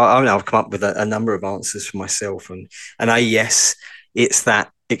 And I've come up with a number of answers for myself. And yes, it's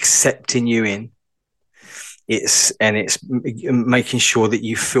that accepting you in. It's making sure that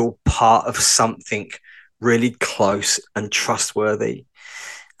you feel part of something really close and trustworthy.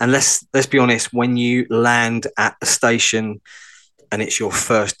 And let's be honest, when you land at a station and it's your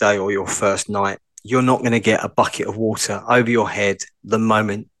first day or your first night, you're not going to get a bucket of water over your head the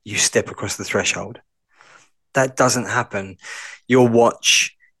moment you step across the threshold. That doesn't happen. Your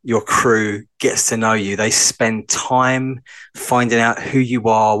watch, your crew gets to know you. They spend time finding out who you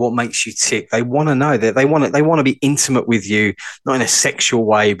are, what makes you tick. They want to know that they want to be intimate with you, not in a sexual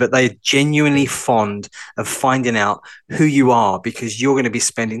way, but they're genuinely fond of finding out who you are, because you're going to be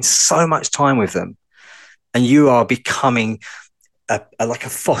spending so much time with them, and you are becoming like a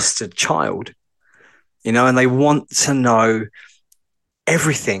fostered child, and they want to know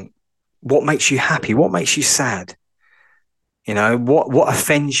everything. What makes you happy? What makes you sad? What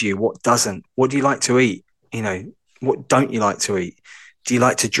offends you? What doesn't? What do you like to eat? What don't you like to eat? Do you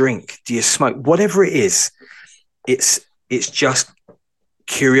like to drink? Do you smoke? Whatever it is, it's just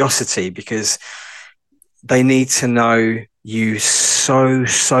curiosity, because they need to know you so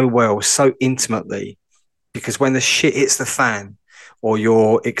well, so intimately, because when the shit hits the fan or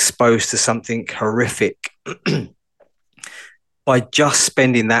you're exposed to something horrific, by just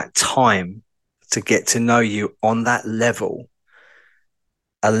spending that time to get to know you on that level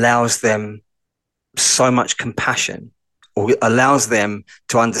allows them so much compassion, or allows them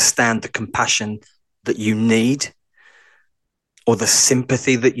to understand the compassion that you need, or the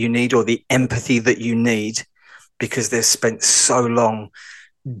sympathy that you need, or the empathy that you need, because they've spent so long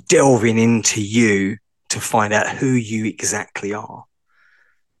delving into you to find out who you exactly are.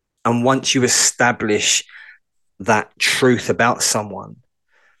 And once you establish that truth about someone,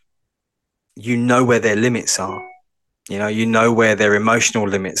 you know where their limits are. You know where their emotional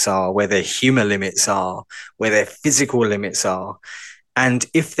limits are, where their humor limits are, where their physical limits are. And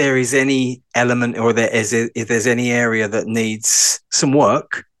if there is any element, or if there's any area that needs some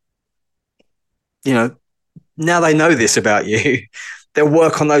work, now they know this about you. They'll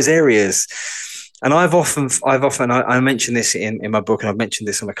work on those areas. And I mentioned this in my book, and I've mentioned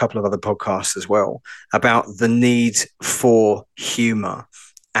this on a couple of other podcasts as well, about the need for humor.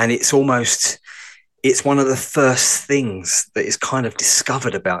 And it's one of the first things that is kind of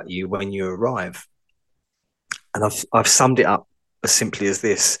discovered about you when you arrive. And I've summed it up as simply as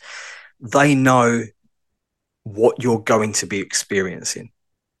this: they know what you're going to be experiencing.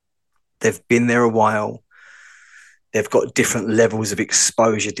 They've been there a while. They've got different levels of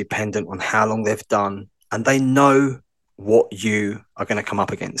exposure dependent on how long they've done, and they know what you are going to come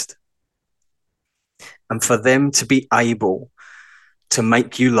up against. And for them to be able to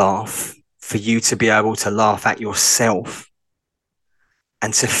make you laugh, for you to be able to laugh at yourself,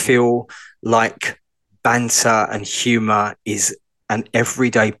 and to feel like banter and humor is an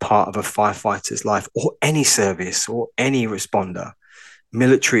everyday part of a firefighter's life, or any service, or any responder,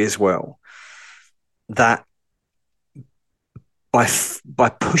 military as well, that by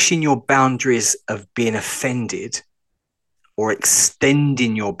pushing your boundaries of being offended, or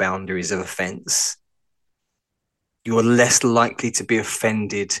extending your boundaries of offense, you're less likely to be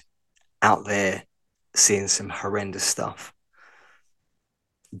offended out there seeing some horrendous stuff.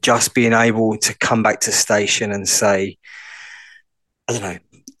 Just being able to come back to station and say, I don't know,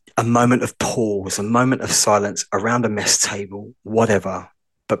 a moment of pause, a moment of silence around a mess table, whatever.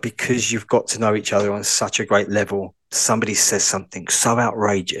 But because you've got to know each other on such a great level, somebody says something so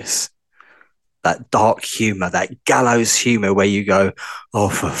outrageous, that dark humor, that gallows humor, where you go, oh,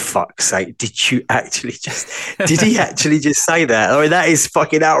 for fuck's sake, did he actually just say that? I mean, that is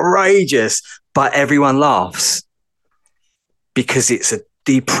fucking outrageous. But everyone laughs because it's a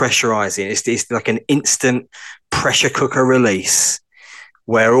depressurizing. It's like an instant pressure cooker release,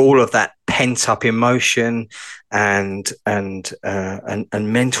 where all of that pent up emotion and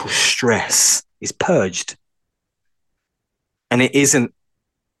mental stress is purged. And it isn't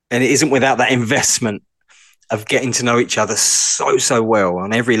without that investment of getting to know each other so well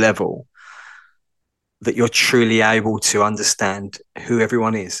on every level, that you're truly able to understand who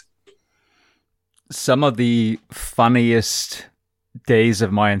everyone is. Some of the funniest days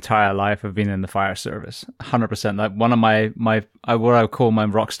of my entire life have been in the fire service. 100%. Like one of my what I would call my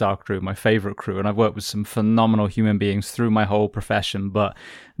rock star crew, my favorite crew, and I've worked with some phenomenal human beings through my whole profession. But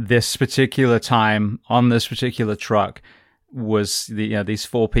this particular time on this particular truck was these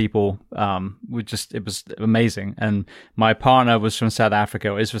four people. It was amazing. And my partner was from South Africa,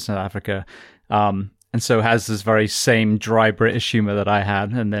 or is from South Africa. And so has this very same dry British humor that I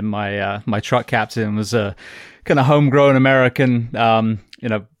had. And then my truck captain was a kind of homegrown American,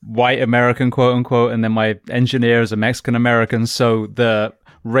 white American, quote unquote. And then my engineer is a Mexican American. So the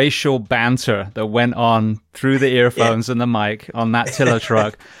racial banter that went on through the earphones and the mic on that tiller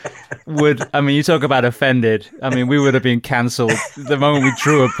truck you talk about offended. We would have been canceled the moment we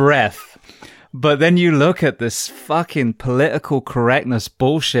drew a breath. But then you look at this fucking political correctness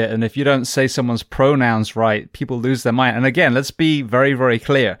bullshit, and if you don't say someone's pronouns right, people lose their mind. And again, let's be very, very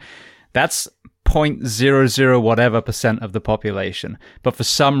clear. That's 0.00 whatever % of the population. But for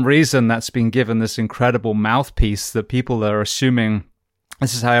some reason, that's been given this incredible mouthpiece that people are assuming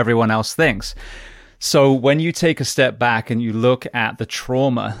this is how everyone else thinks. So when you take a step back and you look at the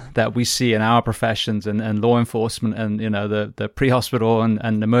trauma that we see in our professions and law enforcement and, the pre-hospital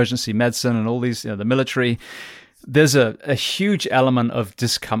and emergency medicine and all these, the military, there's a huge element of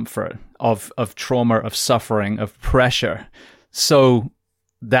discomfort, of trauma, of suffering, of pressure. So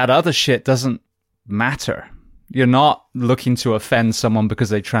that other shit doesn't matter. You're not looking to offend someone because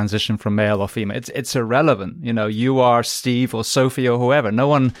they transition from male or female. It's irrelevant. You are Steve or Sophie or whoever. No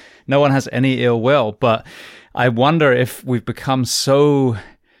one has any ill will. But I wonder if we've become so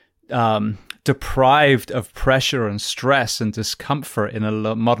deprived of pressure and stress and discomfort in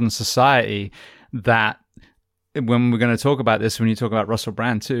a modern society that when we're going to talk about this, when you talk about Russell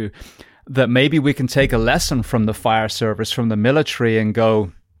Brand too, that maybe we can take a lesson from the fire service, from the military, and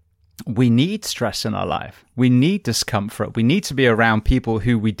go, we need stress in our life. We need discomfort. We need to be around people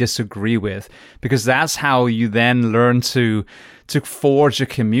who we disagree with, because that's how you then learn to forge a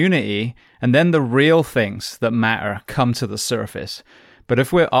community, and then the real things that matter come to the surface. But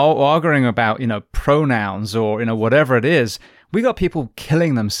if we're all arguing about, pronouns or, whatever it is, we got people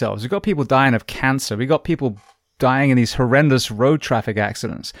killing themselves. We got people dying of cancer. We got people dying in these horrendous road traffic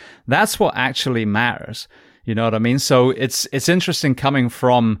accidents. That's what actually matters. You know what I mean? So it's interesting coming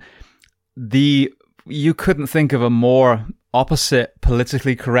from you couldn't think of a more opposite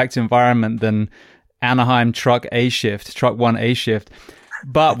politically correct environment than Anaheim truck 1 A shift.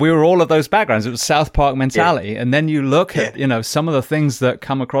 But we were all of those backgrounds. It was South Park mentality. Yeah. And then you look at, some of the things that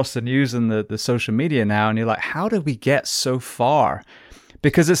come across the news and the social media now, and you're like, how did we get so far?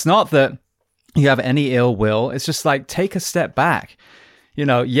 Because it's not that you have any ill will. It's just like, take a step back.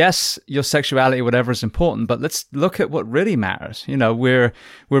 Yes, your sexuality, whatever, is important, but let's look at what really matters. We're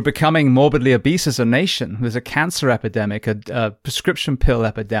becoming morbidly obese as a nation. There's a cancer epidemic, a prescription pill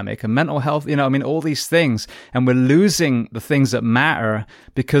epidemic, a mental health, all these things. And we're losing the things that matter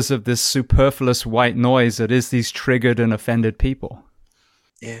because of this superfluous white noise that is these triggered and offended people.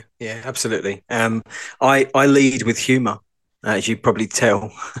 Yeah, absolutely. I lead with humor, as you probably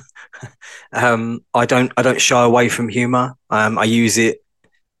tell. I don't shy away from humor. I use it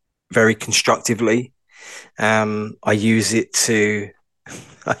very constructively. I use it to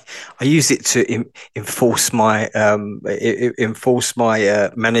enforce my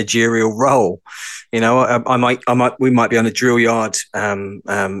managerial role. We might be on a drill yard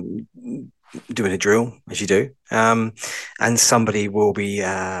doing a drill, as you do, and somebody will be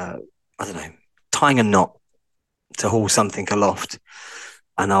tying a knot to haul something aloft.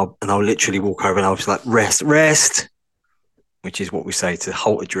 And I'll literally walk over and I'll just like, rest, which is what we say to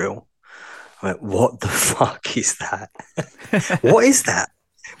halt a drill. I went, what the fuck is that? What is that?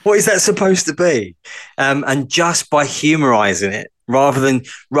 What is that supposed to be? And just by humorizing it, the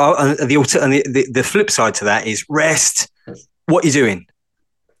flip side to that is rest. What are you doing?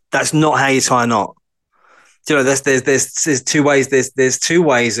 That's not how you tie a knot. There's two ways. There's two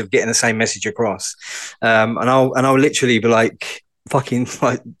ways of getting the same message across. And I'll literally be like, fucking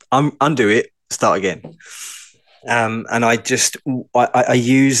undo it, start again. And I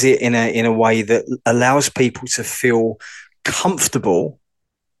use it in a way that allows people to feel comfortable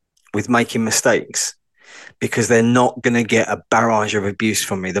with making mistakes, because they're not going to get a barrage of abuse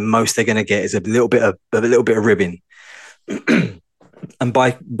from me. The most they're going to get is a little bit of ribbing. And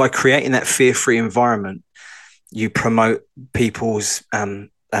by creating that fear-free environment, you promote people's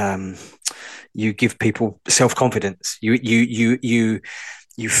you give people self-confidence. You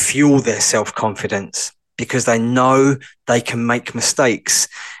fuel their self-confidence, because they know they can make mistakes,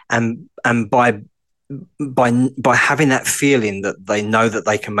 and by having that feeling that they know that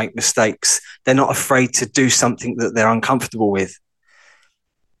they can make mistakes, they're not afraid to do something that they're uncomfortable with.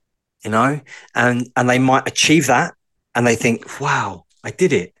 And they might achieve that, and they think, wow, I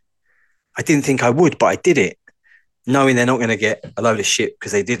did it. I didn't think I would, but I did it, knowing they're not going to get a load of shit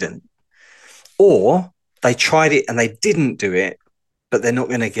because they didn't. Or they tried it and they didn't do it, but they're not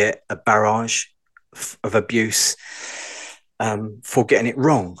going to get a barrage of abuse for getting it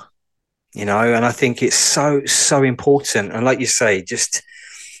wrong. you know, and I think it's so important. And like you say, just,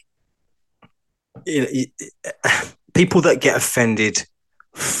 you know, people that get offended,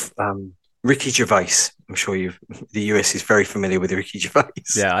 Ricky Gervais. I'm sure the US is very familiar with Ricky Gervais.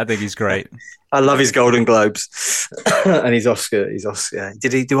 Yeah, I think he's great. I love his Golden Globes and his Oscar.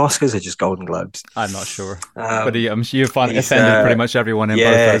 Did he do Oscars or just Golden Globes? I'm not sure, but I'm sure you offended pretty much everyone in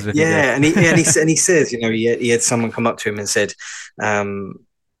both those. Yeah, and he says, you know, he had someone come up to him and said, in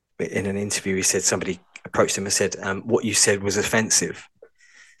an interview, he said somebody approached him and said, "What you said was offensive,"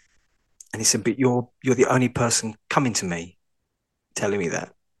 and he said, "But you're the only person coming to me telling me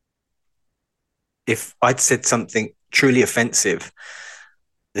that. If I'd said something truly offensive,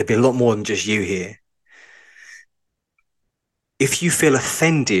 there'd be a lot more than just you here. If you feel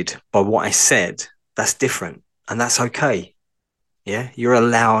offended by what I said, that's different, and that's okay. Yeah, you're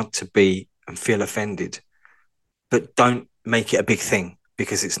allowed to be and feel offended, but don't make it a big thing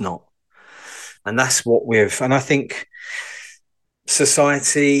because it's not." And that's what and I think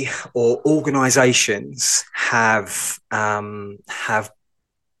society or organizations have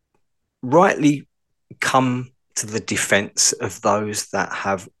rightly come to the defense of those that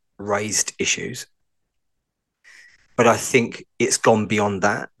have raised issues. But I think it's gone beyond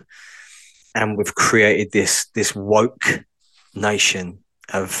that. And we've created this woke nation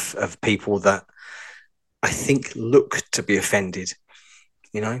of people that I think look to be offended.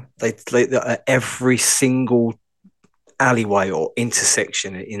 You know, they every single alleyway or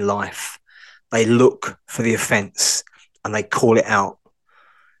intersection in life, they look for the offense and they call it out.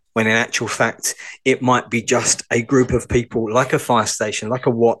 When in actual fact, it might be just a group of people, like a fire station, like a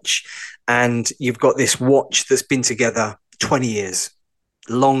watch, and you've got this watch that's been together 20 years,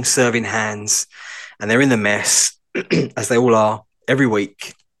 long-serving hands, and they're in the mess, as they all are, every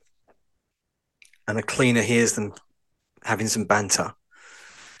week. And a cleaner hears them having some banter,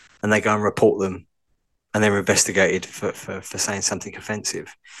 and they go and report them, and they're investigated for saying something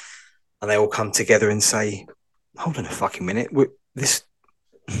offensive. And they all come together and say, "Hold on a fucking minute, this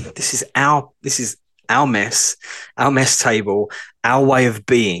is our mess table, our way of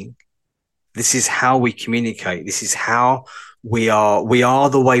being. This is how we communicate. This is how we are. We are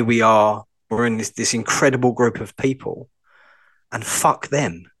the way we are. We're in this incredible group of people, and fuck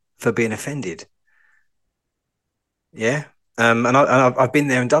them for being offended." Yeah. And I've been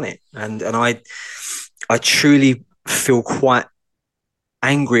there and done it. And I truly feel quite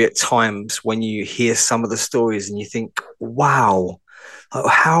angry at times when you hear some of the stories and you think, wow,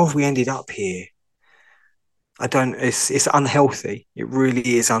 how have we ended up here? It's unhealthy. It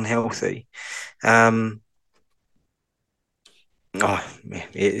really is unhealthy. It's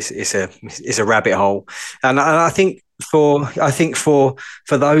a rabbit hole. And I think for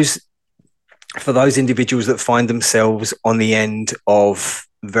those individuals that find themselves on the end of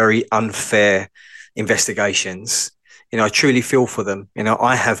very unfair investigations, you know, I truly feel for them. You know,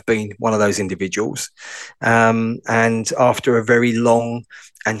 I have been one of those individuals. And after a very long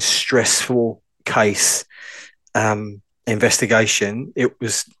and stressful case investigation,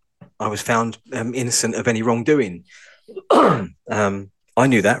 I was found innocent of any wrongdoing. I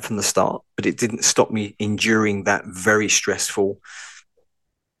knew that from the start, but it didn't stop me enduring that very stressful,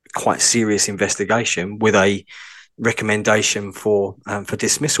 quite serious investigation with a recommendation for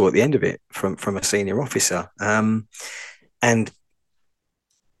dismissal at the end of it from a senior officer. And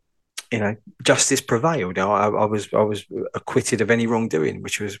you know, justice prevailed. I was acquitted of any wrongdoing,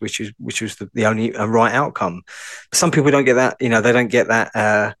 which was the only right outcome. Some people don't get that. You know, they don't get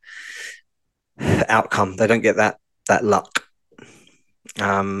that outcome. They don't get that luck,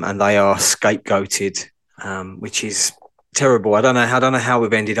 and they are scapegoated, which is terrible. I don't know how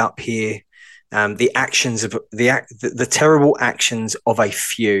we've ended up here. The actions of the terrible actions of a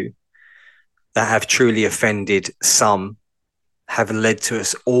few that have truly offended some have led to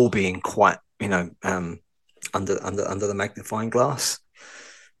us all being quite, you know, under the magnifying glass.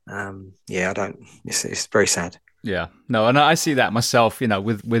 It's very sad. Yeah, no, and I see that myself, you know,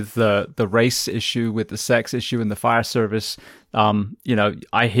 with the race issue, with the sex issue in the fire service. You know,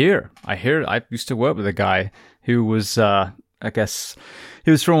 I used to work with a guy who was, I guess,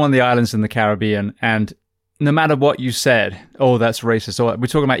 he was from one of the islands in the Caribbean, and no matter what you said, oh, that's racist, or we're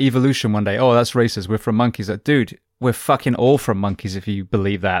talking about evolution one day, oh, that's racist, we're from monkeys. Like, dude, we're fucking all from monkeys if you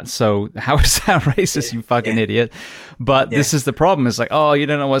believe that. So how is that racist, you fucking idiot? But this is the problem. It's like, oh, you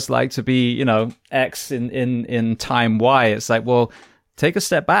don't know what it's like to be, you know, X in time Y. It's like, well, take a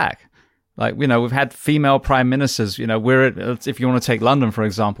step back. Like, you know, we've had female prime ministers, you know, if you want to take London, for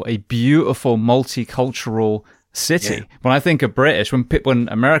example, a beautiful multicultural city. Yeah. When I think of British, when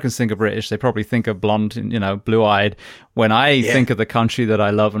Americans think of British, they probably think of blonde, blue-eyed. When I think of the country that I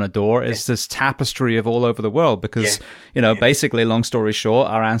love and adore, it's this tapestry of all over the world because, basically, long story short,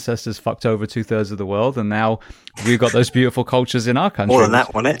 our ancestors fucked over 2/3 of the world, and now we've got those beautiful cultures in our country. More than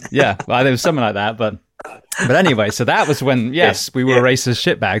that, wasn't it? Yeah, well, there was something like that, but anyway, so that was when, we were racist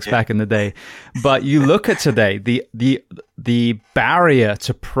shitbags back in the day. But you look at today, the barrier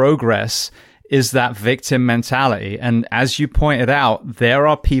to progress is that victim mentality. And as you pointed out, there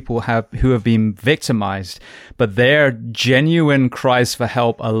are people who have been victimized, but their genuine cries for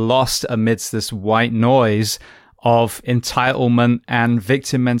help are lost amidst this white noise of entitlement and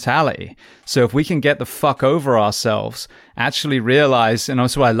victim mentality. So if we can get the fuck over ourselves, actually realize, and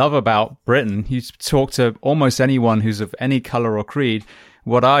that's what I love about Britain, you talk to almost anyone who's of any color or creed,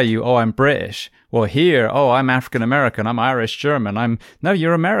 what are you? Oh, I'm British. Well, here, oh, I'm African American, I'm Irish, German. No,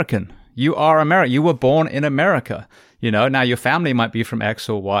 you're American. You are American. You were born in America. Now your family might be from X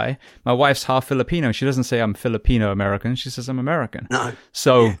or Y. My wife's half Filipino. She doesn't say I'm Filipino American. She says I'm American. No.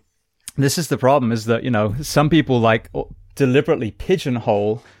 So this is the problem, is that, some people deliberately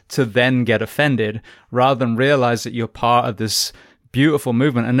pigeonhole to then get offended rather than realize that you're part of this beautiful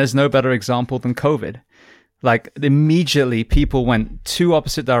movement. And there's no better example than COVID. Immediately people went two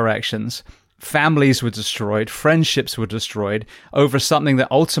opposite directions. Families were destroyed, friendships were destroyed over something that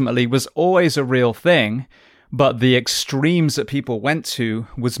ultimately was always a real thing. But the extremes that people went to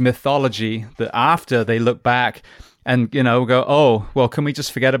was mythology that after they look back and, go, oh, well, can we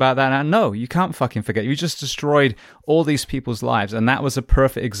just forget about that now? No, you can't fucking forget. You just destroyed all these people's lives. And that was a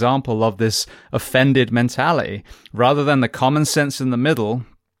perfect example of this offended mentality. Rather than the common sense in the middle,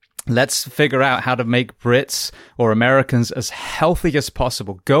 let's figure out how to make Brits or Americans as healthy as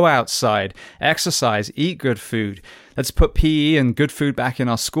possible. Go outside, exercise, eat good food. Let's put PE and good food back in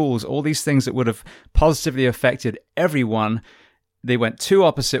our schools. All these things that would have positively affected everyone. They went two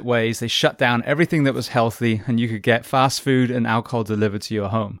opposite ways. They shut down everything that was healthy, and you could get fast food and alcohol delivered to your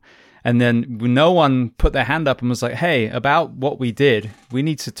home. And then no one put their hand up and was like, hey, about what we did, we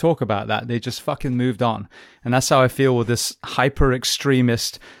need to talk about that. They just fucking moved on. And that's how I feel with this hyper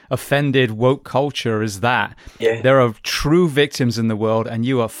extremist, offended, woke culture is that there are true victims in the world and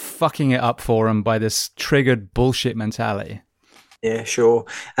you are fucking it up for them by this triggered bullshit mentality. Yeah, sure.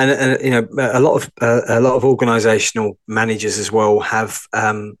 And a lot of organizational managers as well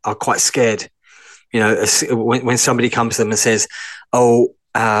are quite scared. When somebody comes to them and says, oh,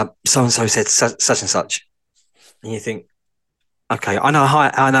 so-and-so said such and such. And you think, okay, I know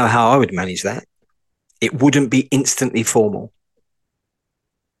how I would manage that. It wouldn't be instantly formal.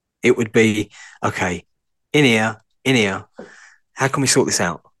 It would be, okay, in here, how can we sort this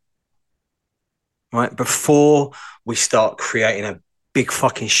out? Right? Before we start creating a big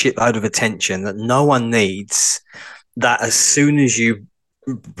fucking shitload of attention that no one needs, that as soon as you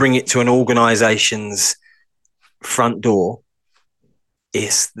bring it to an organization's front door,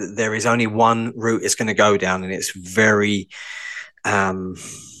 there is only one route it's going to go down, and it's very,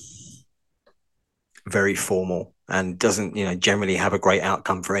 very formal and doesn't, generally have a great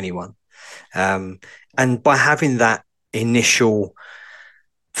outcome for anyone. And by having that initial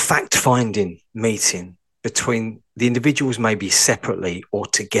fact-finding meeting between the individuals, maybe separately or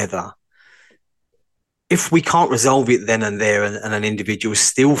together, if we can't resolve it then and there, and an individual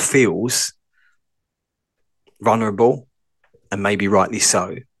still feels vulnerable, and maybe rightly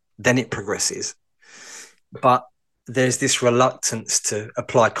so, then it progresses. But there's this reluctance to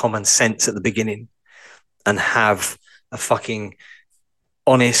apply common sense at the beginning and have a fucking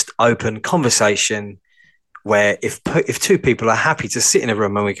honest, open conversation where if two people are happy to sit in a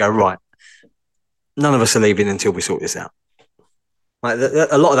room and we go, right, none of us are leaving until we sort this out.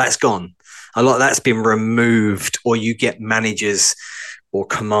 A lot of that's gone. A lot of that's been removed, or you get managers or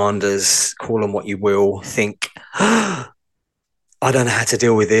commanders, call them what you will, think, I don't know how to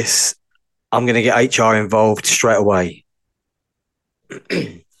deal with this. I'm going to get HR involved straight away.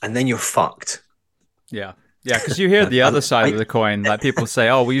 And then you're fucked. Yeah. Yeah, because you hear the other side of the coin. Like people say,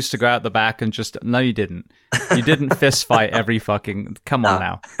 oh, we used to go out the back and just... No, you didn't. You didn't fist fight every fucking... Come on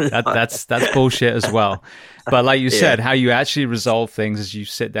now. That's bullshit as well. But like you said, how you actually resolve things is you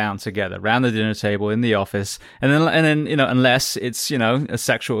sit down together around the dinner table in the office, and then unless it's a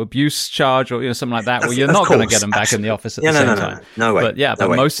sexual abuse charge or something like that, well, you're not going to get them back in the office at the same time. No way. But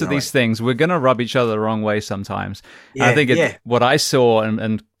most of these things, we're going to rub each other the wrong way sometimes. Yeah, I think what I saw, and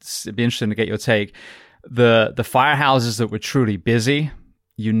it'd be interesting to get your take. The firehouses that were truly busy,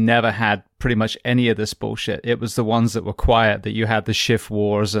 you never had pretty much any of this bullshit. It was the ones that were quiet that you had the shift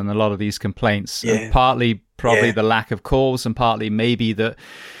wars and a lot of these complaints. And partly probably the lack of calls, and partly maybe that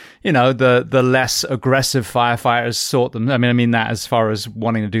the less aggressive firefighters sought them. I mean that as far as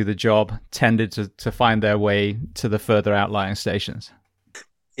wanting to do the job, tended to find their way to the further outlying stations.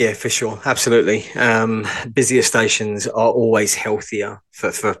 Yeah, for sure. Absolutely. Busier stations are always healthier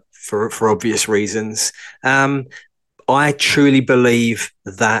for obvious reasons. I truly believe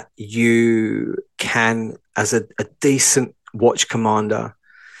that you can, as a decent watch commander,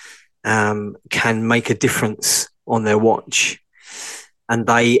 can make a difference on their watch, and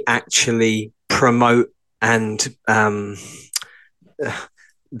they actually promote and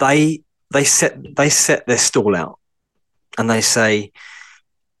they set their stall out, and they say,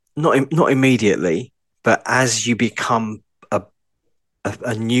 not immediately, but as you become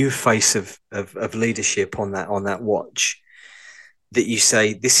a new face of leadership on that watch, that you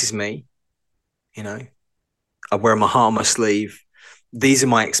say, this is me, I wear my heart on my sleeve. These are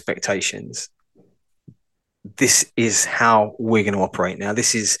my expectations. This is how we're going to operate now.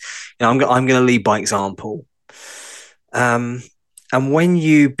 This is, I'm going to lead by example. And when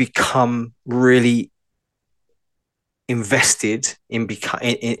you become really invested in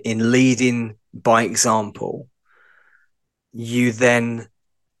leading by example, you then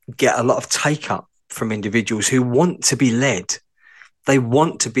get a lot of take up from individuals who want to be led. They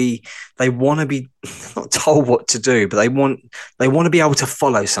want to be not told what to do, but they want to be able to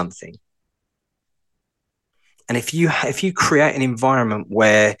follow something. And if you create an environment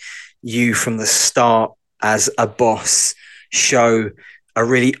where you, from the start as a boss, show a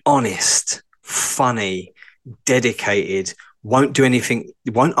really honest, funny, dedicated, won't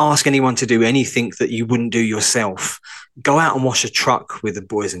ask anyone to do anything that you wouldn't do yourself, go out and wash a truck with the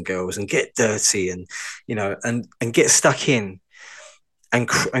boys and girls and get dirty and get stuck in and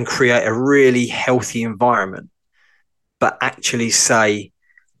create a really healthy environment, but actually say,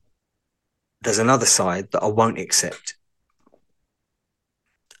 there's another side that I won't accept,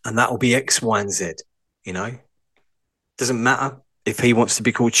 and that will be X, Y, and Z. Doesn't matter if he wants to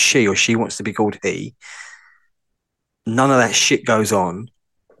be called she or she wants to be called he. None of that shit goes on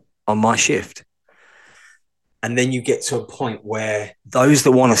my shift. And then you get to a point where those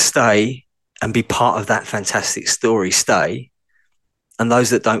that want to stay and be part of that fantastic story stay, and those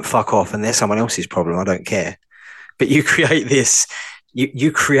that don't, fuck off, and they're someone else's problem. I don't care. But you create this,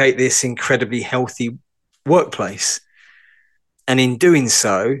 you create this incredibly healthy workplace. And in doing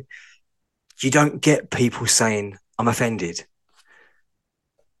so, you don't get people saying, I'm offended.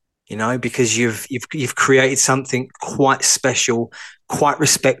 Because you've created something quite special, quite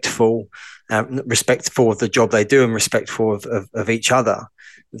respectful of the job they do, and respectful of each other.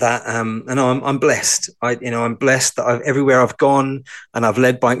 That and I'm blessed. I'm blessed that everywhere I've gone and I've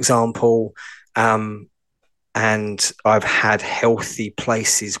led by example, and I've had healthy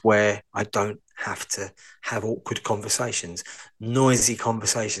places where I don't have to have awkward conversations, noisy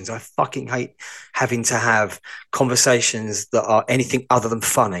conversations. I fucking hate having to have conversations that are anything other than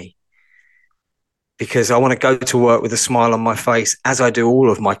funny, because I want to go to work with a smile on my face, as I do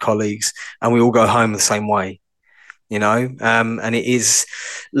all of my colleagues, and we all go home the same way, and it is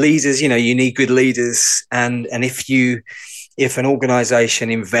leaders, you need good leaders. And if an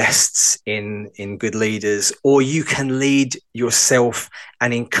organization invests in good leaders, or you can lead yourself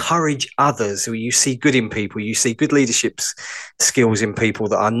and encourage others, or you see good in people, you see good leadership skills in people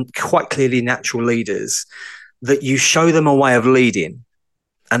that are quite clearly natural leaders, that you show them a way of leading,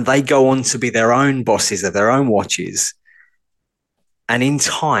 and they go on to be their own bosses of their own watches. And in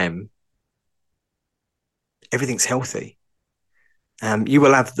time, everything's healthy. You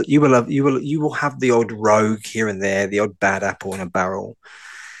will have the odd rogue here and there, the odd bad apple in a barrel.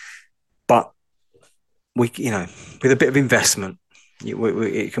 But with a bit of investment,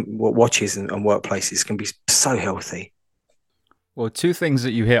 watches and workplaces can be so healthy. Well, two things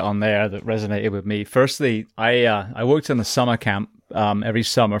that you hit on there that resonated with me. Firstly, I worked in the summer camp every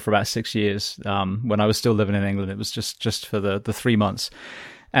summer for about 6 years. When I was still living in England, it was just for the 3 months.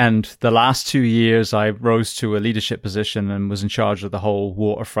 And the last 2 years, I rose to a leadership position and was in charge of the whole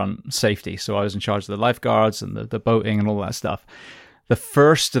waterfront safety. So I was in charge of the lifeguards and the boating and all that stuff. The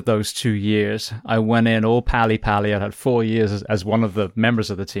first of those 2 years, I went in all pally-pally. I had 4 years as one of the members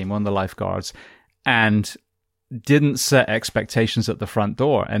of the team, one of the lifeguards, and didn't set expectations at the front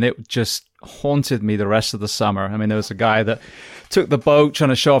door. And it just haunted me the rest of the summer. I mean, there was a guy that took the boat trying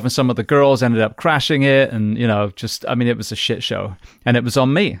to show off, and some of the girls ended up crashing it. And, it was a shit show. And it was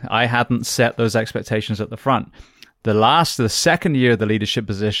on me. I hadn't set those expectations at the front. The second year of the leadership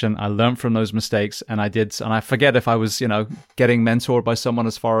position, I learned from those mistakes, and I forget if I was, getting mentored by someone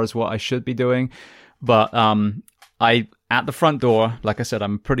as far as what I should be doing. But at the front door, like I said,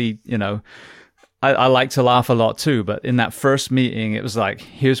 I'm pretty, I like to laugh a lot too, but in that first meeting, it was like,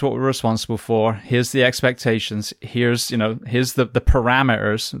 here's what we're responsible for. Here's the expectations. Here's the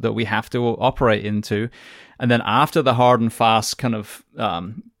parameters that we have to operate into. And then after the hard and fast kind of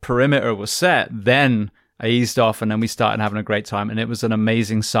perimeter was set, then I eased off, and then we started having a great time. And it was an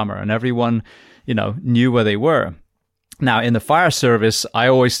amazing summer, and everyone, knew where they were. Now, in the fire service, I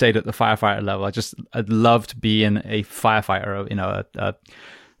always stayed at the firefighter level. I loved being a firefighter, a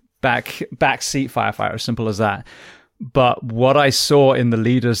back seat firefighter, simple as that. But what I saw in the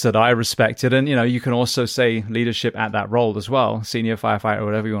leaders that I respected, and you can also say leadership at that role as well, senior firefighter,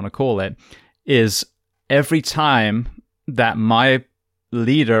 whatever you want to call it, is every time that my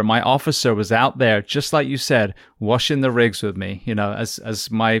leader, my officer, was out there, just like you said, washing the rigs with me,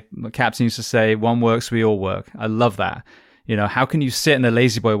 as my captain used to say, one works, we all work. I love that. How can you sit in a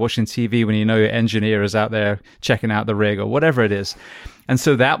lazy boy watching TV when your engineer is out there checking out the rig or whatever it is? And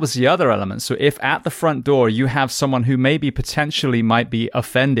so that was the other element. So if at the front door you have someone who maybe potentially might be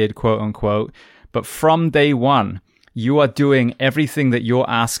offended, quote unquote, but from day one, you are doing everything that you're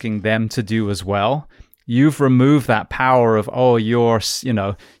asking them to do as well. You've removed that power of, you're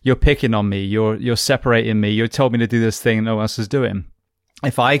picking on me, you're separating me, you told me to do this thing no one else is doing.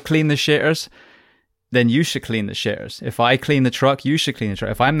 If I clean the shitters, then you should clean the shitters. If I clean the truck, you should clean the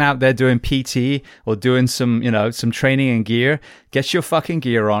truck. If I'm out there doing PT or doing some training and gear, get your fucking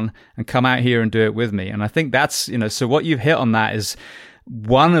gear on and come out here and do it with me. And I think that's, so what you've hit on that is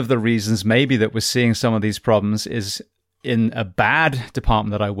one of the reasons maybe that we're seeing some of these problems is in a bad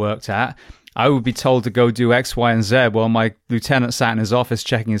department that I worked at. I would be told to go do X, Y, and Z while my lieutenant sat in his office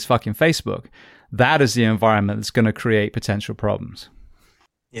checking his fucking Facebook. That is the environment that's going to create potential problems.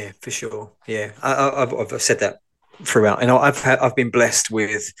 Yeah, for sure. Yeah, I've said that throughout, and I've been blessed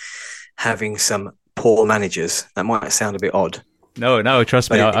with having some poor managers. That might sound a bit odd. No,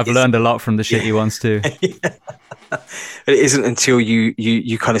 trust me, I've learned a lot from the shitty ones too. Yeah. But it isn't until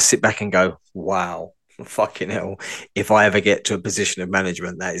you kind of sit back and go, wow, fucking hell, if I ever get to a position of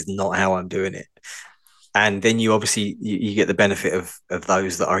management, that is not how I'm doing it. And then you obviously you get the benefit of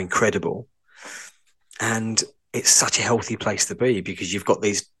those that are incredible. And it's such a healthy place to be because you've got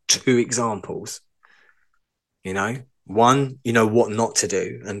these two examples, one, what not to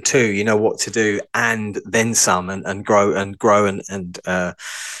do, and two, what to do, and then some, and grow and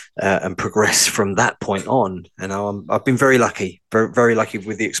progress from that point on. And I've been very lucky, very, very lucky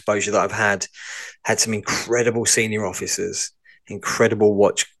with the exposure that I've had some incredible senior officers, incredible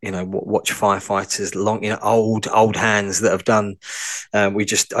watch firefighters, long, old hands that have done.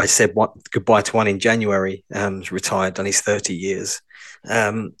 I said goodbye to one in January, retired, done his 30 years.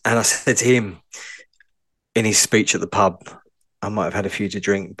 And I said to him in his speech at the pub, I might have had a few to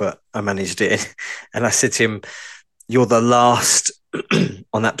drink, but I managed it. And I said to him, you're the last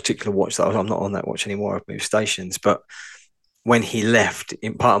on that particular watch. I'm not on that watch anymore. I've moved stations. But when he left,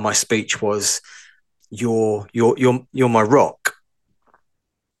 in part of my speech was, you're my rock.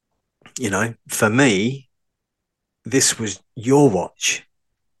 For me, this was your watch.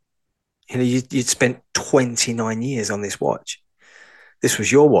 You'd spent 29 years on this watch. This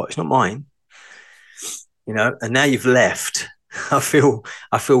was your watch, not mine. And now you've left. I feel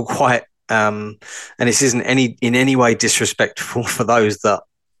quite, and this isn't in any way disrespectful for those that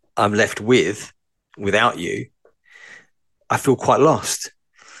I'm left without you. I feel quite lost.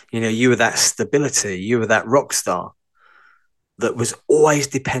 You were that stability. You were that rock star that was always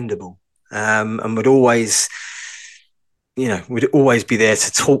dependable, and would always be there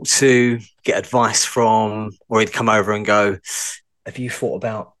to talk to, get advice from, or he'd come over and go, have you thought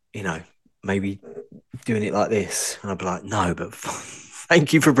about, maybe doing it like this? And I'd be like, no, but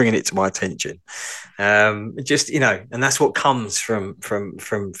thank you for bringing it to my attention. And that's what comes from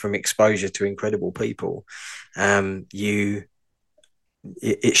exposure to incredible people.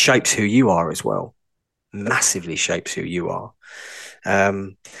 It shapes who you are as well, massively shapes who you are.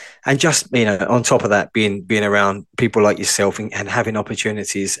 And just, on top of that, being around people like yourself and having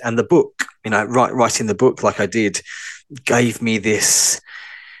opportunities, and the book, writing the book like I did gave me this,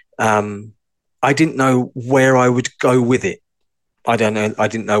 I didn't know where I would go with it. I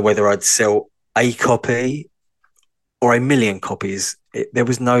didn't know whether I'd sell a copy or 1 million copies. There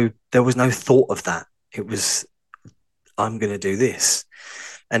was no thought of that. It was, I'm going to do this.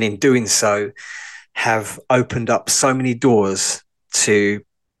 And in doing so, have opened up so many doors to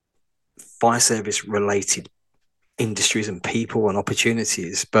fire service related industries and people and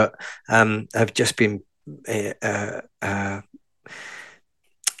opportunities, but have just been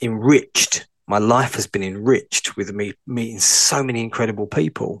enriched. My life has been enriched with me meeting so many incredible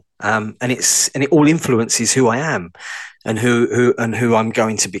people, and it all influences who I am and who I'm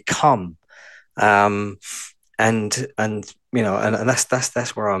going to become. And and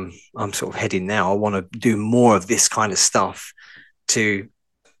that's where I'm sort of heading now. I want to do more of this kind of stuff to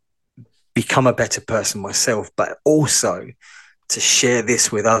become a better person myself, but also to share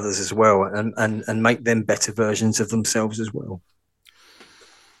this with others as well, and make them better versions of themselves as well.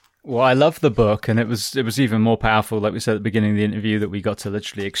 Well, I love the book, and it was even more powerful, like we said at the beginning of the interview, that we got to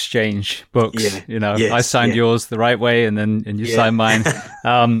literally exchange books. Yeah. You know, Yes. I signed yours the right way, and you signed mine.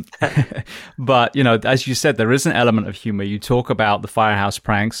 But as you said, there is an element of humor. You talk about the firehouse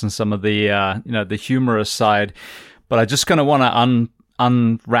pranks and some of the the humorous side, but I just kind of want to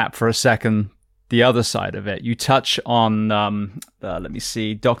unwrap for a second the other side of it. You touch on, let me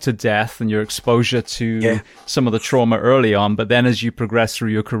see, Dr. Death and your exposure to some of the trauma early on. But then as you progress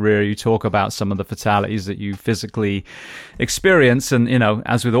through your career, you talk about some of the fatalities that you physically experience. And,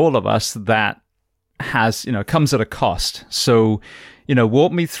 as with all of us, that has, comes at a cost. So,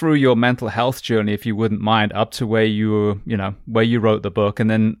 walk me through your mental health journey, if you wouldn't mind, up to where you were, where you wrote the book. And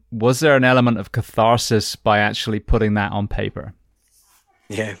then was there an element of catharsis by actually putting that on paper?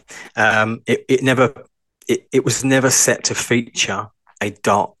 Yeah, it was never set to feature a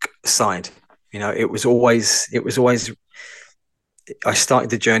dark side. It was always. I started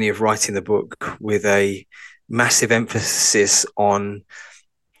the journey of writing the book with a massive emphasis on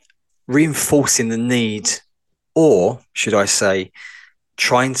reinforcing the need, or should I say,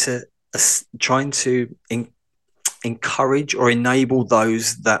 trying to encourage or enable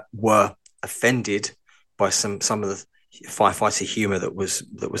those that were offended by some of the firefighter humor that was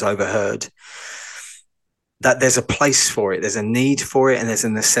overheard, that there's a place for it, there's a need for it, and there's a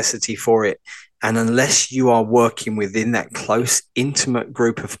necessity for it. And unless you are working within that close, intimate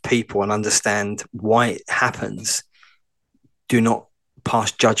group of people and understand why it happens, do not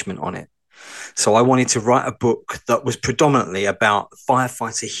pass judgment on it. So I wanted to write a book that was predominantly about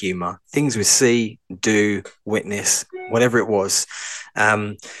firefighter humor, things we see, do, witness, whatever it was.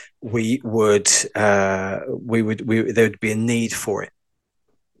 There would be a need for it.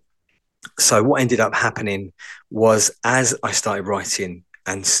 So what ended up happening was, as I started writing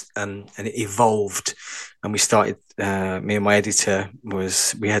and it evolved, and we started, me and my editor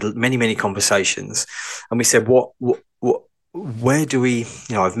we had many conversations, and we said, where do we,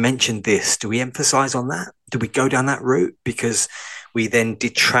 I've mentioned this, do we emphasize on that? Do we go down that route? Because we then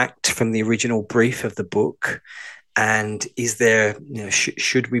detract from the original brief of the book. And is there,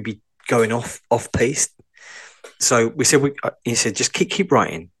 should we be going off piece? So we said, he said, just keep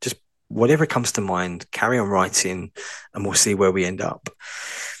writing, just whatever comes to mind, carry on writing, and we'll see where we end up.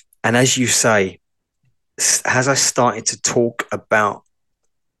 And as you say, as I started to talk about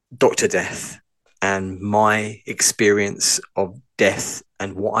Dr. Death and my experience of death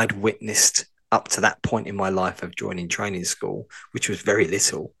and what I'd witnessed up to that point in my life of joining training school, which was very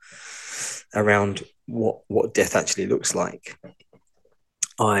little, around what death actually looks like,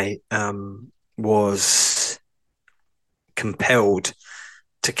 I was compelled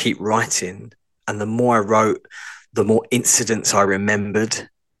to keep writing. And the more I wrote, the more incidents I remembered.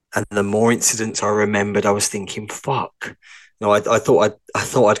 And the more incidents I remembered, I was thinking, fuck. I thought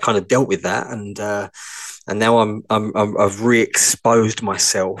I'd kind of dealt with that, and now I've re-exposed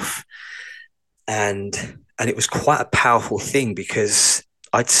myself, and it was quite a powerful thing, because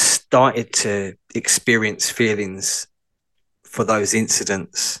I'd started to experience feelings for those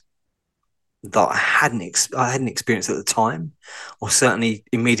incidents that I hadn't experienced at the time, or certainly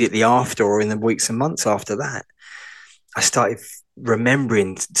immediately after, or in the weeks and months after that. I started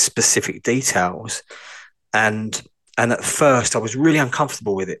remembering specific details, and at first I was really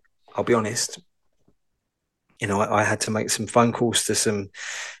uncomfortable with it. I'll be honest. I had to make some phone calls to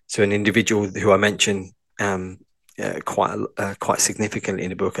an individual who I mentioned quite significantly in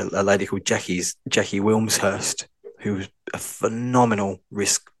the book, a lady called Jackie Wilmshurst, who was a phenomenal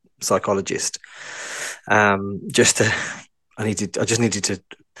risk psychologist. I just needed to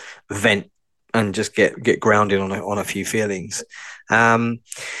vent and just get grounded on a few feelings.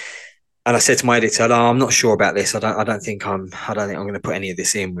 And I said to my editor, "Oh, I'm not sure about this. I don't think I'm going to put any of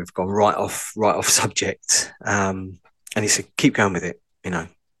this in. We've gone right off subject." And he said, "Keep going with it.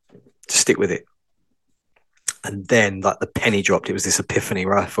 Just stick with it." And then, like, the penny dropped. It was this epiphany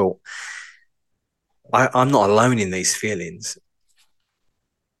where I thought, I'm not alone in these feelings.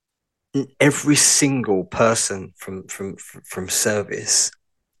 Every single person from service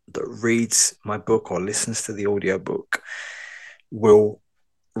that reads my book or listens to the audiobook will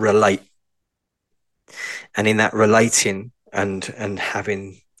relate. And in that relating and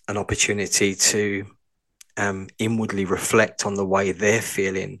having an opportunity to inwardly reflect on the way they're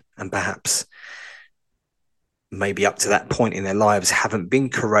feeling, and perhaps maybe up to that point in their lives haven't been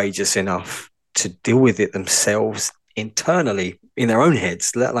courageous enough to deal with it themselves internally in their own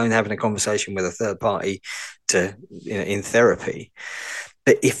heads, let alone having a conversation with a third party in therapy.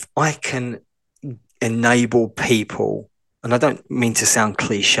 But if I can enable people, and I don't mean to sound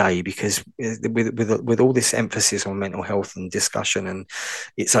cliche, because with all this emphasis on mental health and discussion and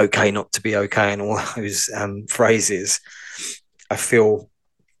it's okay not to be okay and all those phrases, I feel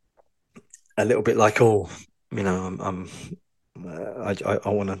a little bit like, I want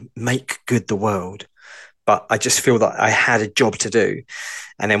to make good the world, but I just feel that I had a job to do.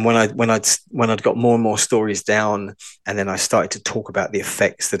 And then when I'd got more and more stories down, and then I started to talk about the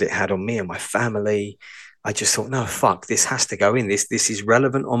effects that it had on me and my family, I just thought, no, fuck, this has to go in. This is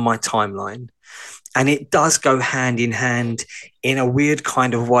relevant on my timeline. And it does go hand in hand in a weird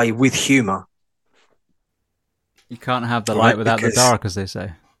kind of way with humor. You can't have the light without the dark, as they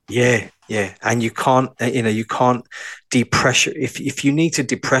say. Yeah. And you can't depressure. If you need to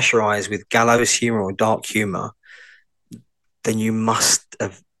depressurize with gallows humor or dark humor, then you must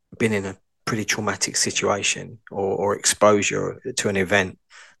have been in a pretty traumatic situation or exposure to an event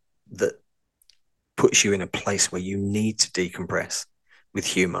that puts you in a place where you need to decompress with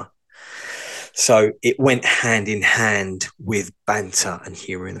humor. So it went hand in hand with banter and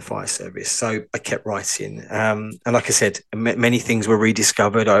humor in the fire service. So I kept writing. And like I said, many things were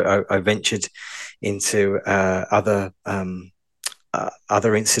rediscovered. I ventured into other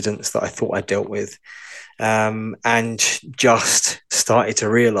incidents that I thought I dealt with. And just started to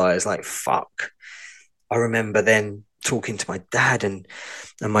realize, like, fuck. I remember then talking to my dad, and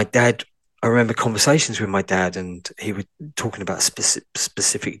my dad, I remember conversations with my dad, and he was talking about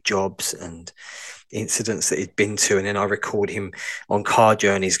specific jobs and incidents that he'd been to. And then I record him on car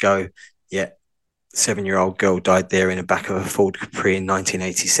journeys go, yeah, 7-year-old girl died there in the back of a Ford Capri in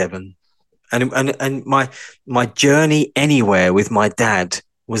 1987. And my journey anywhere with my dad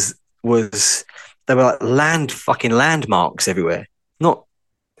was there were like fucking landmarks everywhere. Not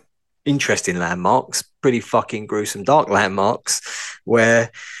interesting landmarks, pretty fucking gruesome, dark landmarks where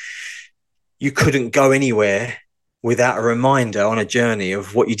you couldn't go anywhere without a reminder on a journey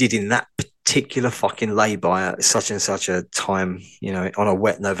of what you did in that particular fucking lay-by at such and such a time, on a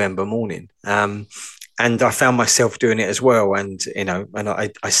wet November morning. And I found myself doing it as well. And, I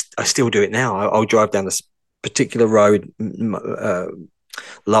still do it now. I'll drive down this particular road,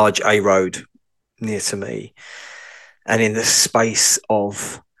 large A road near to me. And in the space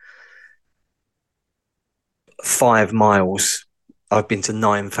of 5 miles, I've been to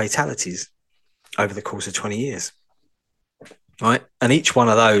 9 fatalities over the course of 20 years. Right. And each one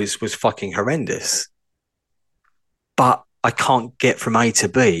of those was fucking horrendous. But I can't get from A to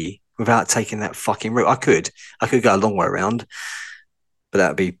B without taking that fucking route. I could go a long way around, but that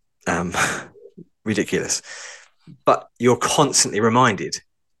would be ridiculous. But you're constantly reminded.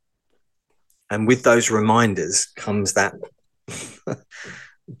 And with those reminders comes that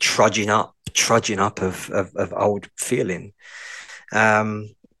trudging up of old feeling.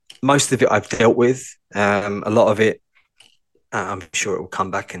 Most of it I've dealt with. A lot of it, I'm sure it will come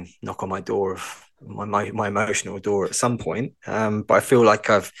back and knock on my door, of my emotional door at some point. But I feel like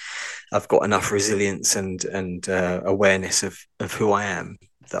I've got enough resilience and awareness of who I am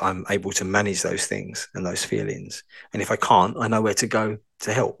that I'm able to manage those things and those feelings. And if I can't, I know where to go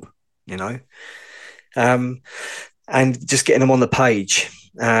to help, and just getting them on the page.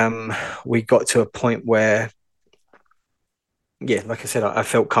 We got to a point where, like I said, I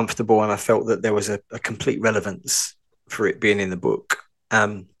felt comfortable, and I felt that there was a complete relevance for it being in the book.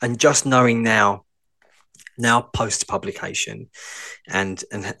 And just knowing now post publication and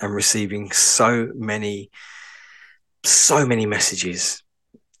receiving so many messages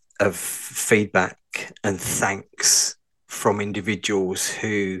of feedback and thanks from individuals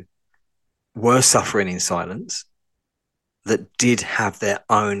who were suffering in silence, that did have their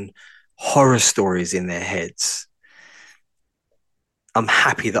own horror stories in their heads. I'm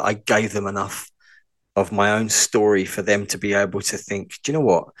happy that I gave them enough of my own story for them to be able to think, do you know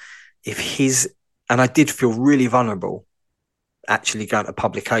what? And I did feel really vulnerable actually going to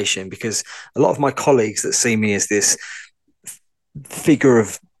publication, because a lot of my colleagues that see me as this figure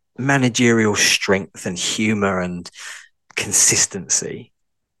of managerial strength and humor and consistency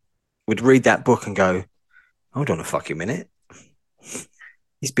would read that book and go, hold on a fucking minute.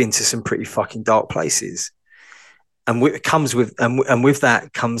 He's been to some pretty fucking dark places. And it comes with, and with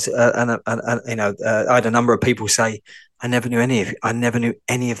that comes, I had a number of people say, I never knew any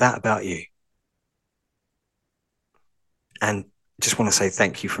of that about you. And just want to say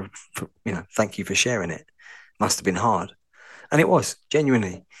thank you for thank you for sharing it. Must have been hard. And it was,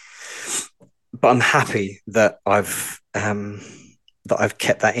 genuinely. But I'm happy that I've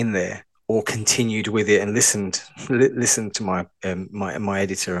kept that in there, or continued with it and listened to my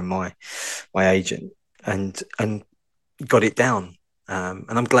editor and my agent and got it down. And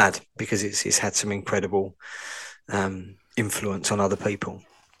I'm glad, because it's had some incredible influence on other people.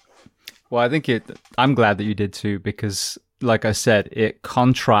 Well, I'm glad that you did too, because like I said, it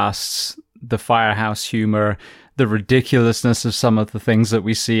contrasts the firehouse humor, the ridiculousness of some of the things that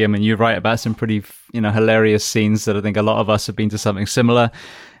we see. I mean, you write about some pretty, hilarious scenes that I think a lot of us have been to something similar.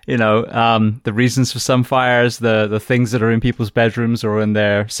 The reasons for some fires, the things that are in people's bedrooms or in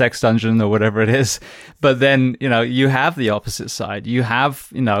their sex dungeon or whatever it is. But then, you have the opposite side. You have,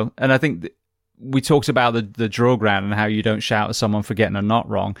 and I think we talked about the drill ground and how you don't shout at someone for getting a knot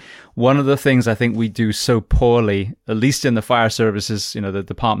wrong. One of the things I think we do so poorly, at least in the fire services, the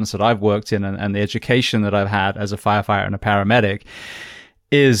departments that I've worked in and the education that I've had as a firefighter and a paramedic,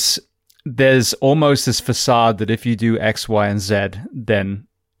 is there's almost this facade that if you do X, Y, and Z, then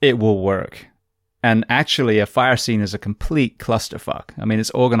it will work. And actually, a fire scene is a complete clusterfuck. I mean, it's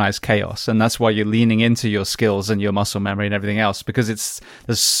organized chaos, and that's why you're leaning into your skills and your muscle memory and everything else, because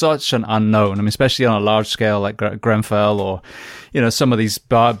there's such an unknown. I mean, especially on a large scale like Grenfell or, some of these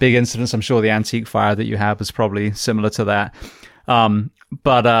big incidents. I'm sure the antique fire that you have is probably similar to that.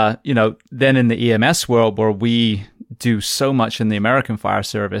 But then in the EMS world, where we do so much in the American fire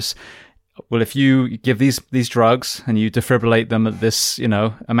service, well, if you give these drugs and you defibrillate them at this,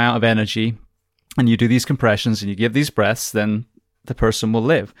 amount of energy, and you do these compressions and you give these breaths, then the person will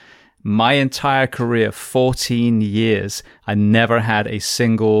live. My entire career, 14 years, I never had a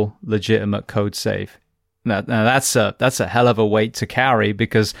single legitimate code save. Now that's a hell of a weight to carry,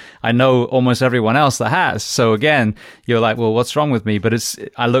 because I know almost everyone else that has. So again, you're like, well, what's wrong with me? But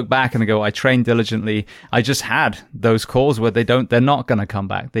I look back and I go, I trained diligently. I just had those calls where they're not going to come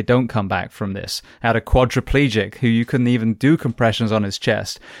back. They don't come back from this. I had a quadriplegic who you couldn't even do compressions on his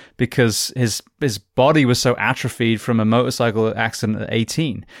chest because his body was so atrophied from a motorcycle accident at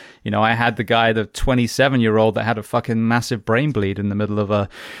 18. I had the 27-year-old that had a fucking massive brain bleed in the middle of a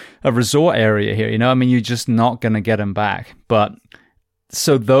resort area here. I mean, you're just not going to get him back. But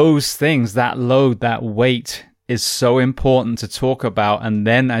so those things, that load, that weight is so important to talk about. And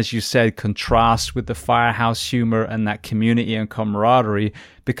then, as you said, contrast with the firehouse humor and that community and camaraderie,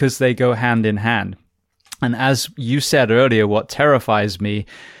 because they go hand in hand. And as you said earlier, what terrifies me,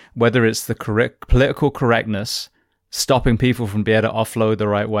 whether it's the political correctness, stopping people from being able to offload the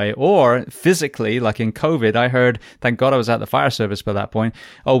right way, or physically, like in COVID, I heard, thank God I was at the fire service by that point,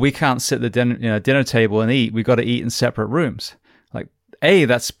 oh, we can't sit at the dinner table and eat. We've got to eat in separate rooms. Like, A,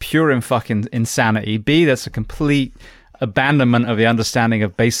 that's pure and fucking insanity. B, that's a complete abandonment of the understanding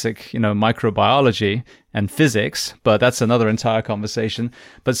of basic, microbiology and physics, but that's another entire conversation.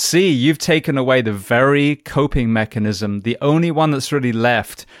 But C, you've taken away the very coping mechanism, the only one that's really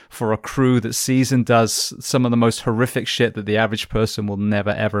left for a crew that sees and does some of the most horrific shit that the average person will never,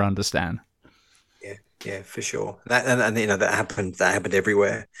 ever understand. Yeah, for sure. That happened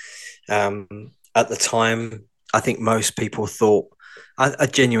everywhere. At the time, I think most people thought, I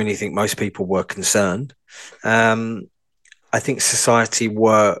genuinely think most people were concerned. I think society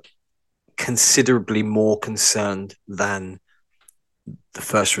were considerably more concerned than the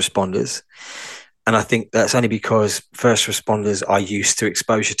first responders. And I think that's only because first responders are used to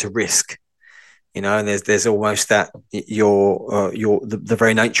exposure to risk, and there's almost that the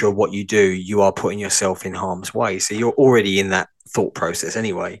very nature of what you do, you are putting yourself in harm's way. So you're already in that thought process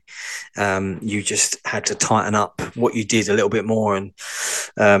anyway. You just had to tighten up what you did a little bit more, and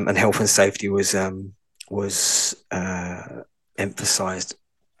health and safety was emphasized,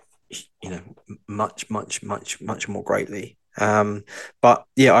 much more greatly. But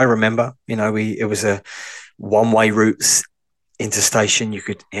yeah, I remember, it was a one-way routes into station. You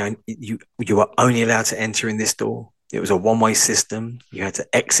could, you were only allowed to enter in this door. It was a one-way system. You had to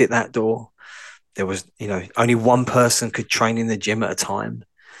exit that door. There was, only one person could train in the gym at a time.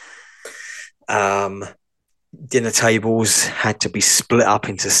 Dinner tables had to be split up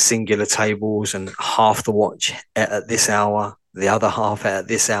into singular tables, and half the watch at this hour, the other half at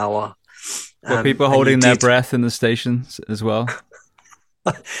this hour. Were people holding their breath in the stations as well?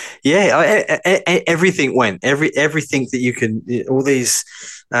 Yeah, everything went. Everything that you can. All these.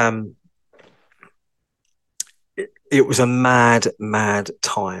 It was a mad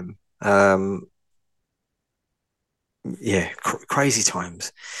time. Crazy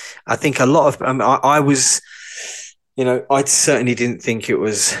times. I think a lot of. I was. I certainly didn't think it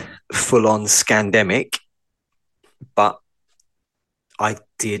was full on scandemic, but I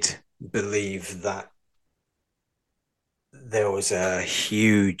did believe that there was a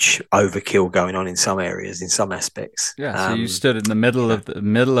huge overkill going on in some areas, in some aspects. Yeah, so you stood in the middle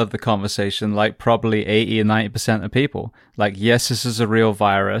of the conversation, like probably 80 or 90% of people. Like, yes, this is a real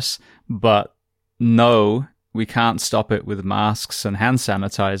virus, but no, we can't stop it with masks and hand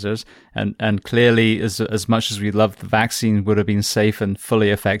sanitizers. And clearly, as much as we loved the vaccine would have been safe and fully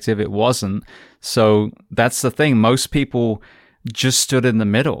effective, it wasn't. So that's the thing. Most people just stood in the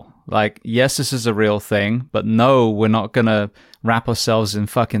middle. Like, yes, this is a real thing, but no, we're not going to wrap ourselves in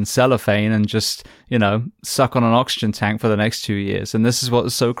fucking cellophane and just, suck on an oxygen tank for the next 2 years. And this is what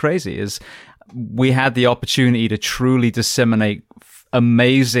was so crazy is we had the opportunity to truly disseminate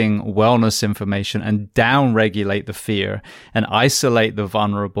amazing wellness information and down-regulate the fear and isolate the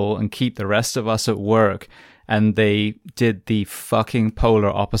vulnerable and keep the rest of us at work. And they did the fucking polar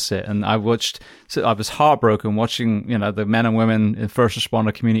opposite. And I was heartbroken watching, the men and women in first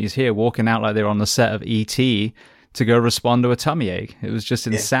responder communities here walking out like they were on the set of E.T. to go respond to a tummy ache. It was just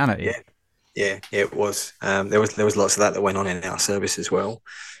insanity. Yeah, it was. There was lots of that went on in our service as well.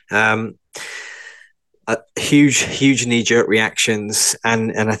 Huge knee-jerk reactions,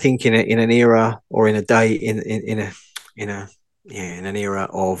 and I think in an era or in a day in an era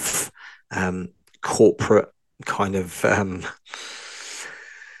of corporate kind of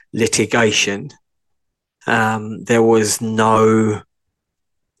litigation, there was no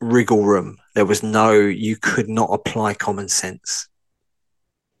wriggle room. You could not apply common sense.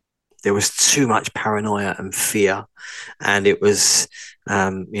 There was too much paranoia and fear, and it was,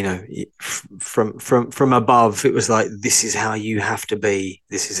 from above, it was like, this is how you have to be.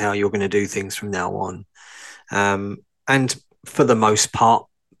 This is how you're going to do things from now on. And for the most part,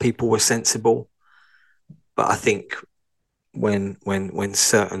 people were sensible. But I think when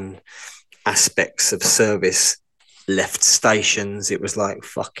certain aspects of service left stations, it was like,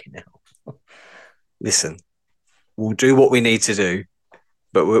 fucking hell. Listen, we'll do what we need to do,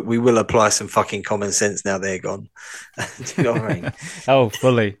 but we will apply some fucking common sense now they're gone. Do you know what I mean? Oh,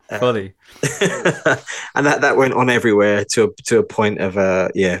 fully. And that went on everywhere to a point of,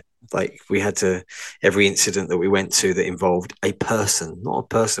 like we had to, every incident that we went to that involved a person, not a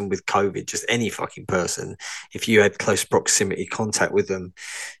person with COVID, just any fucking person. If you had close proximity contact with them,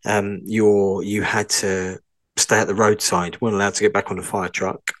 you had to stay at the roadside, weren't allowed to get back on the fire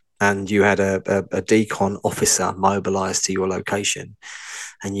truck. And you had a decon officer mobilized to your location,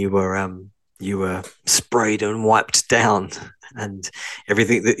 and you were sprayed and wiped down, and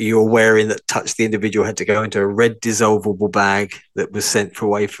everything that you were wearing that touched the individual had to go into a red dissolvable bag that was sent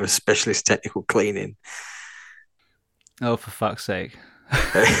away for specialist technical cleaning. Oh, for fuck's sake.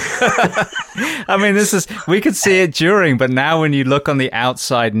 I mean, we could see it during, but now when you look on the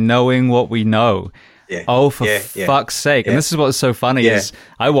outside, knowing what we know, fuck's sake. And this is what's so funny is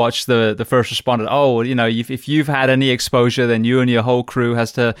I watched the first responder. Oh, if you've had any exposure, then you and your whole crew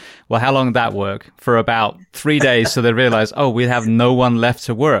has to, well, how long did that work? For about 3 days. So they realized, oh, we have no one left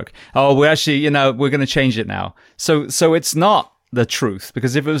to work. Oh, we're actually, we're going to change it now. So it's not the truth,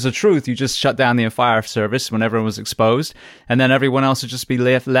 because if it was the truth, you just shut down the fire service when everyone was exposed, and then everyone else would just be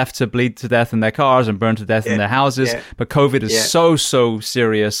left to bleed to death in their cars and burn to death in their houses. But COVID is so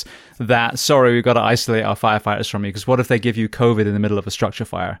serious that, sorry, we've got to isolate our firefighters from you, because what if they give you COVID in the middle of a structure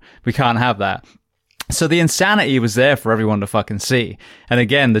fire? We can't have that. So the insanity was there for everyone to fucking see. And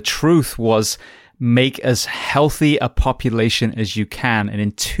again, the truth was, make as healthy a population as you can. And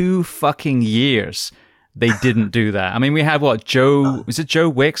in 2 fucking years, they didn't do that. I mean, we had is it Joe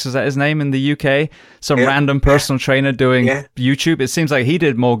Wicks? Is that his name in the UK? Some random personal trainer doing YouTube. It seems like he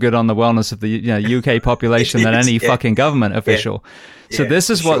did more good on the wellness of the UK population than any fucking government official. So this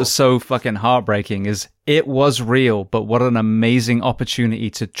is what was so fucking heartbreaking is it was real, but what an amazing opportunity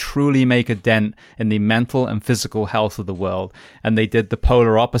to truly make a dent in the mental and physical health of the world. And they did the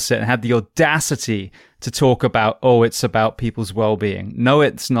polar opposite and had the audacity to talk about, oh, it's about people's well-being. No,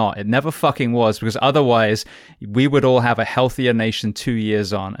 it's not. It never fucking was, because otherwise we would all have a healthier nation 2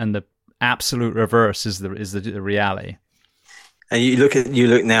 years on, and the absolute reverse is the reality. And you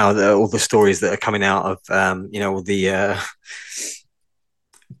look now at all the stories that are coming out of all the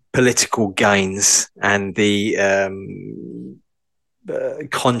political gains and the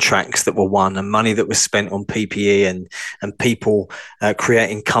contracts that were won and money that was spent on PPE and people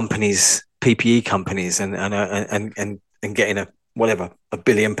creating companies, PPE companies, and getting £1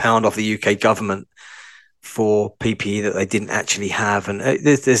 billion off the UK government for PPE that they didn't actually have. And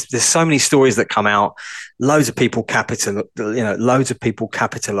there's so many stories that come out. Loads of people capitalized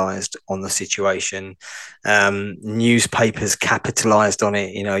on the situation. Newspapers capitalized on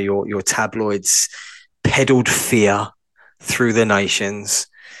it. Your tabloids peddled fear through the nations.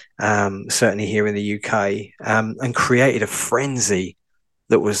 certainly here in the UK, and created a frenzy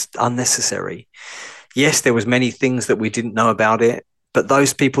that was unnecessary. Yes, there was many things that we didn't know about it, but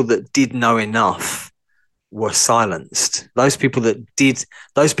those people that did know enough were silenced. Those people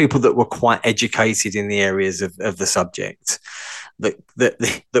that were quite educated in the areas of the subject, that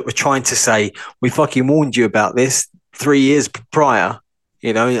were trying to say, we fucking warned you about this 3 years prior,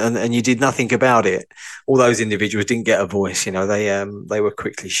 and you did nothing about it. All those individuals didn't get a voice. They were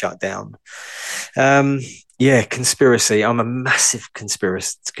quickly shut down. Yeah, conspiracy. I'm a massive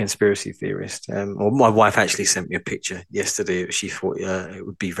conspiracy theorist. Well, my wife actually sent me a picture yesterday. She thought it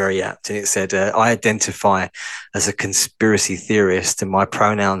would be very apt, and it said, "I identify as a conspiracy theorist, and my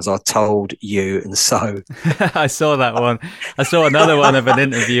pronouns are told, you, and so." I saw that one. I saw another one of an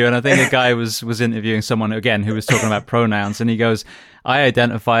interview, and I think a guy was interviewing someone again who was talking about pronouns, and he goes, "I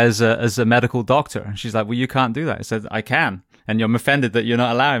identify as a medical doctor," and she's like, "Well, you can't do that." I said, "I can." And I'm offended that you're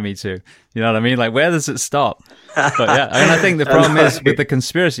not allowing me to. You know what I mean? Like, where does it stop? But yeah, and I think the problem is with the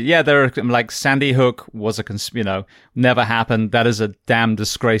conspiracy. Yeah, there are like Sandy Hook was never happened. That is a damn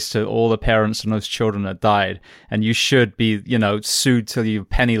disgrace to all the parents and those children that died. And you should be, sued till you're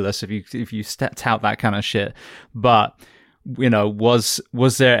penniless if you tout that kind of shit. But was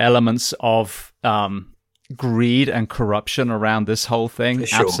there elements of greed and corruption around this whole thing?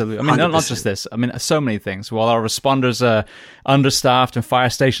 Sure. Absolutely. I mean, not just this. I mean, so many things. While our responders are understaffed and fire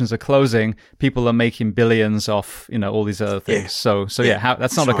stations are closing, people are making billions off, all these other things. Yeah. So yeah,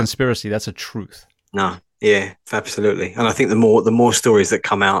 that's not a conspiracy. That's a truth. No. Yeah, absolutely. And I think the more stories that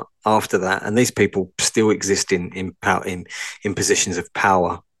come out after that, and these people still exist in positions of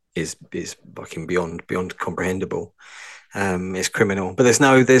power, is fucking beyond comprehensible. It's criminal, but there's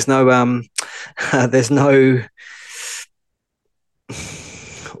no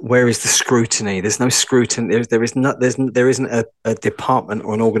where is the scrutiny? There's no scrutiny. There isn't a department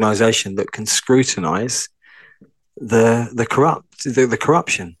or an organization that can scrutinize the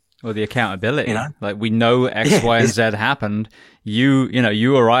corruption or the accountability. Like, we know X, Y, and Z happened.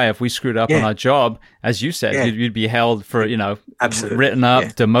 You or I, if we screwed up on our job, as you said, you'd be held for, absolutely written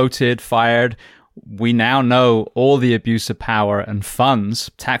up, demoted, fired. We now know all the abuse of power and funds,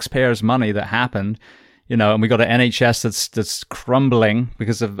 taxpayers' money that happened, and we got an NHS that's crumbling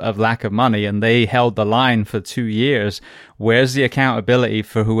because of lack of money, and they held the line for 2 years. Where's the accountability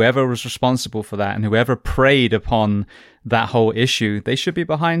for whoever was responsible for that, and whoever preyed upon that whole issue? They should be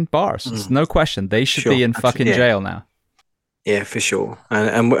behind bars. There's no question. They should be in fucking jail now. Yeah, for sure.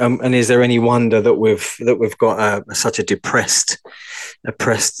 And is there any wonder that we've got such a depressed,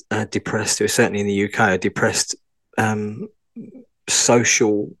 certainly in the UK, a depressed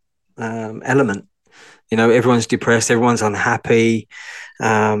social element? Everyone's depressed, everyone's unhappy,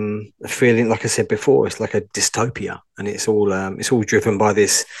 feeling, like I said before, it's like a dystopia, and it's all driven by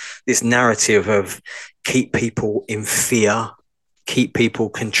this narrative of keep people in fear, keep people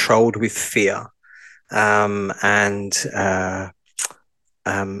controlled with fear. And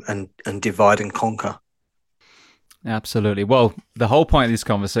divide and conquer. Absolutely. Well, the whole point of these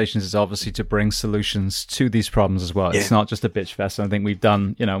conversations is obviously to bring solutions to these problems as well. Yeah. It's not just a bitch fest. I think we've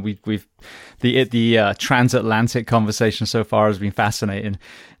done, the transatlantic conversation so far has been fascinating.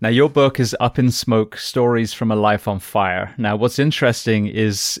 Now, your book is Up in Smoke: Stories from a Life on Fire. Now, what's interesting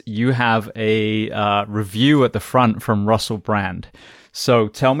is you have a review at the front from Russell Brand. So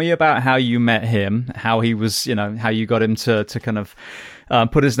tell me about how you met him, how he was, how you got him to kind of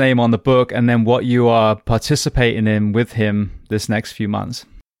put his name on the book, and then what you are participating in with him this next few months.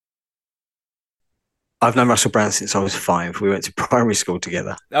 I've known Russell Brand since I was 5. We went to primary school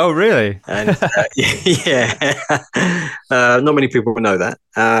together. Oh, really? And yeah, not many people know that.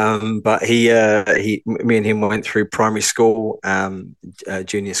 But me and him went through primary school,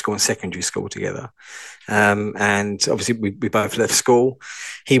 junior school, and secondary school together. And obviously we both left school.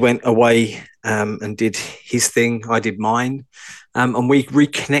 He went away and did his thing. I did mine. And we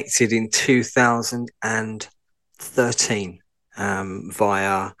reconnected in 2013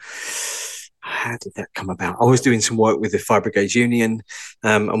 via... How did that come about? I was doing some work with the Fire Brigades Union,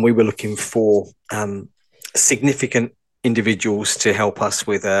 and we were looking for significant individuals to help us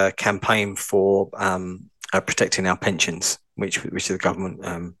with a campaign for protecting our pensions, which the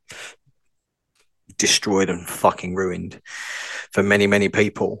government destroyed and fucking ruined for many, many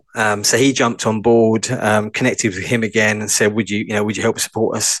people. So he jumped on board, connected with him again, and said, "Would you help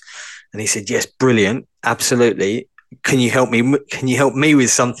support us?" And he said, "Yes, brilliant, absolutely. Can you help me? Can you help me with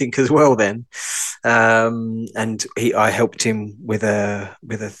something as well?" Then, I helped him with a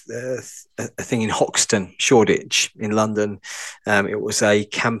thing in Hoxton, Shoreditch, in London. It was a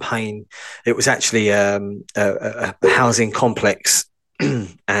campaign. It was actually a housing complex,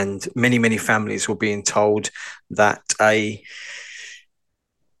 and and many families were being told that a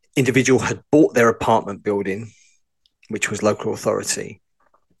individual had bought their apartment building, which was local authority,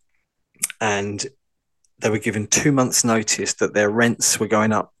 and they were given 2 months' notice that their rents were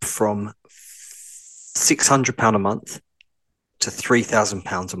going up from £600 a month to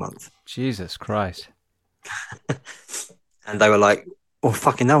 £3,000 a month. Jesus Christ. And they were like, well,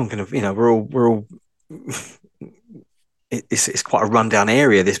 fucking no one can, we're all it's quite a rundown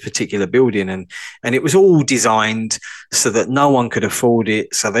area, this particular building, and it was all designed so that no one could afford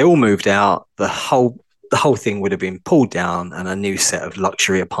it. So they all moved out. The whole thing would have been pulled down, and a new set of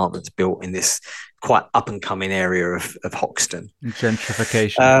luxury apartments built in this quite up and coming area of Hoxton.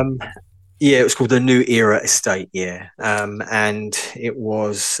 Gentrification. Yeah, it was called the New Era Estate. Yeah, and it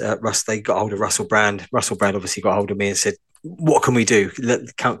was Russ. They got hold of Russell Brand. Russell Brand obviously got hold of me and said, "What can we do?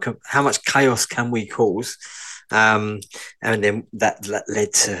 How much chaos can we cause?" And then that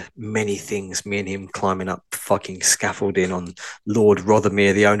led to many things. Me and him climbing up fucking scaffolding on Lord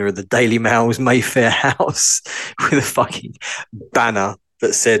Rothermere, the owner of the Daily Mail's Mayfair house, with a fucking banner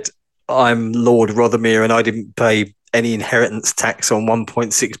that said, "I'm Lord Rothermere and I didn't pay any inheritance tax on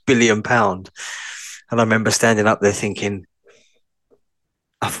 £1.6 billion." And I remember standing up there thinking,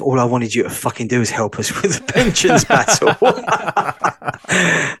 all I wanted you to fucking do is help us with the pensions battle.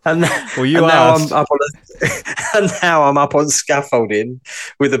 and now I'm up on scaffolding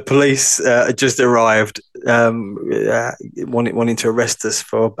with the police just arrived, wanting to arrest us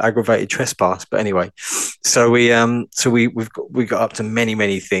for aggravated trespass. But anyway, so we got up to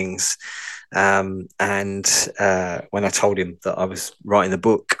many things. And when I told him that I was writing the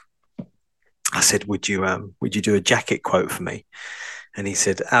book, I said, would you do a jacket quote for me? And he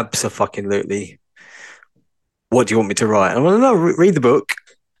said, abso-fucking-lutely. What do you want me to write? And I went, no, read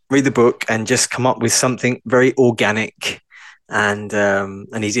the book and just come up with something very organic. And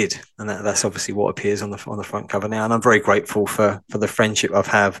he did. And that's obviously what appears on the front cover now. And I'm very grateful for the friendship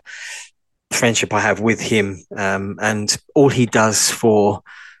I have with him, and all he does for,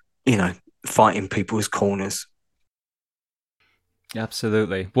 fighting people's corners.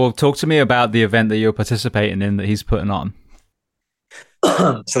 Absolutely. Well, talk to me about the event that you're participating in that he's putting on.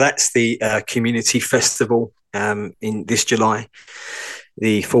 So that's the community festival in this July,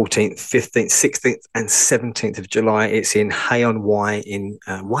 the 14th, 15th, 16th and 17th of July. It's in Hay-on-Wye in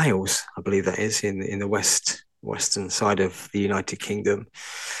Wales, I believe that is, in the western side of the United Kingdom.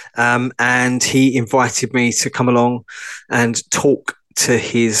 And he invited me to come along and talk to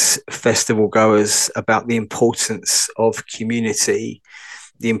his festival goers about the importance of community,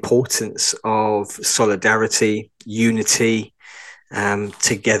 the importance of solidarity, unity,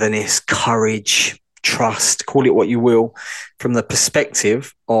 togetherness, courage, trust, call it what you will, from the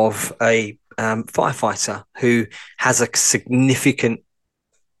perspective of a firefighter who has a significant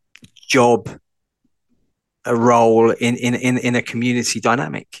job, a role in a community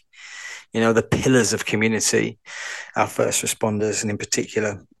dynamic. The pillars of community, our first responders, and in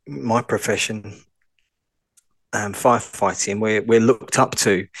particular, my profession, firefighting, we're looked up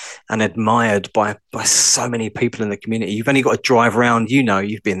to and admired by so many people in the community. You've only got to drive around,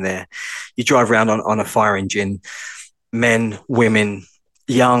 you've been there. You drive around on a fire engine, men, women,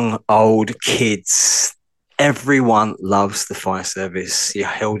 young, old, kids. Everyone loves the fire service. You're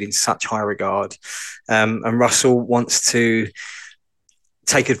held in such high regard. And Russell wants to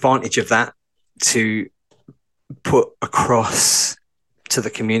take advantage of that to put across to the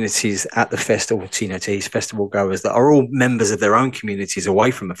communities at the festival, to his festival goers that are all members of their own communities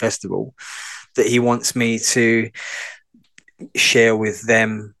away from a festival, that he wants me to share with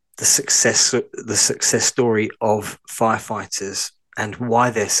them the success story of firefighters and why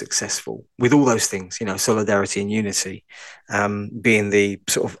they're successful with all those things, solidarity and unity, being the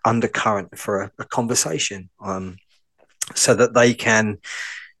sort of undercurrent for a conversation, so that they can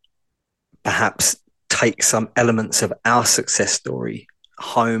perhaps take some elements of our success story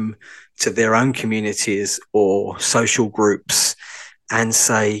home to their own communities or social groups and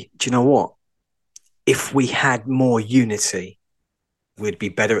say, do you know what? If we had more unity, we'd be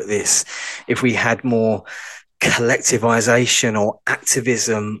better at this. If we had more collectivization or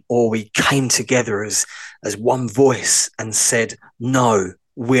activism, or we came together as one voice and said, no,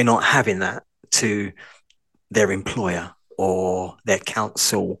 we're not having that, to their employer or their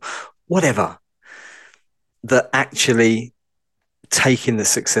council, whatever, that actually taking the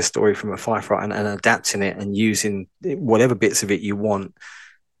success story from a firefighter and adapting it and using whatever bits of it you want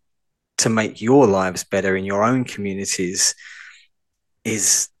to make your lives better in your own communities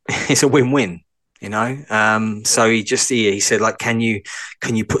is a win-win, so he said, like, can you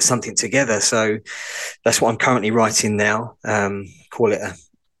put something together? So that's what I'm currently writing now. Call it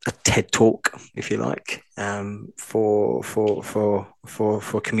TED talk, if you like, for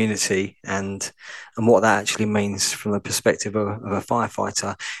community and what that actually means from the perspective of a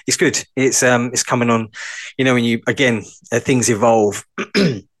firefighter. It's good. It's coming on. You know, when you again things evolve,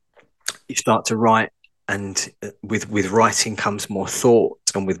 you start to write, and with writing comes more thought,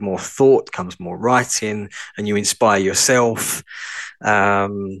 and with more thought comes more writing, and you inspire yourself.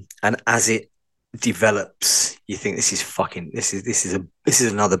 And as it develops, you think this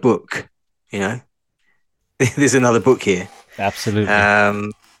is another book, you know. There's another book here. Absolutely.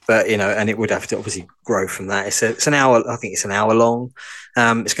 But you know, and it would have to obviously grow from that. It's an hour. I think it's an hour long.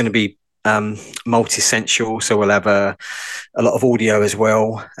 It's going to be multi-sensual, so we'll have a lot of audio as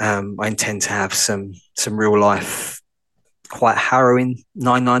well. I intend to have some real life, quite harrowing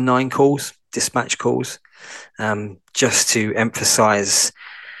 999 calls, dispatch calls, just to emphasize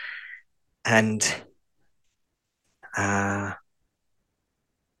and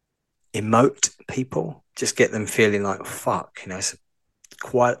emote people, just get them feeling like, fuck, you know. It's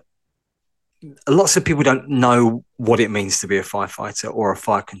quite lots of people don't know what it means to be a firefighter or a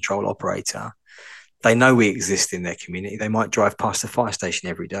fire control operator. They know we exist in their community. They might drive past the fire station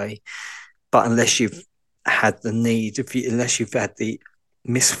every day, but unless you've had the need, unless you've had the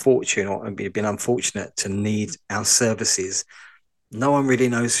misfortune or been unfortunate to need our services, no one really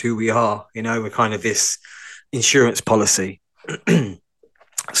knows who we are. You know, we're kind of this insurance policy.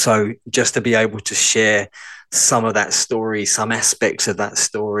 So just to be able to share some of that story, some aspects of that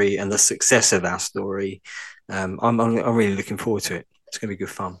story, and the success of our story, I'm really looking forward to it. It's going to be good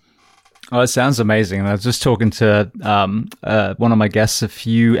fun. Oh, it sounds amazing. I was just talking to one of my guests a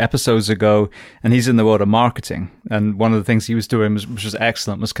few episodes ago, and he's in the world of marketing. And one of the things he was doing, which was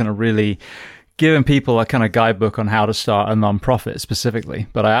excellent, was kind of really giving people a kind of guidebook on how to start a nonprofit specifically.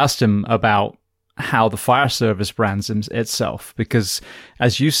 But I asked him about how the fire service brands itself, because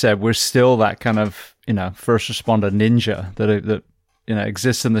as you said, we're still that kind of, you know, first responder ninja that you know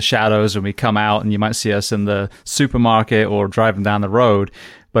exists in the shadows, and we come out and you might see us in the supermarket or driving down the road,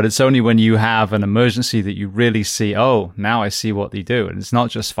 but it's only when you have an emergency that you really see, oh, now I see what they do. And it's not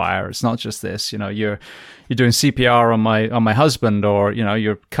just fire, it's not just this, you know, you're doing CPR on my husband, or you know,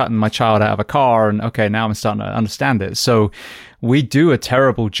 you're cutting my child out of a car, and okay, now I'm starting to understand it. So we do a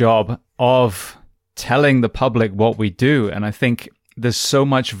terrible job of telling the public what we do. And I think there's so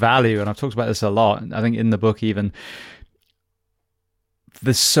much value, and I've talked about this a lot, I think in the book even,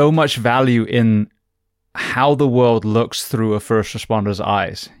 there's so much value in how the world looks through a first responder's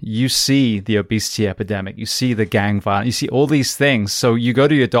eyes. You see the obesity epidemic, you see the gang violence, you see all these things. So you go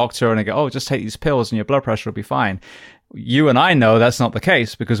to your doctor and they go, oh, just take these pills and your blood pressure will be fine. You and I know that's not the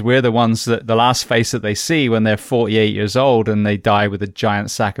case, because we're the ones that the last face that they see when they're 48 years old and they die with a giant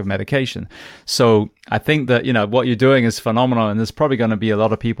sack of medication. So I think that, you know, what you're doing is phenomenal, and there's probably going to be a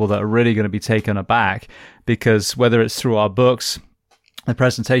lot of people that are really going to be taken aback, because whether it's through our books, the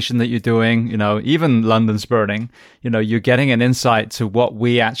presentation that you're doing, you know, even London's Burning, you know, you're getting an insight to what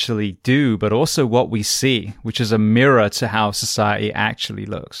we actually do, but also what we see, which is a mirror to how society actually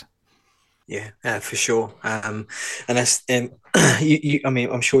looks. Yeah, for sure. And that's, I mean,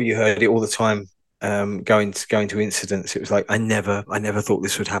 I'm sure you heard it all the time. Going to incidents, it was like, I never thought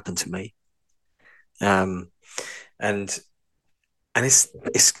this would happen to me. And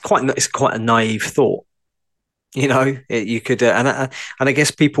it's quite a naive thought. You know, you could, and I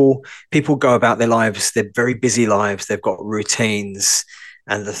guess people go about their lives. They're very busy lives. They've got routines,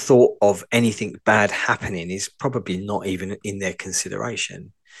 and the thought of anything bad happening is probably not even in their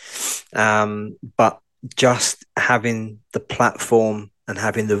consideration. But just having the platform and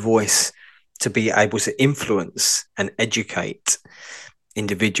having the voice to be able to influence and educate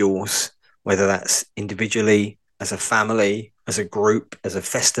individuals, whether that's individually, as a family, as a group, as a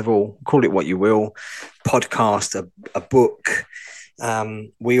festival, call it what you will, podcast, a book.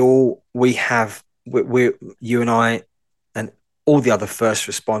 You and I and all the other first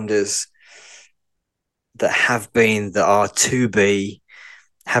responders that are to be,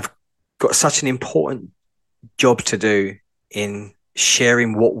 have got such an important job to do in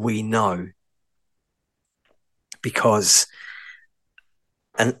sharing what we know. Because,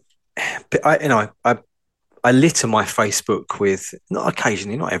 and I litter my Facebook with, not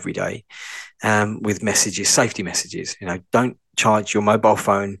occasionally, not every day, with messages, safety messages. You know, don't charge your mobile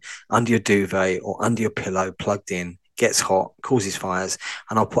phone under your duvet or under your pillow, plugged in, gets hot, causes fires.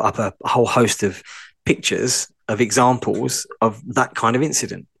 And I'll put up a whole host of pictures of examples of that kind of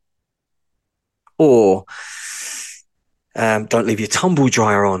incident. Or don't leave your tumble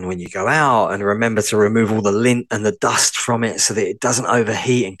dryer on when you go out, and remember to remove all the lint and the dust from it so that it doesn't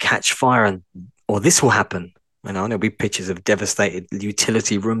overheat and catch fire, or this will happen. You know, and there'll be pictures of devastated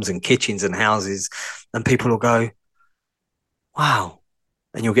utility rooms and kitchens and houses, and people will go, wow.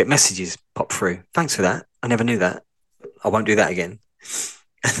 And you'll get messages pop through. Thanks for that. I never knew that. I won't do that again.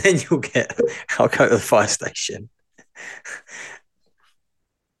 And then I'll go to the fire station,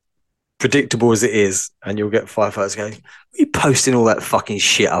 predictable as it is, and you'll get firefighters going, what are you posting all that fucking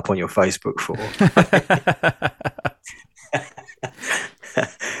shit up on your Facebook for?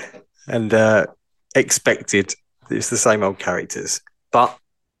 And expected, it's the same old characters. But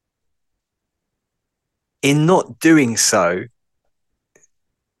in not doing so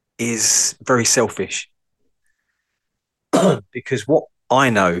is very selfish. Because what I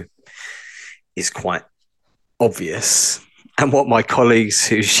know is quite obvious, and what my colleagues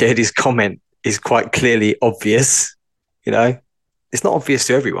who shared his comment is quite clearly obvious. You know, it's not obvious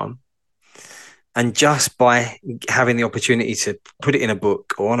to everyone. And just by having the opportunity to put it in a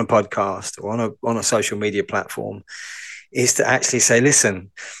book or on a podcast or on a social media platform, is to actually say,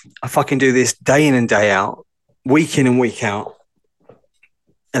 listen, I fucking do this day in and day out, week in and week out.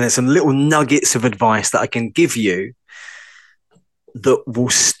 And there's some little nuggets of advice that I can give you that will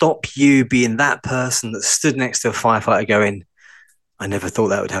stop you being that person that stood next to a firefighter going, I never thought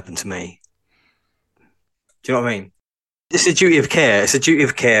that would happen to me. Do you know what I mean? It's a duty of care. It's a duty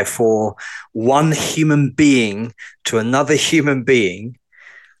of care for one human being to another human being,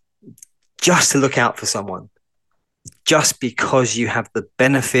 just to look out for someone, just because you have the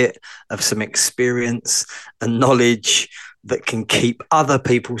benefit of some experience and knowledge that can keep other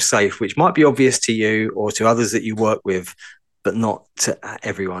people safe, which might be obvious to you or to others that you work with, but not to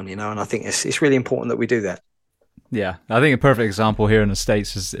everyone, you know. And I think it's really important that we do that. Yeah, I think a perfect example here in the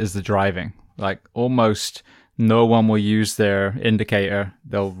States is the driving. Like, almost no one will use their indicator.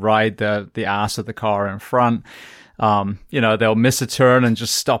 They'll ride the ass of the car in front. You know, they'll miss a turn and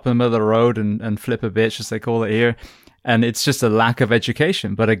just stop in the middle of the road and flip a bitch, as they call it here. And it's just a lack of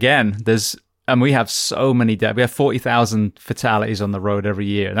education. But again, we have so many deaths. We have 40,000 fatalities on the road every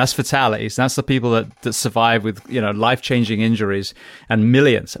year. And that's fatalities. That's the people that survive with, you know, life-changing injuries, and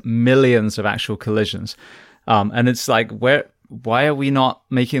millions of actual collisions. And it's like, why are we not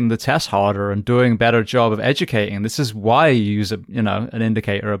making the test harder and doing a better job of educating? This is why you use an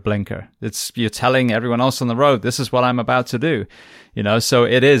indicator, a blinker. You're telling everyone else on the road, this is what I'm about to do. You know, so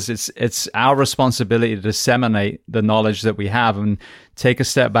it's our responsibility to disseminate the knowledge that we have and take a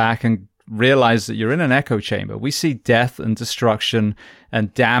step back and realize that you're in an echo chamber. We see death and destruction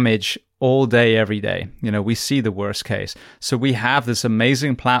and damage all day, every day. You know, we see the worst case. So we have this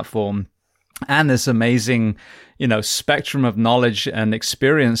amazing platform and this amazing, you know, spectrum of knowledge and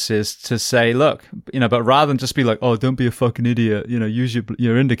experiences to say, look, you know, but rather than just be like, oh, don't be a fucking idiot, you know, use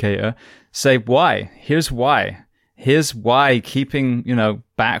your indicator, say why. Here's why. Here's why keeping, you know,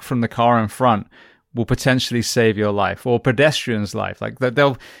 back from the car in front will potentially save your life, or pedestrian's life. Like,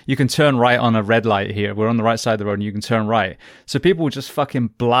 you can turn right on a red light here. We're on the right side of the road and you can turn right. So people will just fucking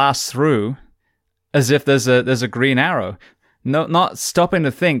blast through as if there's a green arrow. No, not stopping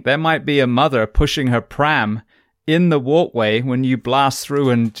to think there might be a mother pushing her pram in the walkway when you blast through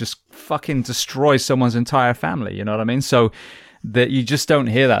and just fucking destroy someone's entire family. You know what I mean? So that you just don't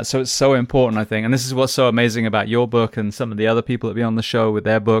hear that. So it's so important, I think. And this is what's so amazing about your book and some of the other people that be on the show with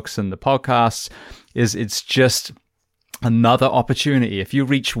their books and the podcasts, is it's just another opportunity. If you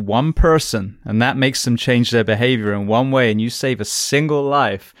reach one person and that makes them change their behavior in one way and you save a single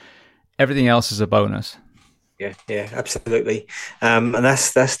life, everything else is a bonus. Yeah, absolutely. And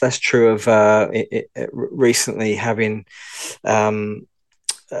that's true of recently having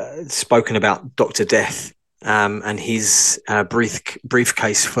spoken about Dr. Death and his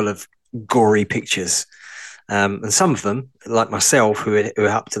briefcase full of gory pictures. And some of them, like myself, who are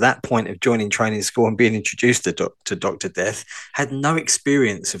up to that point of joining training school and being introduced to Dr. Death, had no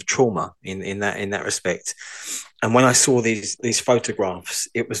experience of trauma in that respect. And when I saw these photographs,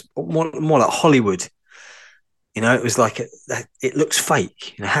 it was more like Hollywood. You know, it was like it looks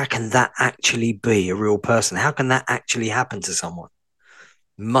fake. You know, how can that actually be a real person? How can that actually happen to someone?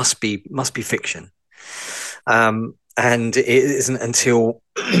 Must be fiction. And it isn't until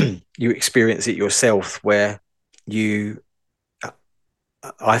you experience it yourself where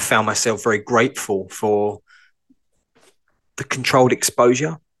I found myself very grateful for the controlled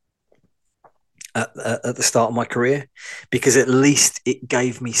exposure at the start of my career, because at least it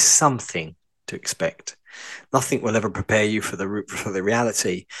gave me something to expect. Nothing will ever prepare you for the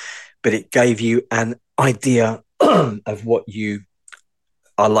reality, but it gave you an idea of what you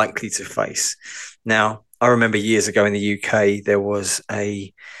are likely to face. Now, I remember years ago in the UK, there was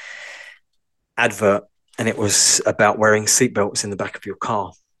a advert, and it was about wearing seatbelts in the back of your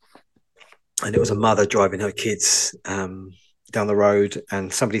car. and it was a mother driving her kids down the road,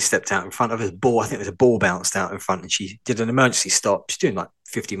 and somebody stepped out in front of her. I think it was a ball bounced out in front, and she did an emergency stop. She's doing like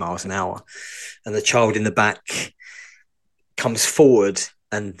 50 miles an hour, and the child in the back comes forward,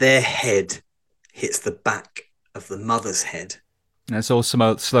 and their head hits the back of the mother's head. And it's all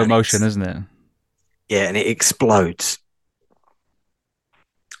slow motion, isn't it? Yeah, and it explodes.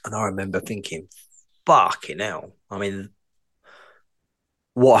 And I remember thinking, fucking hell. I mean,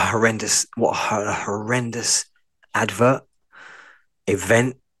 what a horrendous advert,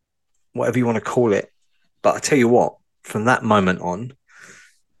 event, whatever you want to call it. But I tell you what, from that moment on,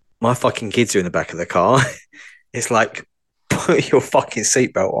 my fucking kids are in the back of the car. It's like, put your fucking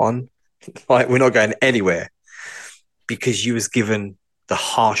seatbelt on. Like, we're not going anywhere, because you was given the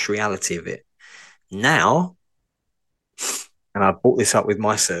harsh reality of it. Now, and I brought this up with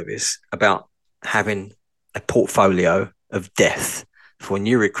my service about having a portfolio of death for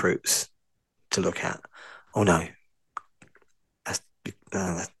new recruits to look at. Oh no,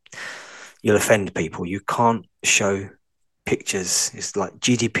 you'll offend people. You can't show pictures. It's like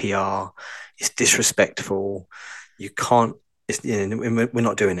GDPR. It's disrespectful. You can't. We're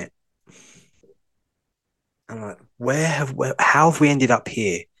not doing it. I'm like, how have we ended up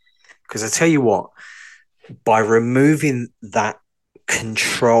here? Because I tell you what, by removing that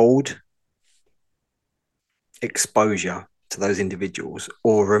controlled exposure to those individuals,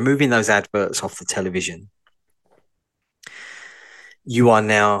 or removing those adverts off the television, you are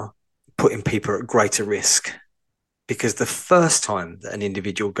now putting people at greater risk. Because the first time that an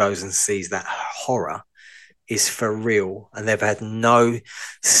individual goes and sees that horror is for real, and they've had no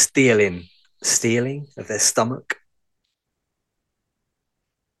stealing of their stomach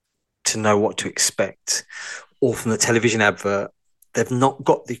to know what to expect, or from the television advert, they've not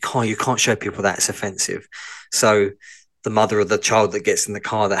got the car. You can't show people that, it's offensive. So the mother of the child that gets in the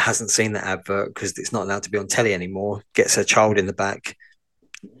car that hasn't seen the advert, because it's not allowed to be on telly anymore, gets her child in the back,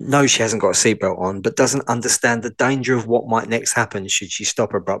 knows she hasn't got a seatbelt on, but doesn't understand the danger of what might next happen should she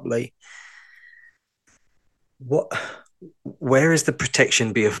stop abruptly. Where is the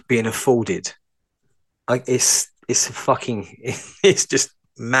protection being afforded? Like, it's just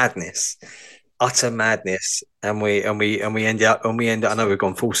madness, utter madness. And we end up. I know we've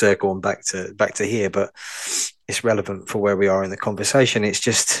gone full circle and back to here, but it's relevant for where we are in the conversation. It's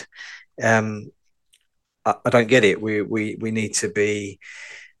just, I don't get it. We need to be,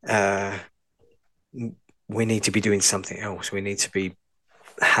 doing something else. We need to be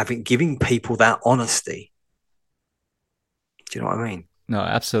giving people that honesty. Do you know what I mean? No,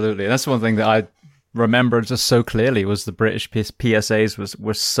 absolutely. That's one thing that I remember just so clearly, was the British PSAs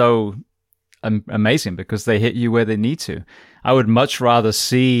were so amazing, because they hit you where they need to. I would much rather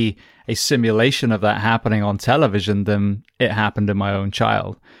see a simulation of that happening on television than it happened in my own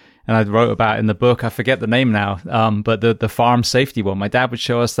child. And I wrote about in the book, I forget the name now, but the farm safety one. My dad would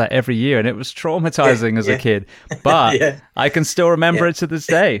show us that every year, and it was traumatizing as a kid. But I can still remember it to this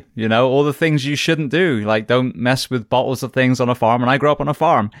day. You know, all the things you shouldn't do, like don't mess with bottles of things on a farm. And I grew up on a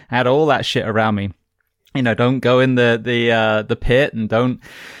farm. I had all that shit around me. You know, don't go in the pit, and don't,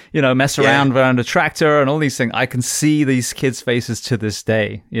 you know, mess around a tractor and all these things. I can see these kids' faces to this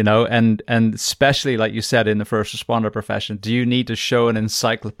day, you know, and especially, like you said, in the first responder profession, do you need to show an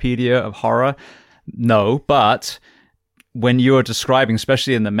encyclopedia of horror? No, but when you're describing,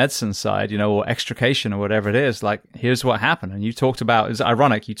 especially in the medicine side, you know, or extrication or whatever it is, like, here's what happened. And you talked about, it's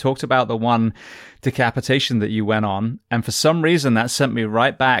ironic, you talked about the one decapitation that you went on. And for some reason, that sent me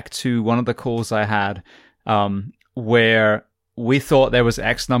right back to one of the calls I had, where we thought there was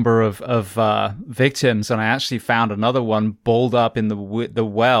X number of victims. And I actually found another one balled up in the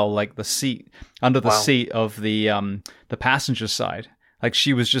well, like the seat, under the seat of the passenger side. Like,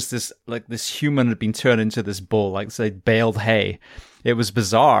 she was just this human had been turned into this bull, like, say, baled hay. It was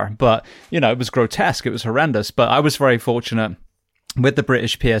bizarre, but, you know, it was grotesque. It was horrendous. But I was very fortunate with the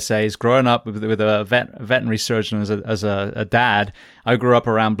British PSAs, growing up with a veterinary surgeon as a dad. I grew up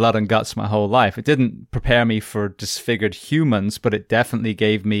around blood and guts my whole life. It didn't prepare me for disfigured humans, but it definitely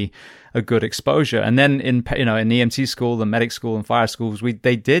gave me a good exposure. And then in EMT school and medic school and fire schools,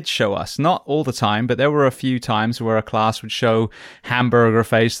 they did show us, not all the time, but there were a few times where a class would show Hamburger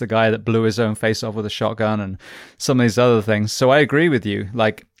Face, the guy that blew his own face off with a shotgun, and some of these other things. So I agree with you,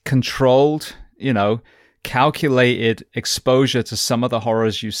 like, controlled, you know, calculated exposure to some of the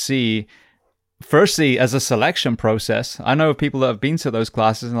horrors you see, firstly as a selection process. I know people that have been to those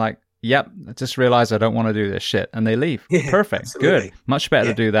classes and like, yep, I just realized I don't want to do this shit, and they leave. Perfect. Absolutely. Good. Much better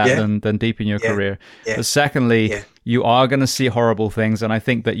to do that than deepen your career. But secondly, you are going to see horrible things, and I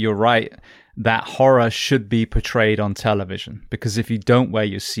think that you're right. that horror should be portrayed on television. Because if you don't wear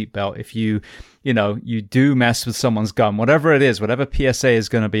your seatbelt, if you do mess with someone's gun, whatever it is, whatever PSA is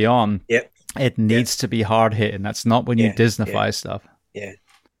going to be on, it needs to be hard hitting. That's not when you Disneyfy stuff. Yeah.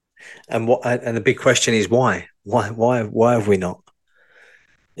 And the big question is why? Why have we not?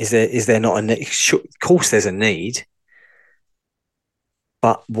 Is there not a need? Of course, there's a need,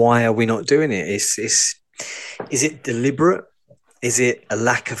 but why are we not doing it? Is it deliberate? Is it a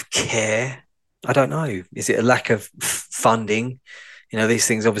lack of care? I don't know. Is it a lack of funding? These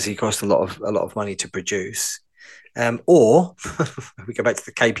things obviously cost a lot of money to produce. Or we go back to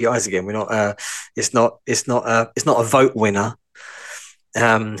the KPIs again. We're not. It's not a vote winner.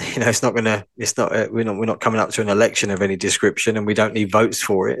 It's not gonna. It's not. We're not coming up to an election of any description, and we don't need votes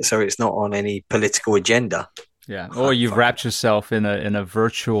for it. So it's not on any political agenda. Yeah. Or you've wrapped yourself in a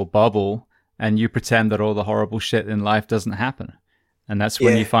virtual bubble, and you pretend that all the horrible shit in life doesn't happen. And that's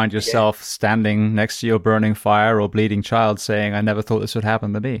when you find yourself standing next to your burning fire or bleeding child saying, I never thought this would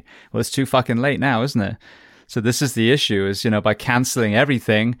happen to me. Well, it's too fucking late now, isn't it? So this is the issue is, by canceling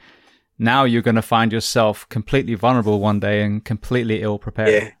everything, now you're going to find yourself completely vulnerable one day and completely ill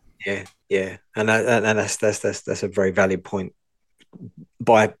prepared. Yeah. And that's a very valid point.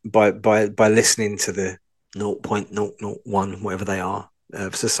 By listening to the 0.001, whatever they are,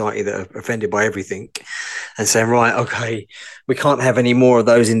 of society that are offended by everything, and saying, right, okay, we can't have any more of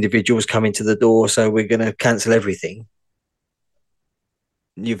those individuals coming to the door, so we're going to cancel everything.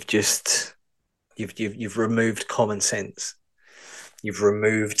 You've removed common sense. You've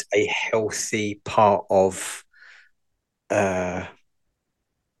removed a healthy part of that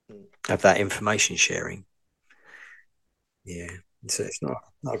information sharing. Yeah, so it's not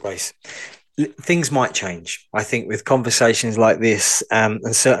a grace. Things might change, I think, with conversations like this.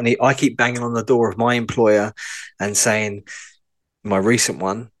 And certainly I keep banging on the door of my employer and saying, my recent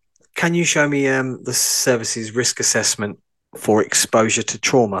one, can you show me the service's risk assessment for exposure to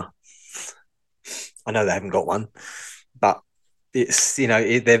trauma? I know they haven't got one, but it's,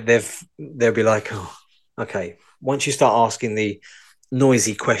 they'll be like, oh, okay. Once you start asking the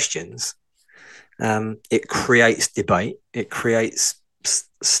noisy questions, it creates debate. It creates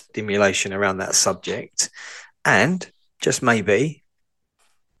stimulation around that subject, and just maybe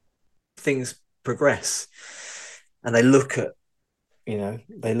things progress. And they look at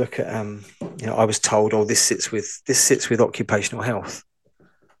I was told, oh, this sits with occupational health.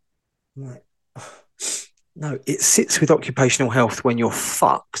 Like, no, it sits with occupational health when you're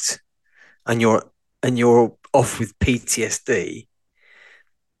fucked and you're off with PTSD.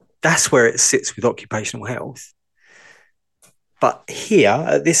 That's where it sits with occupational health. But here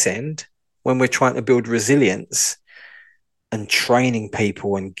at this end, when we're trying to build resilience and training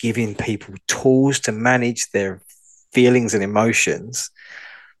people and giving people tools to manage their feelings and emotions,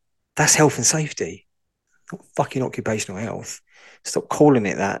 that's health and safety, not fucking occupational health. Stop calling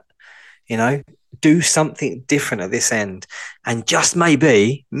it that. Do something different at this end. And just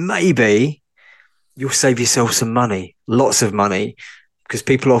maybe you'll save yourself some money, lots of money, because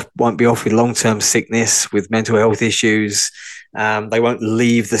people won't be off with long-term sickness, with mental health issues. They won't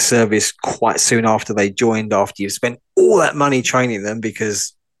leave the service quite soon after they joined, after you've spent all that money training them,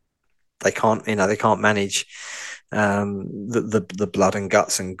 because they can't manage the blood and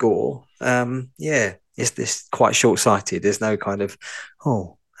guts and gore. It's this quite short-sighted. There's no kind of,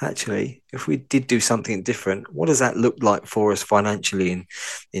 oh, actually, if we did do something different, what does that look like for us financially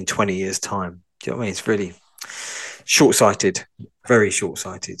in 20 years' time? Do you know what I mean? It's really short-sighted, very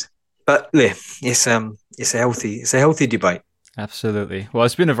short-sighted. But yeah, it's a healthy debate. Absolutely. Well,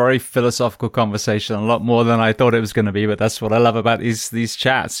 it's been a very philosophical conversation, a lot more than I thought it was going to be, but that's what I love about these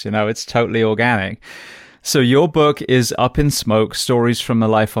chats. It's totally organic. So your book is Up in Smoke, Stories from a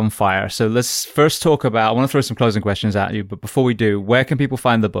Life on Fire. So let's first talk about, I want to throw some closing questions at you, but before we do, where can people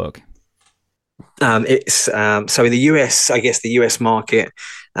find the book? It's so in the US, I guess the US market,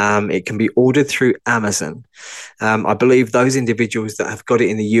 it can be ordered through Amazon. I believe those individuals that have got it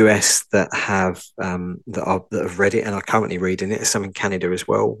in the US that have read it and are currently reading it, some in Canada as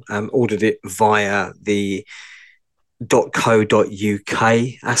well, ordered it via the .co.uk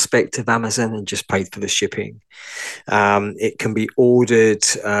aspect of Amazon and just paid for the shipping. It can be ordered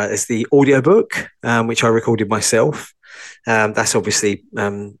as the audiobook, which I recorded myself. That's obviously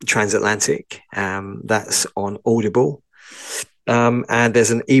transatlantic. That's on Audible. And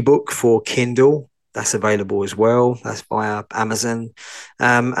there's an ebook for Kindle that's available as well. That's via Amazon.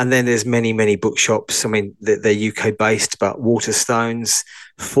 And then there's many, many bookshops. I mean, they're UK based, but Waterstones,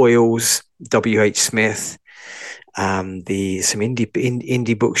 Foyles, WH Smith. some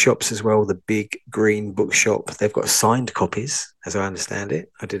indie bookshops as well. The Big Green Bookshop, they've got signed copies, as I understand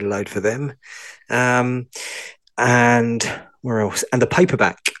it. I did a load for them. And where else? And the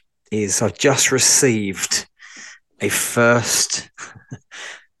paperback is, I've just received a first.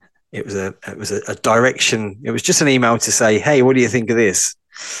 It was a direction. It was just an email to say, "Hey, what do you think of this?"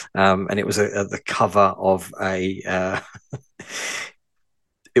 And it was the cover of a.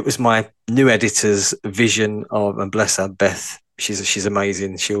 It was my new editor's vision of, and bless her, Beth. She's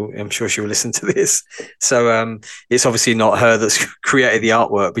amazing. I'm sure she'll listen to this. So it's obviously not her that's created the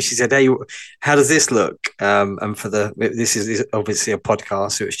artwork, but she said, "Hey, how does this look?" And this is obviously a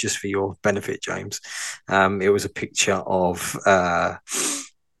podcast, so it's just for your benefit, James. It was a picture of.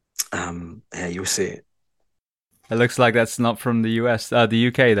 Yeah, you'll see it. It looks like that's not from the US, the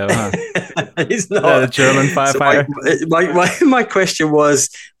UK though, huh? It's not the German firefighter. So my question was,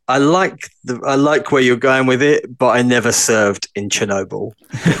 I like where you're going with it, but I never served in Chernobyl.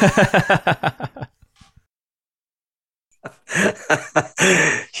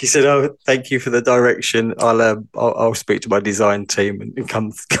 She said, "Oh, thank you for the direction. I'll speak to my design team and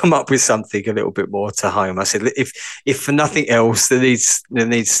come up with something a little bit more to home." I said, if for nothing else, there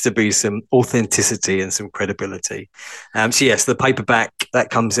needs to be some authenticity and some credibility. So yes, the paperback that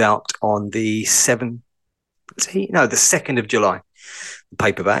comes out on the 2nd of July.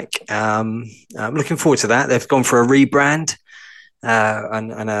 Paperback. I'm looking forward to that. They've gone for a rebrand.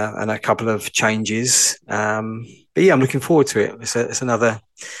 And a couple of changes. But yeah, I'm looking forward to it. It's another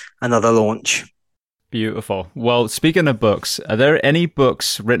launch. Beautiful. Well, speaking of books, are there any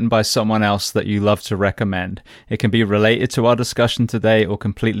books written by someone else that you love to recommend? It can be related to our discussion today or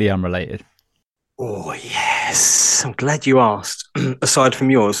completely unrelated. Oh, yes. I'm glad you asked. Aside from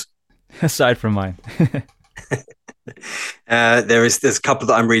yours. Aside from mine. There's a couple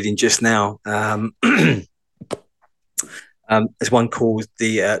that I'm reading just now. There's one called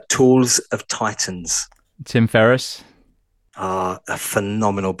The Tools of Titans. Tim Ferriss. A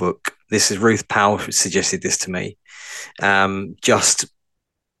phenomenal book. This is Ruth Powell who suggested this to me. Just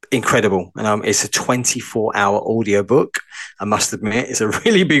incredible. And it's a 24-hour audio book. I must admit, it's a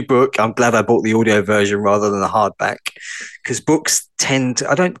really big book. I'm glad I bought the audio version rather than the hardback, because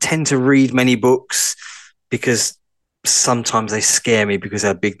I don't tend to read many books because sometimes they scare me because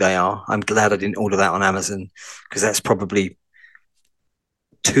how big they are. I'm glad I didn't order that on Amazon, because that's probably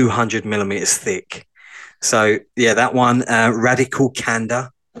 200 millimeters thick. So yeah, that one, Radical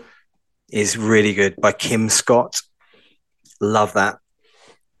Candor, is really good, by Kim Scott. Love that.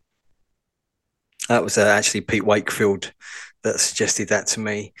 That was actually Pete Wakefield that suggested that to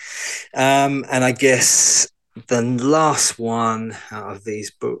me. And I guess the last one out of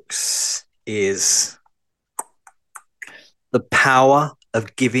these books is The Power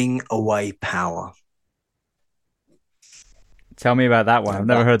of Giving Away Power. Tell me about that one. I've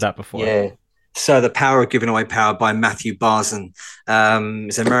never heard that before. Yeah. So The Power of Giving Away Power by Matthew Barzun.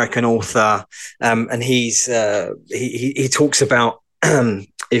 He's an American author. And he talks about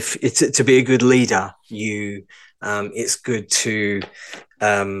if it's to be a good leader, it's good to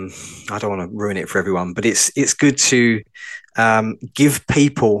I don't want to ruin it for everyone, but it's good to give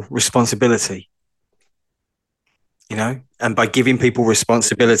people responsibility. And by giving people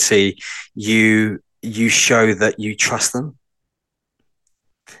responsibility, you show that you trust them,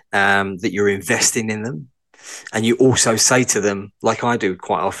 that you're investing in them, and you also say to them, like I do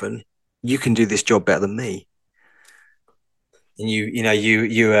quite often, you can do this job better than me. And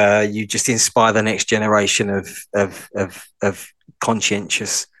you just inspire the next generation of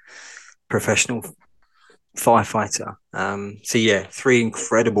conscientious professional firefighter. So yeah, 3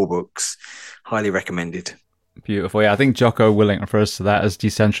 incredible books, highly recommended. Beautiful. Yeah, I think Jocko Willink refers to that as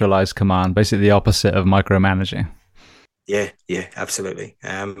decentralized command, basically the opposite of micromanaging. Yeah, absolutely.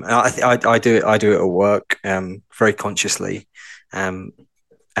 I do it at work, very consciously, and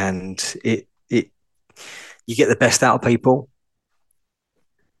it you get the best out of people,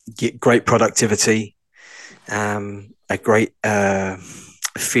 get great productivity, a great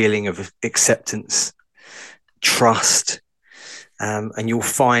feeling of acceptance, trust, and you'll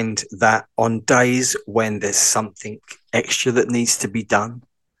find that on days when there's something extra that needs to be done,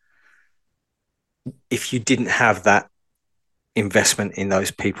 if you didn't have that investment in those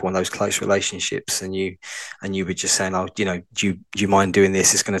people and those close relationships, and you were just saying, "Oh, do you mind doing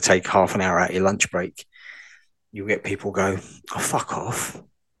this? It's going to take half an hour out of your lunch break." You get people go, "Oh, fuck off!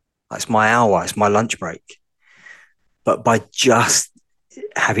 That's my hour. It's my lunch break." But by just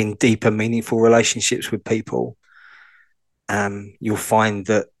having deeper, meaningful relationships with people, you'll find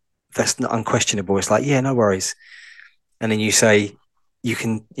that that's not unquestionable. It's like, yeah, no worries. And then you say, you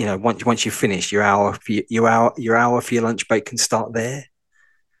can, once you finish your hour for your lunch break can start there.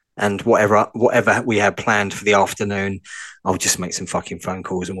 And whatever we have planned for the afternoon, I'll just make some fucking phone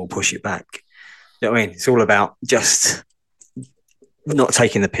calls and we'll push it back. You know what I mean? It's all about just not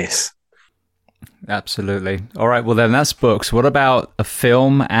taking the piss. Absolutely. All right. Well, then that's books. What about a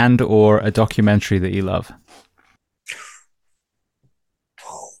film and or a documentary that you love?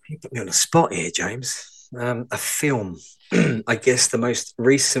 Oh, you put me on the spot here, James. A film. I guess the most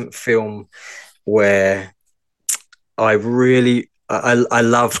recent film where I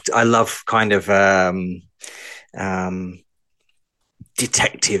love kind of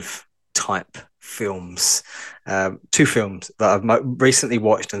detective type films. Two films that I've recently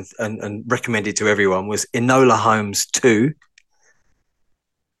watched and recommended to everyone was Enola Holmes 2.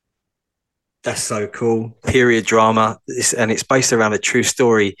 That's so cool. Period drama. It's based around a true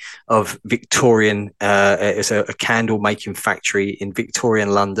story of Victorian. It's a candle making factory in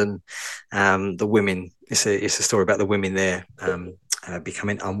Victorian London. The women. It's a story about the women there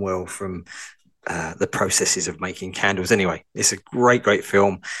becoming unwell from the processes of making candles. Anyway, it's a great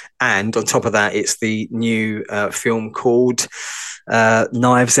film. And on top of that, it's the new film called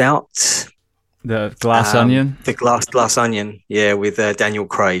Knives Out. The Glass Onion. The Glass Onion. Yeah, with Daniel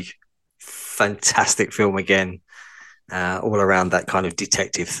Craig. Fantastic film again, all around that kind of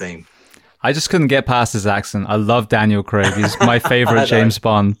detective theme. I just couldn't get past his accent. I love Daniel Craig. He's my favorite James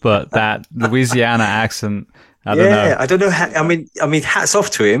Bond, but that Louisiana accent, I don't know. I don't know how, I mean, hats off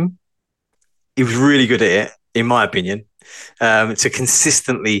to him. He was really good at it, in my opinion, to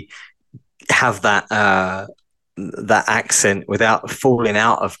consistently have that accent without falling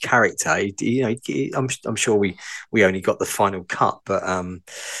out of character. I'm sure we only got the final cut, but I'm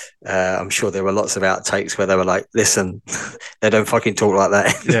sure there were lots of outtakes where they were like, "Listen, they don't fucking talk like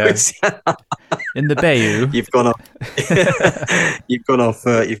that." Yeah. In the Bayou, you've gone off, you've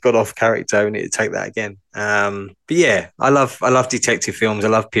got off character. We need to take that again. But yeah, I love detective films. I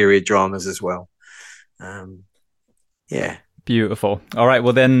love period dramas as well. Yeah. Beautiful. All right.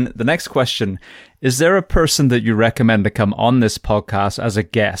 Well, then the next question, is there a person that you recommend to come on this podcast as a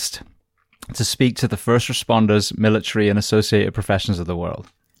guest to speak to the first responders, military, and associated professions of the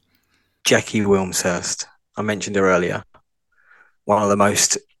world? Jackie Wilmshurst. I mentioned her earlier. One of the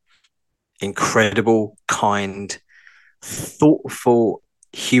most incredible, kind, thoughtful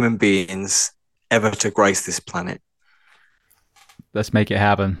human beings ever to grace this planet. Let's make it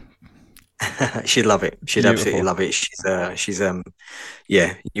happen. She'd love it. She'd absolutely love it. She's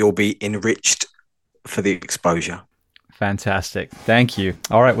you'll be enriched for the exposure. Fantastic. Thank you.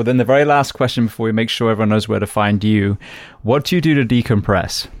 All right. Well, then the very last question before we make sure everyone knows where to find you. What do you do to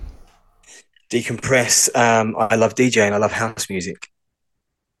decompress? Decompress. I love DJing. I love house music.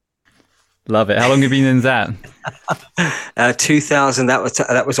 Love it. How long have you been in that? 2000.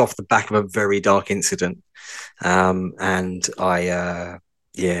 That was off the back of a very dark incident. And I,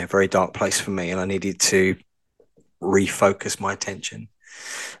 very dark place for me. And I needed to refocus my attention.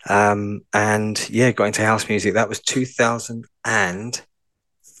 Got into house music. That was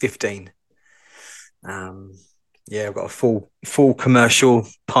 2015. I've got a full commercial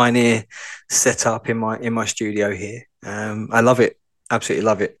Pioneer set up in my studio here. I love it. Absolutely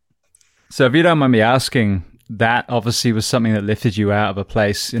love it. So if you don't mind me asking, that obviously was something that lifted you out of a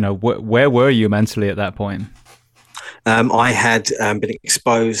place. Where were you mentally at that point? I had been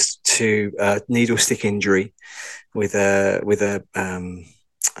exposed to needle stick injury with a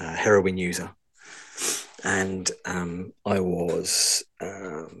heroin user, and I was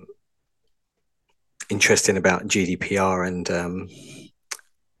interested about GDPR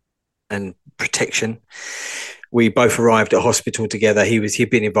and protection. We both arrived at hospital together. He'd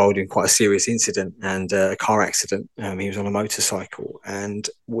been involved in quite a serious incident and a car accident. He was on a motorcycle, and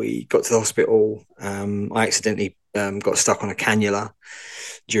we got to the hospital. I accidentally got stuck on a cannula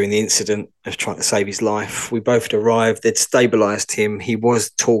during the incident. I was trying to save his life. We both had arrived. They'd stabilised him. He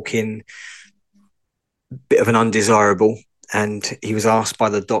was talking a bit of an undesirable, and he was asked by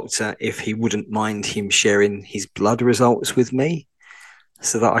the doctor if he wouldn't mind him sharing his blood results with me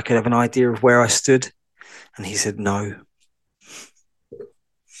so that I could have an idea of where I stood. And he said no.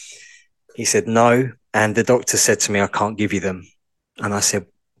 And the doctor said to me, I can't give you them. And I said,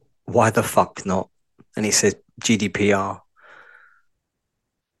 why the fuck not? And he said, GDPR.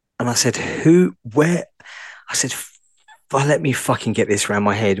 And I said, where? I said, let me fucking get this around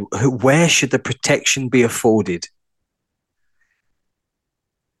my head. Where should the protection be afforded?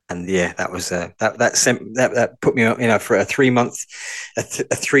 And yeah, that was that put me, for a 3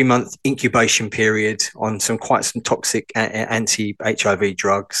 month incubation period on quite some toxic anti-HIV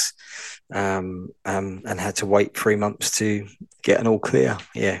drugs, and had to wait 3 months to get an all clear.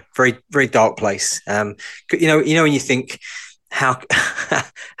 Yeah, very very dark place. When you think how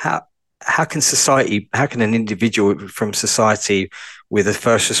how can an individual from society with a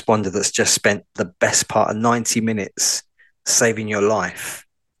first responder that's just spent the best part of 90 minutes saving your life,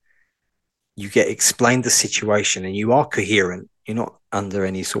 you get explained the situation and you are coherent. You're not under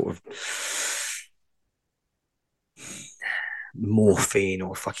any sort of morphine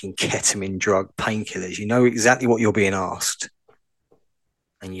or fucking ketamine drug painkillers. You know exactly what you're being asked.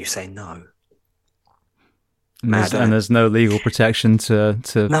 And you say no. And there's no legal protection to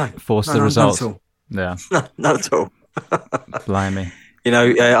force the results. Not at all. Yeah. No, not at all. Blimey.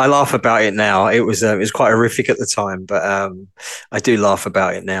 I laugh about it now. It was quite horrific at the time, but I do laugh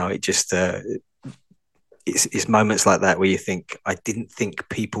about it now. It just it's moments like that where you think, I didn't think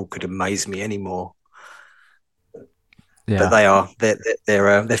people could amaze me anymore. Yeah. But they are.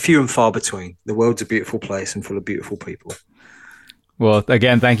 They're few and far between. The world's a beautiful place and full of beautiful people. Well,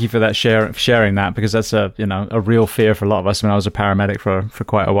 again, thank you for that sharing that, because that's a real fear for a lot of us. I mean, I was a paramedic for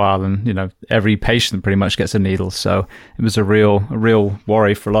quite a while, and every patient pretty much gets a needle, so it was a real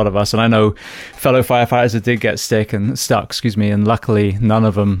worry for a lot of us. And I know fellow firefighters that did get stuck, and luckily none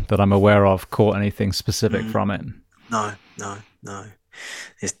of them that I'm aware of caught anything specific from it. No.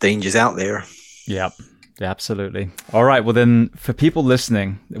 There's dangers out there. Yep. Yeah, absolutely. All right. Well, then, for people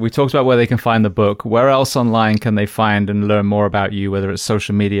listening, we talked about where they can find the book. Where else online can they find and learn more about you, whether it's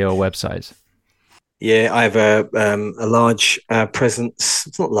social media or websites? Yeah, I have a large presence.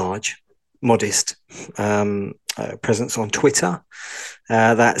 It's not large, modest presence on Twitter.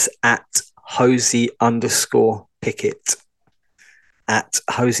 That's at Hosy_Pickett. At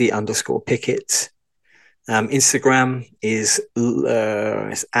Hosy_Pickett. Instagram is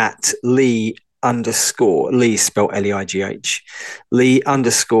at Leigh spelled Leigh, Leigh_Hosy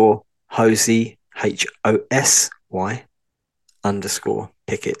HOSY_Pickett.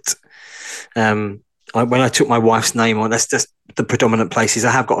 When I took my wife's name on, that's just the predominant places.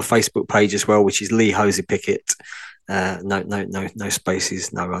 I have got a Facebook page as well, which is Leigh Hosy-Pickett. No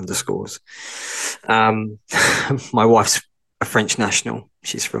spaces, no underscores. My wife's a French national.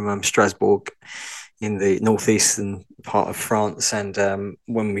 She's from Strasbourg, in the northeastern part of France. And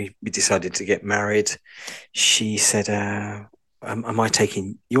when we decided to get married, she said, am I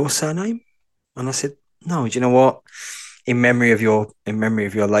taking your surname? And I said, no, do you know what? In memory of your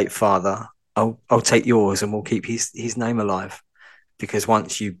late father, I'll take yours, and we'll keep his name alive. Because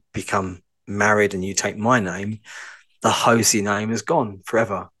once you become married and you take my name, the Hosy name is gone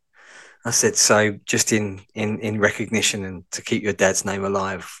forever. I said, so just in recognition and to keep your dad's name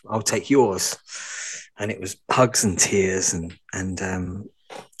alive, I'll take yours. And it was hugs and tears, and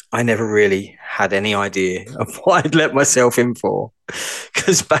I never really had any idea of what I'd let myself in for.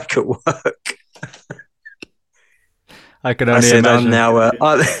 Because back at work, I could only imagine.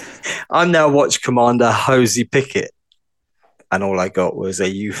 I'm now Watch Commander Hosy-Pickett, and all I got was, "Are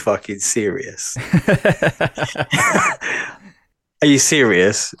you fucking serious? Are you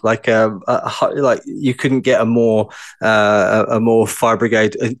serious? Like you couldn't get a more fire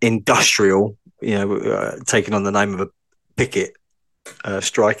brigade industrial." Taking on the name of a picket,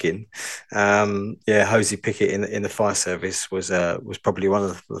 striking. Hosy-Pickett in the fire service was probably one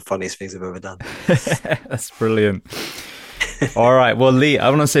of the funniest things I've ever done. That's brilliant. All right. Well, Leigh,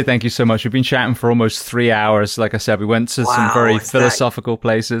 I want to say thank you so much. We've been chatting for almost 3 hours. Like I said, we went to some very philosophical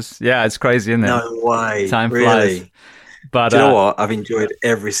places. Yeah, it's crazy, isn't it? No way. Time flies. But do you know what? I've enjoyed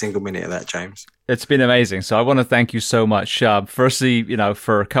every single minute of that, James. It's been amazing. So I want to thank you so much. Firstly,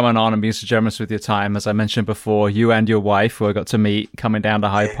 for coming on and being so generous with your time. As I mentioned before, you and your wife, who I got to meet coming down to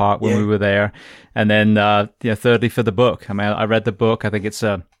Hyde Park when we were there. And then, thirdly, for the book. I mean, I read the book. I think it's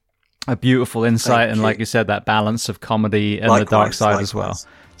a beautiful insight. And like you said, that balance of comedy and the dark side as well.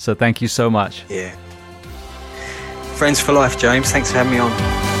 So thank you so much. Yeah. Friends for life, James. Thanks for having me on.